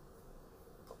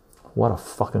 What a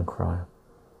fucking crime.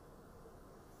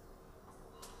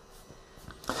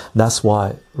 That's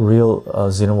why real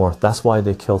xenomorph, that's why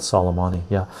they killed Soleimani.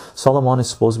 Yeah, Soleimani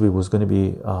supposedly was going to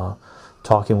be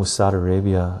talking with Saudi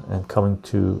Arabia and coming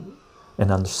to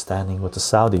an understanding with the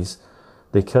Saudis.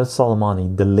 They killed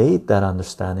Soleimani, delayed that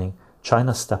understanding.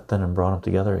 China stepped in and brought them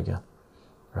together again,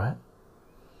 right?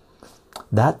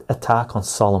 That attack on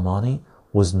Soleimani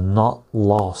was not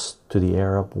lost to the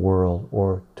Arab world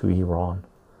or to Iran.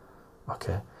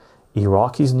 Okay,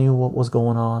 Iraqis knew what was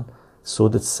going on, so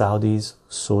did Saudis,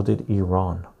 so did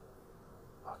Iran.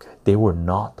 Okay, they were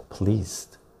not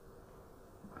pleased.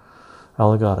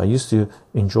 Oh God, I used to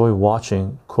enjoy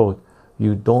watching, quote,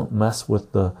 "You don't mess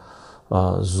with the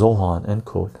Zohan," end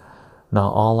quote. Now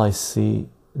all I see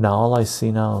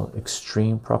now,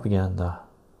 extreme propaganda.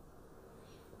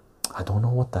 I don't know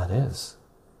what that is.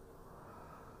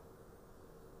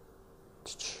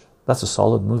 That's a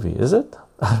solid movie, is it?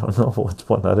 I don't know which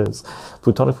one that is.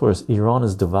 Plutonic Force. Iran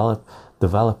is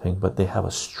developing, but they have a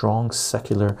strong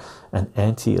secular and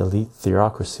anti-elite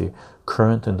theocracy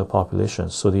current in the population.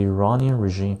 So the Iranian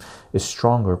regime is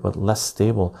stronger but less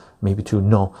stable. Maybe too.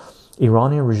 No,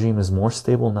 Iranian regime is more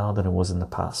stable now than it was in the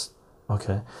past.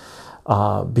 Okay,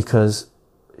 because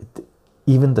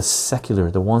even the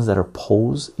secular, the ones that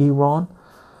oppose Iran,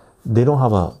 they don't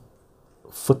have a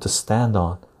foot to stand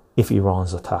on if Iran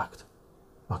is attacked.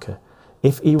 Okay,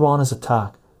 if Iran is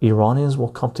attacked, Iranians will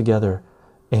come together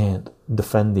and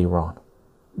defend Iran.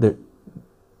 There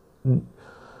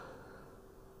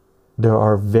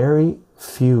are very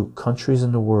few countries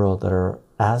in the world that are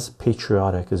as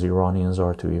patriotic as Iranians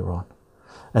are to Iran,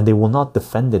 and they will not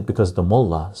defend it because the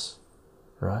mullahs,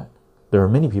 right? There are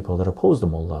many people that oppose the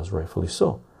mullahs, rightfully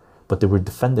so, but they were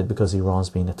defended because Iran's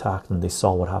being attacked and they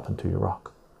saw what happened to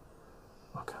Iraq.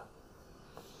 Okay.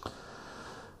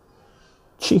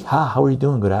 Chiha, how are you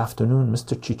doing? Good afternoon,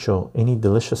 Mr. Chicho. Any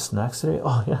delicious snacks today?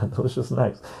 Oh yeah, delicious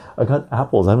snacks. I got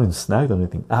apples. I haven't even snagged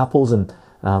anything. Apples and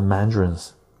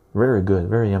mandarins. Very good,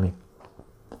 very yummy.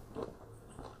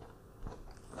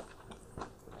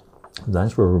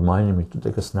 Thanks for reminding me to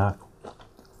take a snack.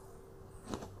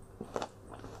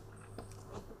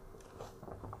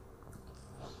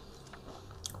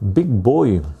 Big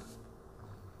boy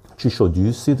Chisho, do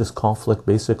you see this conflict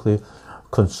basically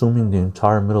consuming the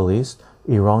entire Middle East?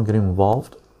 Iran getting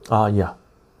involved? Yeah,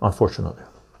 unfortunately,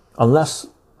 unless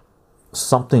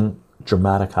something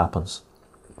dramatic happens.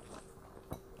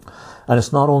 And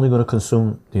it's not only going to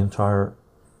consume the entire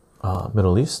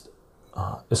Middle East,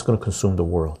 it's going to consume the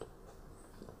world.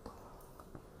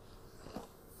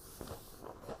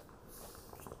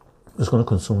 It's going to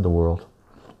consume the world.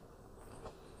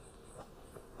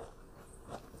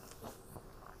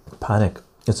 Panic.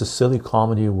 It's a silly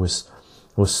comedy was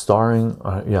starring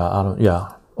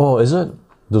oh, is it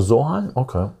the Zohan?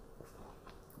 Okay,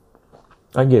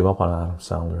 I gave up on Adam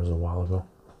Sandler's a while ago.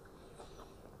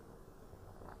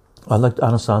 I liked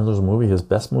Adam Sandler's movie, his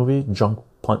best movie, Drunk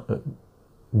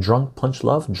Punch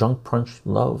Love,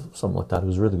 something like that. It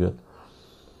was really good.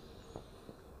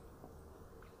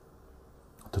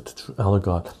 Oh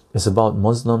God, it's about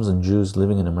Muslims and Jews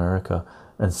living in America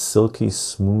and silky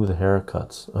smooth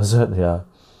haircuts. Is it? Yeah,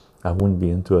 I wouldn't be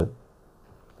into it.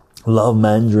 Love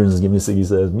mandarins, Gimme Siggy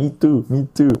says. Me too, me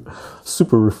too.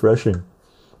 Super refreshing.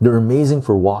 They're amazing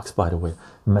for walks, by the way.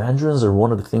 Mandarins are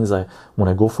one of the things when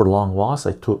I go for long walks,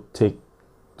 I take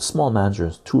small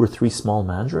mandarins, 2 or 3 small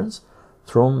mandarins,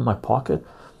 throw them in my pocket,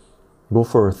 go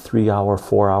for a 3-hour,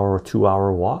 4-hour, or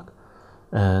 2-hour walk,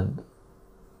 and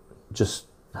just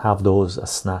have those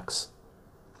as snacks.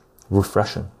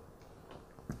 Refreshing.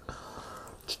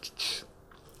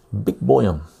 Big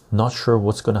boy, not sure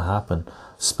what's going to happen,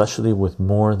 especially with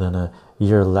more than a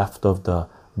year left of the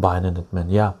Biden admin.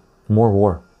 Yeah, more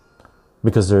war,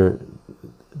 because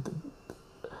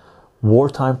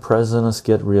wartime presidents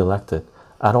get reelected.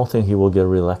 I don't think he will get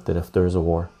reelected if there's a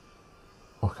war.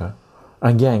 Okay.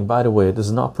 And gang, by the way, this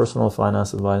is not personal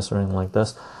finance advice or anything like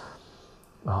this.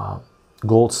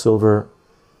 Gold, silver,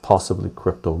 possibly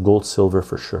crypto. Gold, silver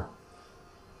for sure.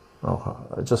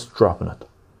 Okay, just dropping it.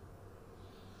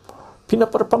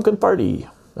 Peanut butter pumpkin party.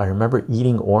 I remember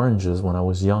eating oranges when I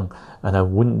was young, and I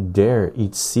wouldn't dare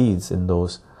eat seeds in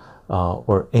those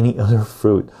or any other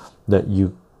fruit that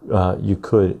you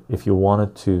could, if you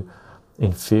wanted to,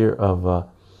 in fear of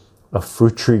a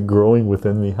fruit tree growing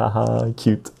within me. Haha,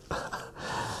 cute.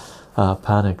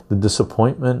 Panic. The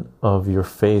disappointment of your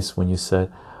face when you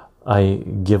said, I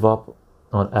give up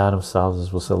on Adam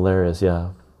Salves was hilarious.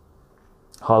 Yeah.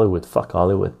 Hollywood. Fuck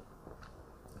Hollywood.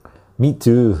 Me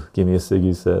too. Give me a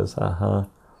Siggy says. Haha.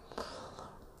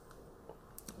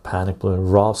 Panic Blue.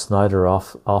 Rob Snyder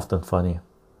often funny.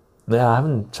 Yeah, I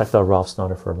haven't checked out Rob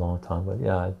Snyder for a long time, but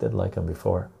yeah, I did like him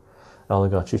before.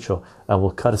 Oligo Chicho. I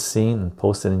will cut a scene and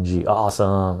post it in G.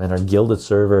 Awesome. And our Gilded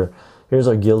server. Here's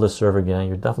our Gilded server, gang.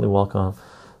 You're definitely welcome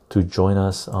to join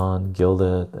us on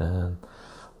Gilded and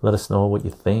let us know what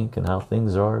you think and how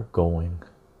things are going.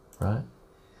 Right?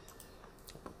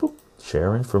 Boop.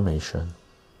 Share information.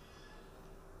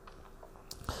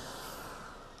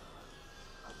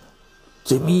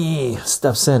 Jimmy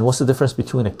steps in. What's the difference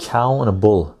between a cow and a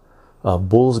bull?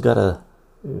 Bull's got a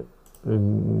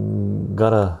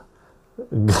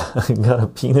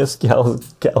penis.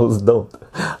 Cows don't.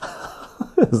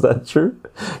 Is that true?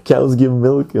 Cows give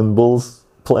milk and bulls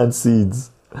plant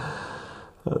seeds.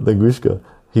 The Grishka.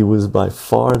 He was by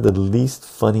far the least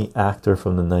funny actor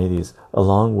from the 90s,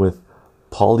 along with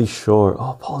Pauly Shore.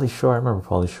 Oh, Pauly Shore. I remember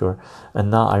Pauly Shore.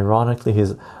 And now, ironically,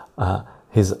 his high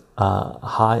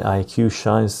IQ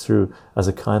shines through as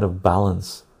a kind of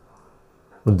balance.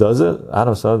 Does it? I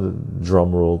don't know.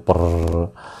 Drum roll.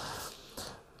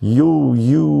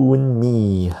 You and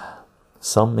me.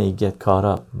 Some may get caught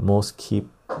up. Most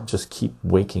just keep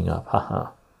waking up.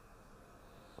 Haha.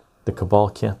 The cabal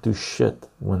can't do shit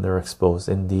when they're exposed.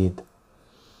 Indeed.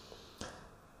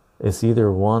 It's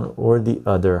either one or the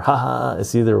other. Haha.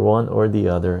 It's either one or the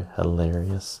other.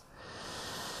 Hilarious.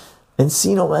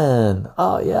 Encino Man.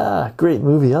 Oh yeah, great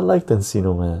movie. I liked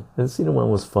Encino Man. Encino Man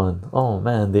was fun. Oh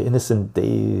man, the innocent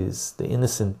days. The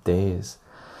innocent days.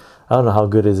 I don't know how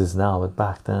good it is now, but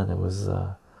back then it was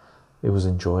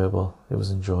enjoyable. It was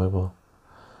enjoyable.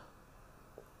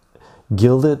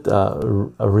 Gilded, a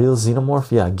real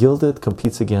xenomorph. Yeah, Gilded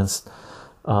competes against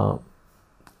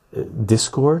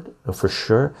Discord for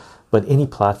sure, but any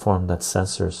platform that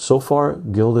censors. So far,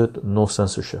 Gilded, no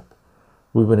censorship.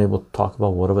 We've been able to talk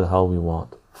about whatever the hell we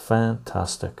want.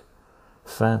 Fantastic.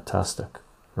 Fantastic.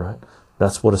 Right?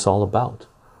 That's what it's all about.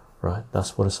 Right?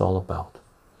 That's what it's all about.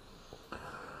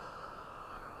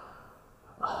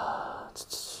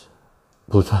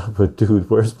 But dude,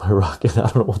 where's my rocket? I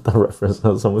don't know what that reference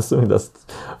is. I'm assuming that's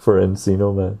for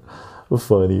Encino Man.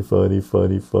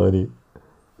 Funny.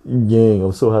 Gang,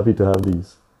 I'm so happy to have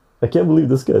these. I can't believe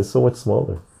this guy is so much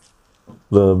smaller.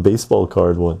 The baseball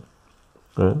card one.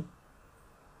 Right?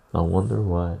 I wonder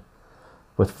why.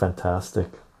 But fantastic.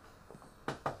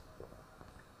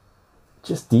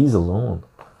 Just these alone.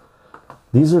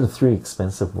 These are the 3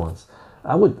 expensive ones.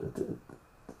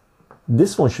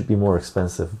 This one should be more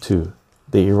expensive too.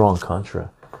 The Iran Contra.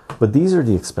 But these are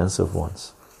the expensive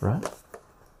ones, right?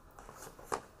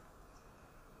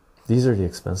 These are the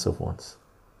expensive ones.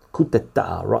 Coup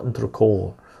d'etat, rotten to the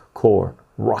core,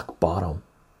 rock bottom.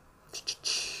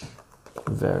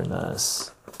 Very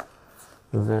nice.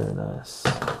 Very nice.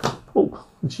 Oh,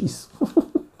 jeez.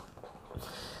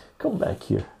 Come back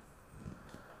here.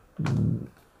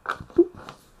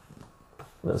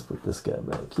 Let's put this guy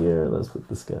back here. Let's put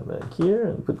this guy back here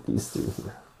and put these 3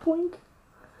 here. Boink.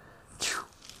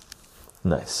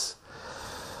 Nice.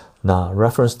 Now,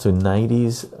 reference to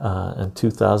 90s and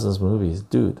 2000s movies.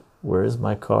 Dude, where is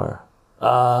my car?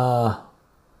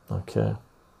 Okay.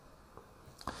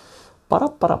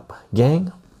 Ba-da-ba-da.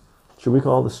 Gang, should we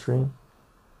call the stream?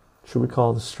 Should we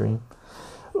call the stream?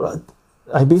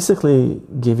 I basically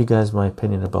gave you guys my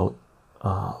opinion about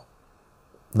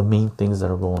the main things that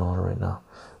are going on right now.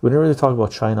 We didn't really talk about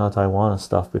China, Taiwan and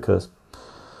stuff, because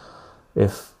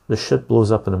if the shit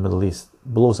blows up in the Middle East,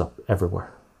 it blows up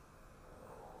everywhere.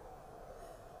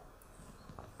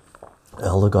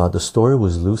 Elder God, the story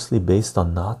was loosely based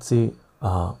on Nazi,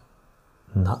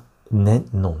 not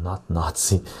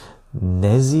Nazi,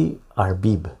 Nezi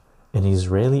Arbib, an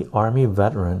Israeli army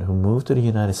veteran who moved to the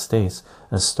United States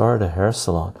and started a hair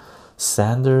salon.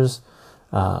 Sanders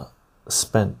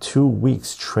spent 2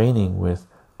 weeks training with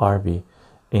Arby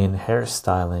in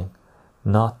hairstyling,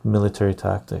 not military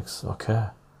tactics. Okay.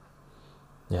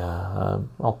 Yeah,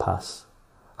 I'll pass.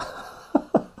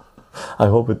 I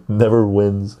hope it never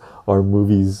wins our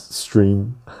movies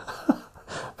stream.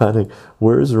 Panic.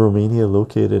 Where is Romania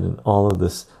located in all of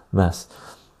this mess?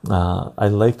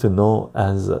 I'd like to know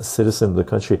as a citizen of the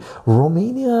country.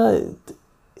 Romania,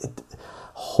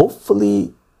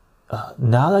 hopefully,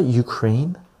 now that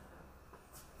Ukraine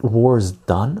war is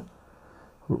done,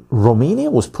 Romania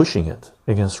was pushing it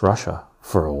against Russia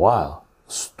for a while.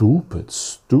 Stupid,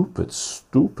 stupid,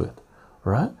 stupid,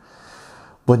 right?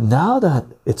 But now that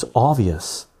it's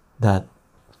obvious that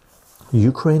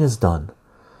Ukraine is done,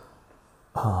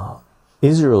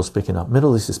 Israel's picking up,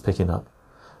 Middle East is picking up,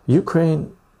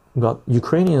 Ukrainians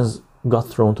got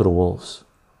thrown to the wolves.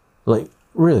 Like,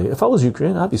 really, if I was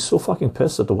Ukraine, I'd be so fucking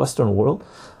pissed at the Western world,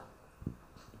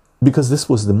 because this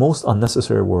was the most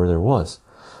unnecessary war there was.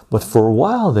 But for a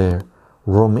while there,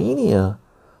 Romania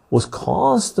was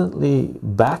constantly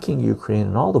backing Ukraine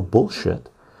and all the bullshit,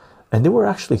 and they were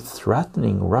actually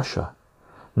threatening Russia.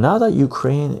 Now that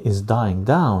Ukraine is dying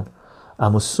down,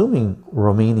 I'm assuming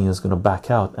Romania is going to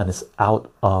back out and is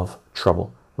out of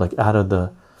trouble, like out of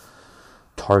the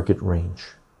target range.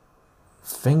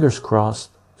 Fingers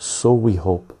crossed, so we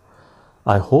hope.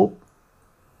 I hope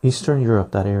Eastern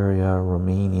Europe, that area,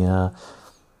 Romania,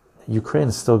 Ukraine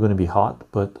is still going to be hot,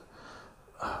 but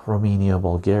Romania,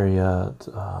 Bulgaria,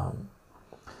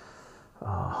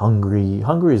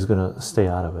 Hungary is going to stay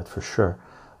out of it for sure.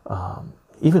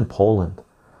 Even Poland,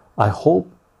 I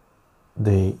hope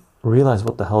they realize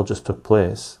what the hell just took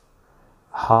place,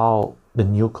 how the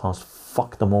neocons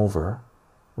fucked them over.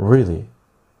 Really,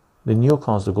 the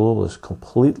neocons, the globalists,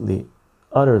 completely,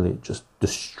 utterly just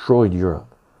destroyed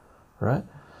Europe, right?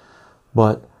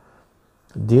 But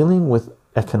dealing with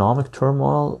economic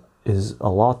turmoil is a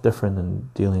lot different than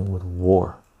dealing with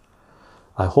war.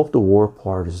 I hope the war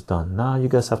part is done. Now you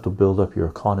guys have to build up your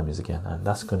economies again, and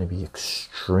that's going to be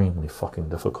extremely fucking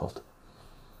difficult.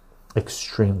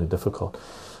 Extremely difficult.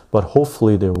 But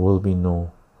hopefully there will be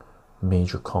no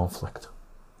major conflict.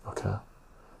 Okay?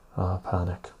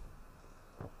 Panic.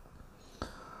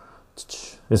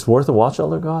 It's worth a watch,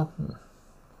 Elder God.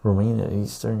 Romania,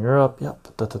 Eastern Europe.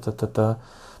 Yep.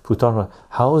 Putin.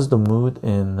 How is the mood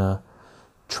in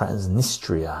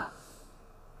Transnistria?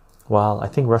 Well, I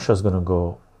think Russia is going to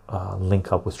go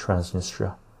link up with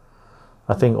Transnistria.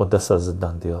 I think Odessa is a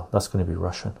done deal. That's going to be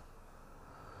Russian.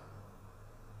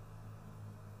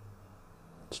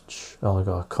 Oh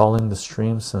God, calling the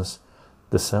stream since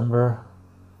December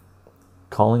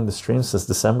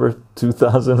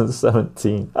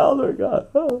 2017. Elder God,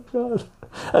 oh God.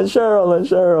 And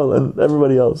Cheryl and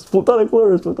everybody else. Plutonic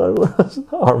Flores,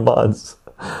 our mods.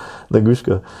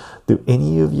 Nagushka, do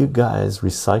any of you guys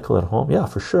recycle at home? Yeah,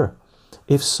 for sure.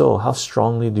 If so, how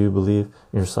strongly do you believe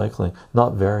in recycling?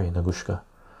 Not very, Nagushka.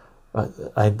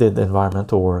 I did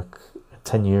environmental work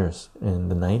 10 years in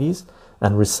the 90s,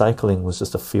 and recycling was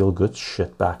just a feel-good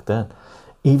shit back then.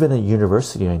 Even at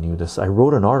university, I knew this. I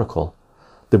wrote an article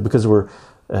because we're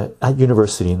at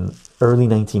university in early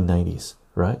 1990s,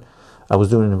 right? I was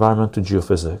doing environmental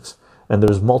geophysics, and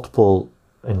there's multiple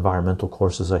environmental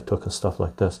courses I took and stuff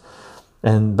like this.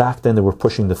 And back then they were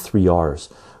pushing the 3 R's: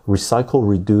 recycle,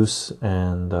 reduce,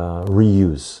 and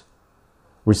reuse.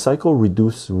 Recycle,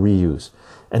 reduce, reuse.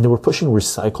 And they were pushing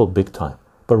recycle big time.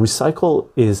 But recycle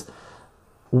is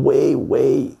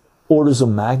way orders of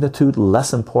magnitude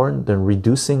less important than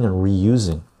reducing and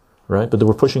reusing, right? But they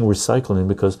were pushing recycling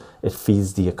because it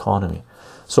feeds the economy.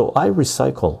 So I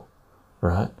recycle,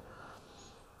 right,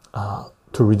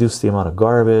 to reduce the amount of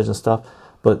garbage and stuff.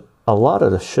 But a lot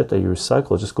of the shit that you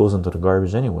recycle just goes into the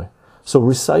garbage anyway. So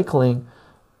recycling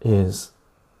is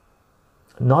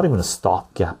not even a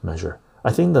stopgap measure.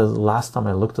 I think the last time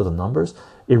I looked at the numbers,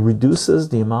 it reduces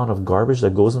the amount of garbage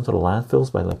that goes into the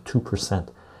landfills by like 2%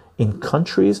 in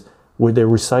countries where they're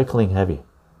recycling heavy,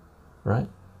 right?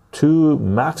 2,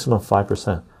 maximum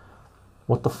 5%.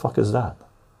 What the fuck is that,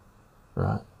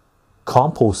 right?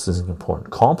 Compost is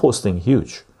important. Composting,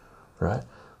 huge, right?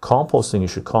 Composting, you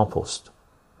should compost,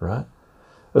 right?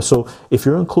 So if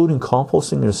you're including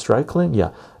composting in recycling,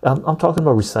 yeah, I'm talking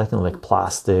about recycling like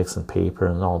plastics and paper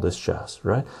and all this jazz,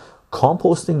 right?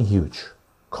 Composting, huge.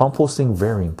 Composting,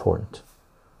 very important.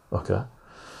 Okay.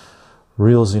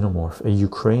 Real Xenomorph, a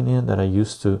Ukrainian that I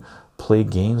used to play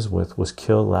games with, was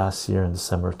killed last year in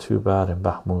December. Too bad in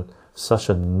Bakhmut. Such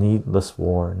a needless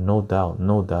war, no doubt,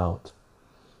 no doubt.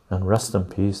 And rest in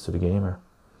peace to the gamer.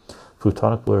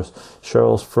 Plutonic Blurs.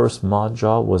 Cheryl's first mod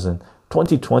job was in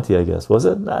 2020, I guess. Was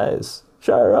it? Nice.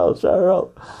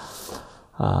 Cheryl.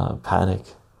 Panic.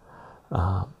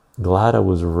 Glad I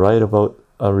was right about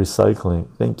recycling.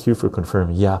 Thank you for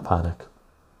confirming. Yeah, Panic.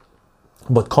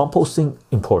 But composting,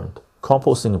 important.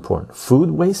 Composting, important. Food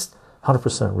waste,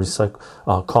 100% recycle.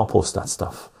 Compost that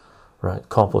stuff, right?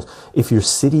 Compost. If your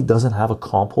city doesn't have a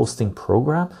composting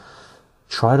program,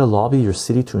 try to lobby your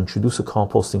city to introduce a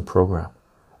composting program.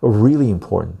 Really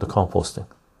important, the composting.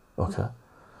 Okay.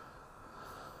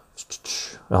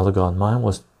 Elder God, mine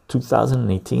was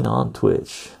 2018 on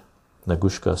Twitch.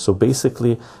 Nagushka. So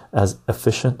basically, as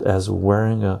efficient as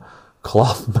wearing a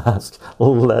cloth mask.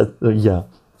 Yeah,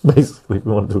 basically, if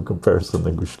we want to do a comparison,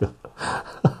 Nagushka.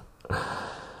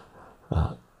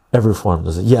 Every farm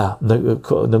does it. Yeah,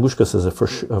 Nagushka says it for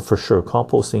sure.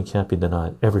 Composting can't be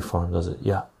denied. Every farm does it.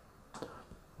 Yeah,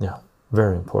 yeah,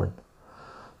 very important.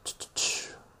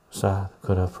 Sad.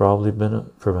 Could have probably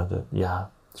been prevented. Yeah,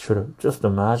 should have. Just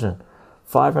imagine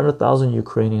 500,000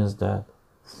 Ukrainians dead.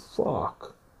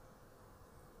 Fuck.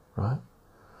 Right?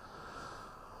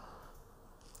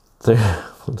 There.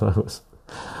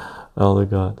 Oh my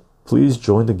god. Please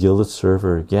join the Gilded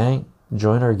server. Gang,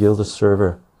 join our Gilded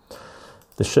server.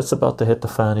 The shit's about to hit the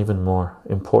fan even more.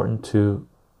 Important to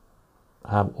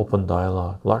have open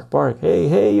dialogue. Lark Bark.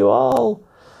 Hey, you all.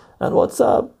 And what's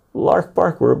up? Lark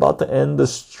Bark, we're about to end the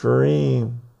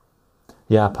stream.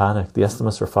 Yeah, panic. The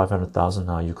estimates are 500,000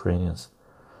 now, Ukrainians.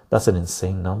 That's an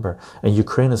insane number. And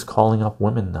Ukraine is calling up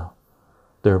women now.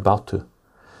 They're about to.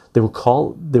 They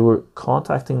were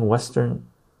contacting Western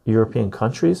European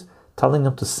countries, telling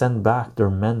them to send back their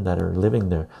men that are living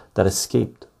there, that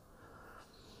escaped.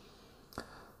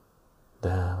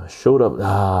 Damn, I showed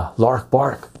up. Lark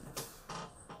Bark.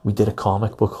 We did a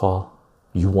comic book haul.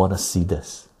 You want to see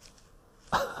this?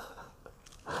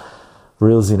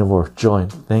 Real Xenomorph, join.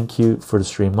 Thank you for the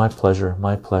stream. My pleasure.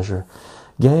 My pleasure.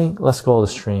 Gang, let's go to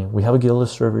the stream. We have a Gilded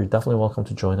server. You're definitely welcome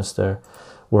to join us there.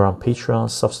 We're on Patreon,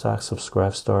 Substack,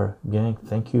 Subscribestar. Gang,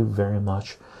 thank you very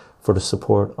much for the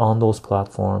support on those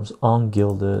platforms, on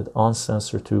Gilded, on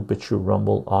Censor2, BitChute,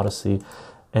 Rumble, Odyssey,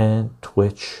 and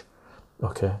Twitch.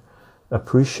 Okay.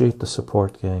 Appreciate the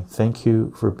support, gang. Thank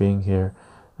you for being here.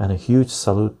 And a huge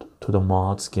salute to the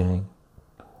mods, gang.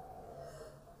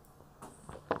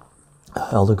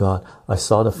 Elder God, I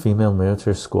saw the female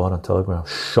military squad on Telegram.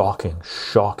 Shocking.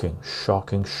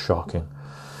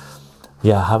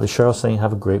 Yeah, Cheryl saying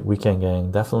have a great weekend,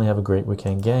 gang. Definitely have a great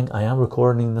weekend, gang. I am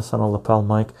recording this on a lapel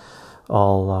mic.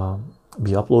 I'll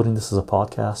be uploading this as a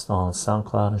podcast on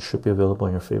SoundCloud and should be available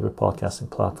on your favorite podcasting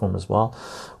platform as well.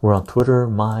 We're on Twitter,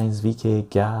 Minds, VK,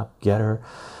 Gab, Getter,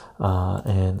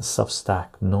 and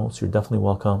Substack Notes. You're definitely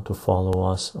welcome to follow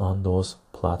us on those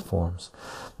platforms.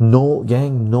 No,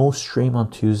 gang, no stream on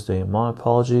Tuesday. My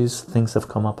apologies. Things have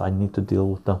come up. I need to deal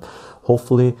with them.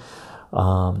 Hopefully,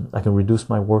 I can reduce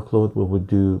my workload. We will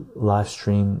do live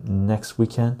stream next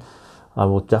weekend. I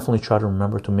will definitely try to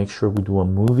remember to make sure we do a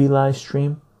movie live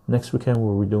stream next weekend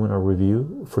where we're doing a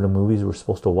review for the movies we're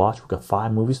supposed to watch. We've got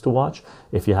 5 movies to watch.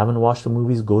 If you haven't watched the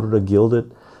movies, go to the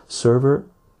Gilded server.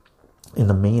 In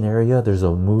the main area, there's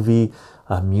a movie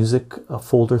music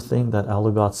folder thing that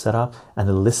Elder God set up, and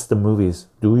it lists the movies.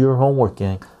 Do your homework,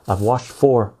 gang. I've watched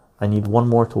 4. I need 1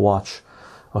 more to watch.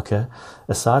 Okay.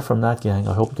 Aside from that, gang,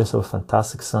 I hope you guys have a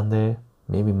fantastic Sunday.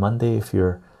 Maybe Monday if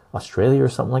you're Australia or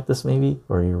something like this, maybe,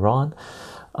 or Iran.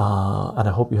 And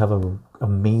I hope you have an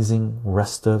amazing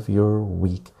rest of your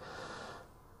week.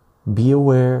 Be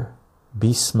aware,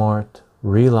 be smart,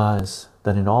 realize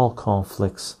that in all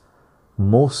conflicts,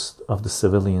 most of the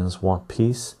civilians want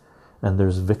peace, and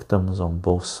there's victims on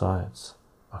both sides.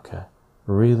 Okay,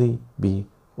 really be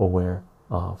aware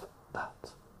of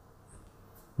that.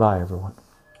 Bye, everyone.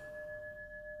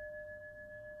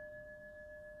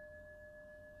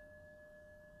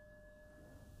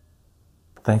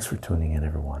 Thanks for tuning in,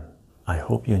 everyone. I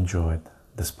hope you enjoyed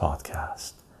this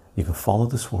podcast. You can follow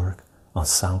this work on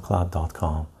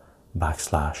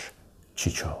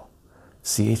soundcloud.com/Chycho,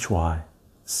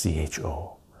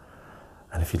 CHYCHO.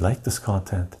 And if you like this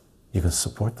content, you can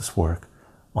support this work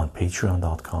on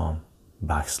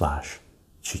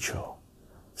patreon.com/Chycho,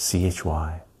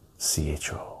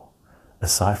 CHYCHO.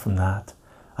 Aside from that,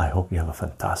 I hope you have a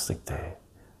fantastic day,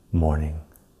 morning,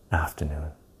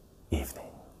 afternoon, evening.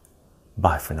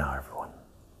 Bye for now, everyone.